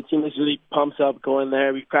 The team was really pumped up going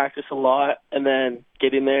there. We practiced a lot, and then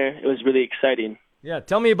getting there, it was really exciting. Yeah,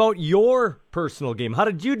 tell me about your personal game. How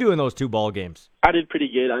did you do in those 2 ball games? I did pretty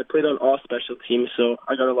good. I played on all special teams, so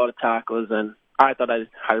I got a lot of tackles, and I thought I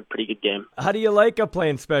had a pretty good game. How do you like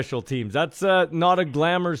playing special teams? That's not a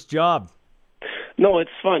glamorous job. No, it's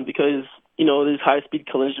fun because, there's high-speed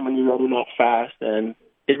collision when you're running that fast, and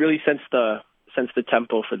it really sets the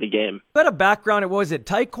tempo for the game. You had a background, was it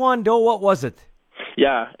Taekwondo? What was it?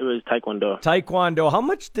 Yeah, it was Taekwondo. Taekwondo. How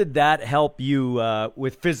much did that help you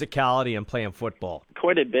with physicality and playing football?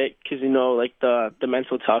 Quite a bit, because, the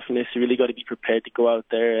mental toughness, you really got to be prepared to go out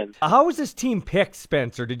there. And how was this team picked,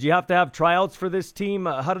 Spencer? Did you have to have tryouts for this team?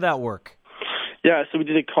 How did that work? Yeah, so we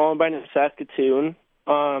did a combine in Saskatoon.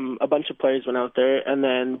 A bunch of players went out there, and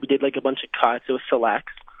then we did, a bunch of cuts. It was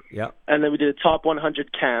selects. Yeah. And then we did a top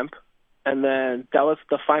 100 camp. And then that was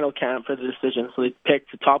the final camp for the decision. So they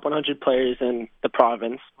picked the top 100 players in the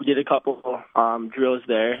province. We did a couple drills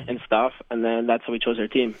there and stuff, and then that's how we chose our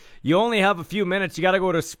team. You only have a few minutes. You got to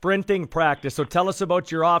go to sprinting practice. So tell us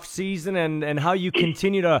about your off season and how you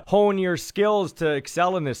continue to hone your skills to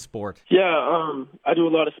excel in this sport. Yeah, I do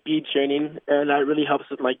a lot of speed training, and that really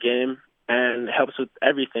helps with my game and helps with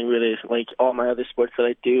everything, really, like all my other sports that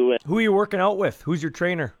I do. Who are you working out with? Who's your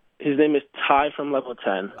trainer? His name is Ty from Level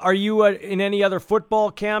 10. Are you in any other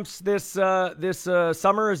football camps this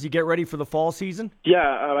summer as you get ready for the fall season? Yeah,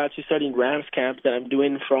 I'm actually starting Rams camp that I'm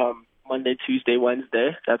doing from Monday, Tuesday,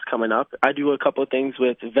 Wednesday. That's coming up. I do a couple of things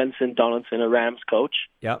with Vincent Donaldson, a Rams coach.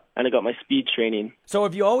 Yep. And I got my speed training. So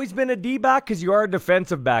have you always been a D-back? Because you are a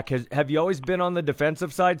defensive back. Have you always been on the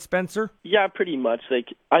defensive side, Spencer? Yeah, pretty much.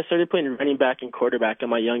 I started playing running back and quarterback in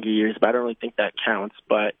my younger years, but I don't really think that counts.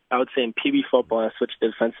 But I would say in Pee-wee football, I switched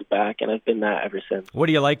to defensive back, and I've been that ever since. What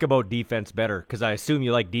do you like about defense better? Because I assume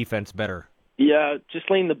you like defense better. Yeah,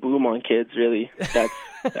 just laying the boom on kids, really.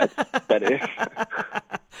 That's better.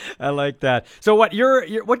 I like that. So what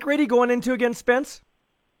what grade are you going into again, Spence?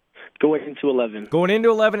 Going into 11. Going into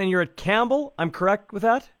 11, and you're at Campbell? I'm correct with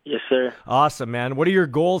that? Yes, sir. Awesome, man. What are your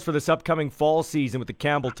goals for this upcoming fall season with the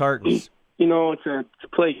Campbell Tartans? To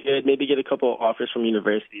play good, maybe get a couple of offers from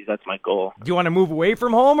universities. That's my goal. Do you want to move away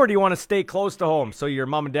from home, or do you want to stay close to home so your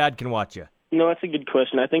mom and dad can watch you? That's a good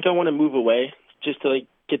question. I think I want to move away just to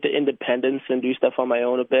get the independence and do stuff on my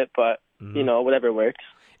own a bit, but whatever works.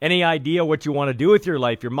 Any idea what you want to do with your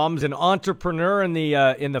life? Your mom's an entrepreneur in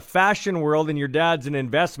the fashion world, and your dad's in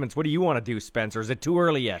investments. What do you want to do, Spencer? Is it too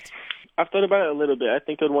early yet? I've thought about it a little bit. I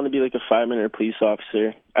think I'd want to be like a fireman or a police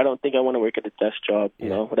officer. I don't think I want to work at a desk job.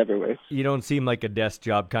 Whatever works. You don't seem like a desk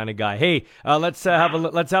job kind of guy. Hey, let's have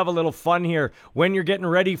a little fun here. When you're getting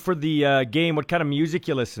ready for the game, what kind of music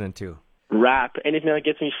you listening to? Rap, anything that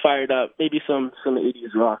gets me fired up. Maybe some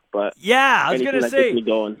 80s rock, but yeah, I was gonna say,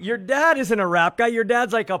 going. Your dad isn't a rap guy. Your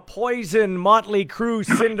dad's like a Poison, Motley Crue,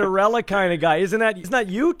 Cinderella kind of guy. Isn't that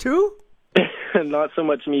you too? Not so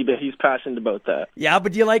much me, but he's passionate about that. Yeah,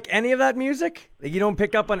 but do you like any of that music? Like, you don't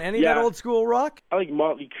pick up on any of that old school rock? I like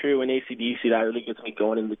Motley Crue and AC/DC. That really gets me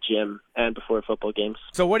going in the gym and before football games.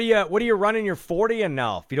 So what are you running your 40 in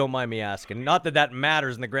now, if you don't mind me asking? Not that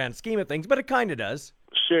matters in the grand scheme of things, but it kind of does.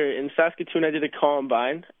 Sure. In Saskatoon, I did a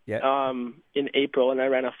combine in April, and I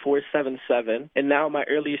ran a 4.77. And now my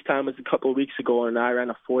earliest time was a couple of weeks ago, and I ran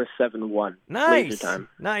a 4.71. Nice. Time.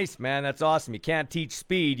 Nice, man. That's awesome. You can't teach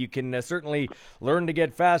speed. You can certainly learn to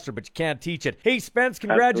get faster, but you can't teach it. Hey, Spence,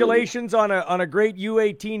 congratulations on a great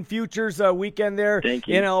U18 Futures weekend there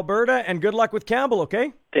in Alberta, and good luck with Campbell,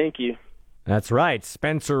 okay? Thank you. That's right.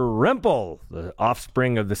 Spencer Rimple, the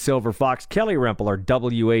offspring of the Silver Fox. Kelly Rimple, our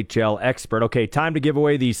WHL expert. Okay, time to give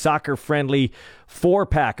away the soccer-friendly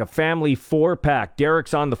 4-pack, a family 4-pack.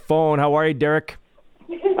 Derek's on the phone. How are you, Derek?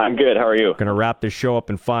 I'm good. How are you? Going to wrap this show up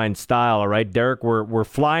in fine style, all right? Derek, we're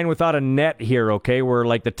flying without a net here, okay? We're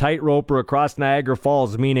like the tightroper across Niagara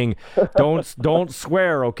Falls, meaning don't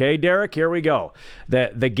swear, okay, Derek? Here we go.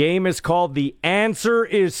 The game is called The Answer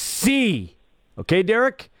is C. Okay,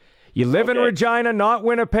 Derek? You live in Regina, not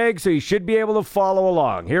Winnipeg, so you should be able to follow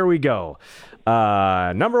along. Here we go.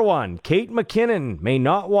 Number 1, Kate McKinnon may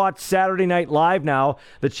not watch Saturday Night Live now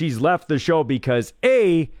that she's left the show because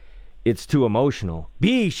A, it's too emotional.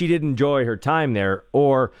 B, she didn't enjoy her time there.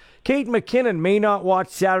 Or Kate McKinnon may not watch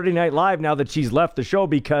Saturday Night Live now that she's left the show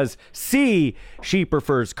because C, she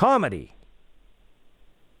prefers comedy.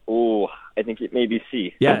 Ooh, I think it may be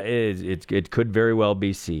C. Yeah, it could very well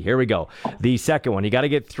be C. Here we go. The second one. You got to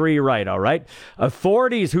get 3 right, all right?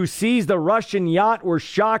 Authorities who seized the Russian yacht were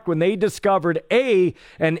shocked when they discovered A,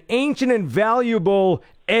 an ancient and valuable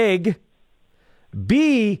egg,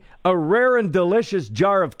 B, a rare and delicious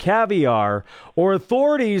jar of caviar, or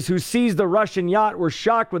authorities who seized the Russian yacht were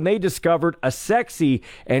shocked when they discovered a sexy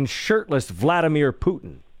and shirtless Vladimir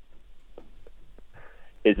Putin.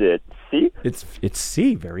 Is it C? It's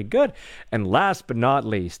C. Very good. And last but not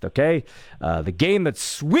least, okay, the game that's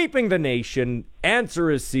sweeping the nation,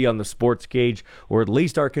 answer is C on the sports cage, or at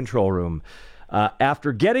least our control room.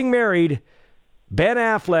 After getting married, Ben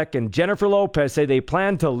Affleck and Jennifer Lopez say they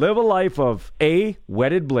plan to live a life of A,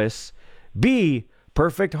 wedded bliss, B,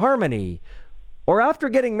 perfect harmony. Or after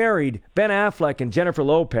getting married, Ben Affleck and Jennifer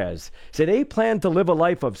Lopez say they plan to live a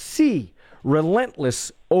life of C,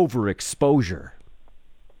 relentless overexposure.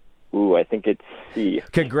 Ooh, I think it's C.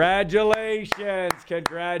 Congratulations,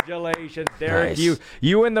 Derek. Nice.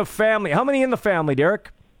 You and the family. How many in the family,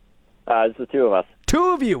 Derek? It's the 2 of us.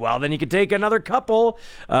 2 of you. Well, then you can take another couple,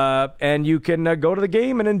 and you can go to the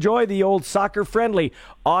game and enjoy the old soccer friendly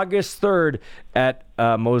August 3rd at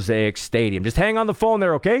Mosaic Stadium. Just hang on the phone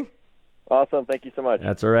there, okay? Awesome. Thank you so much.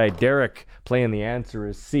 That's all right. Derek playing the answer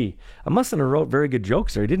is C. I must have wrote very good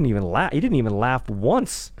jokes there. He didn't even laugh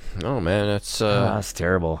once. Oh, man, that's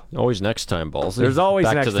terrible. Always next time, Ballsy. There's always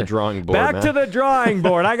back next to the time. drawing board. Back man. to the drawing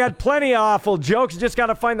board. I got plenty of awful jokes. Just got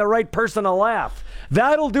to find the right person to laugh.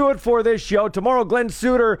 That'll do it for this show. Tomorrow, Glenn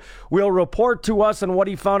Suter will report to us on what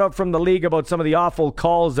he found out from the league about some of the awful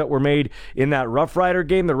calls that were made in that Rough Rider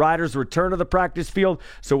game. The Riders return to the practice field,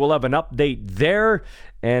 so we'll have an update there.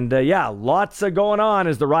 And, lots going on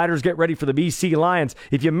as the Riders get ready for the BC Lions.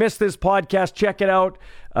 If you missed this podcast, check it out,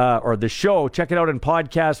 or the show, check it out in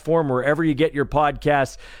podcast form wherever you get your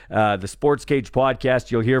podcasts. The Sports Cage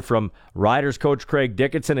podcast, you'll hear from Riders coach Craig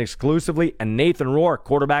Dickinson exclusively and Nathan Rourke,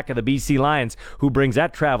 quarterback of the BC Lions, who brings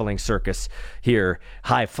that traveling circus here,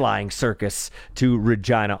 high-flying circus, to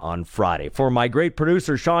Regina on Friday. For my great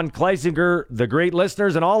producer, Sean Kleisinger, the great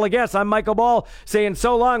listeners, and all the guests, I'm Michael Ball saying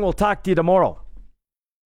so long. We'll talk to you tomorrow.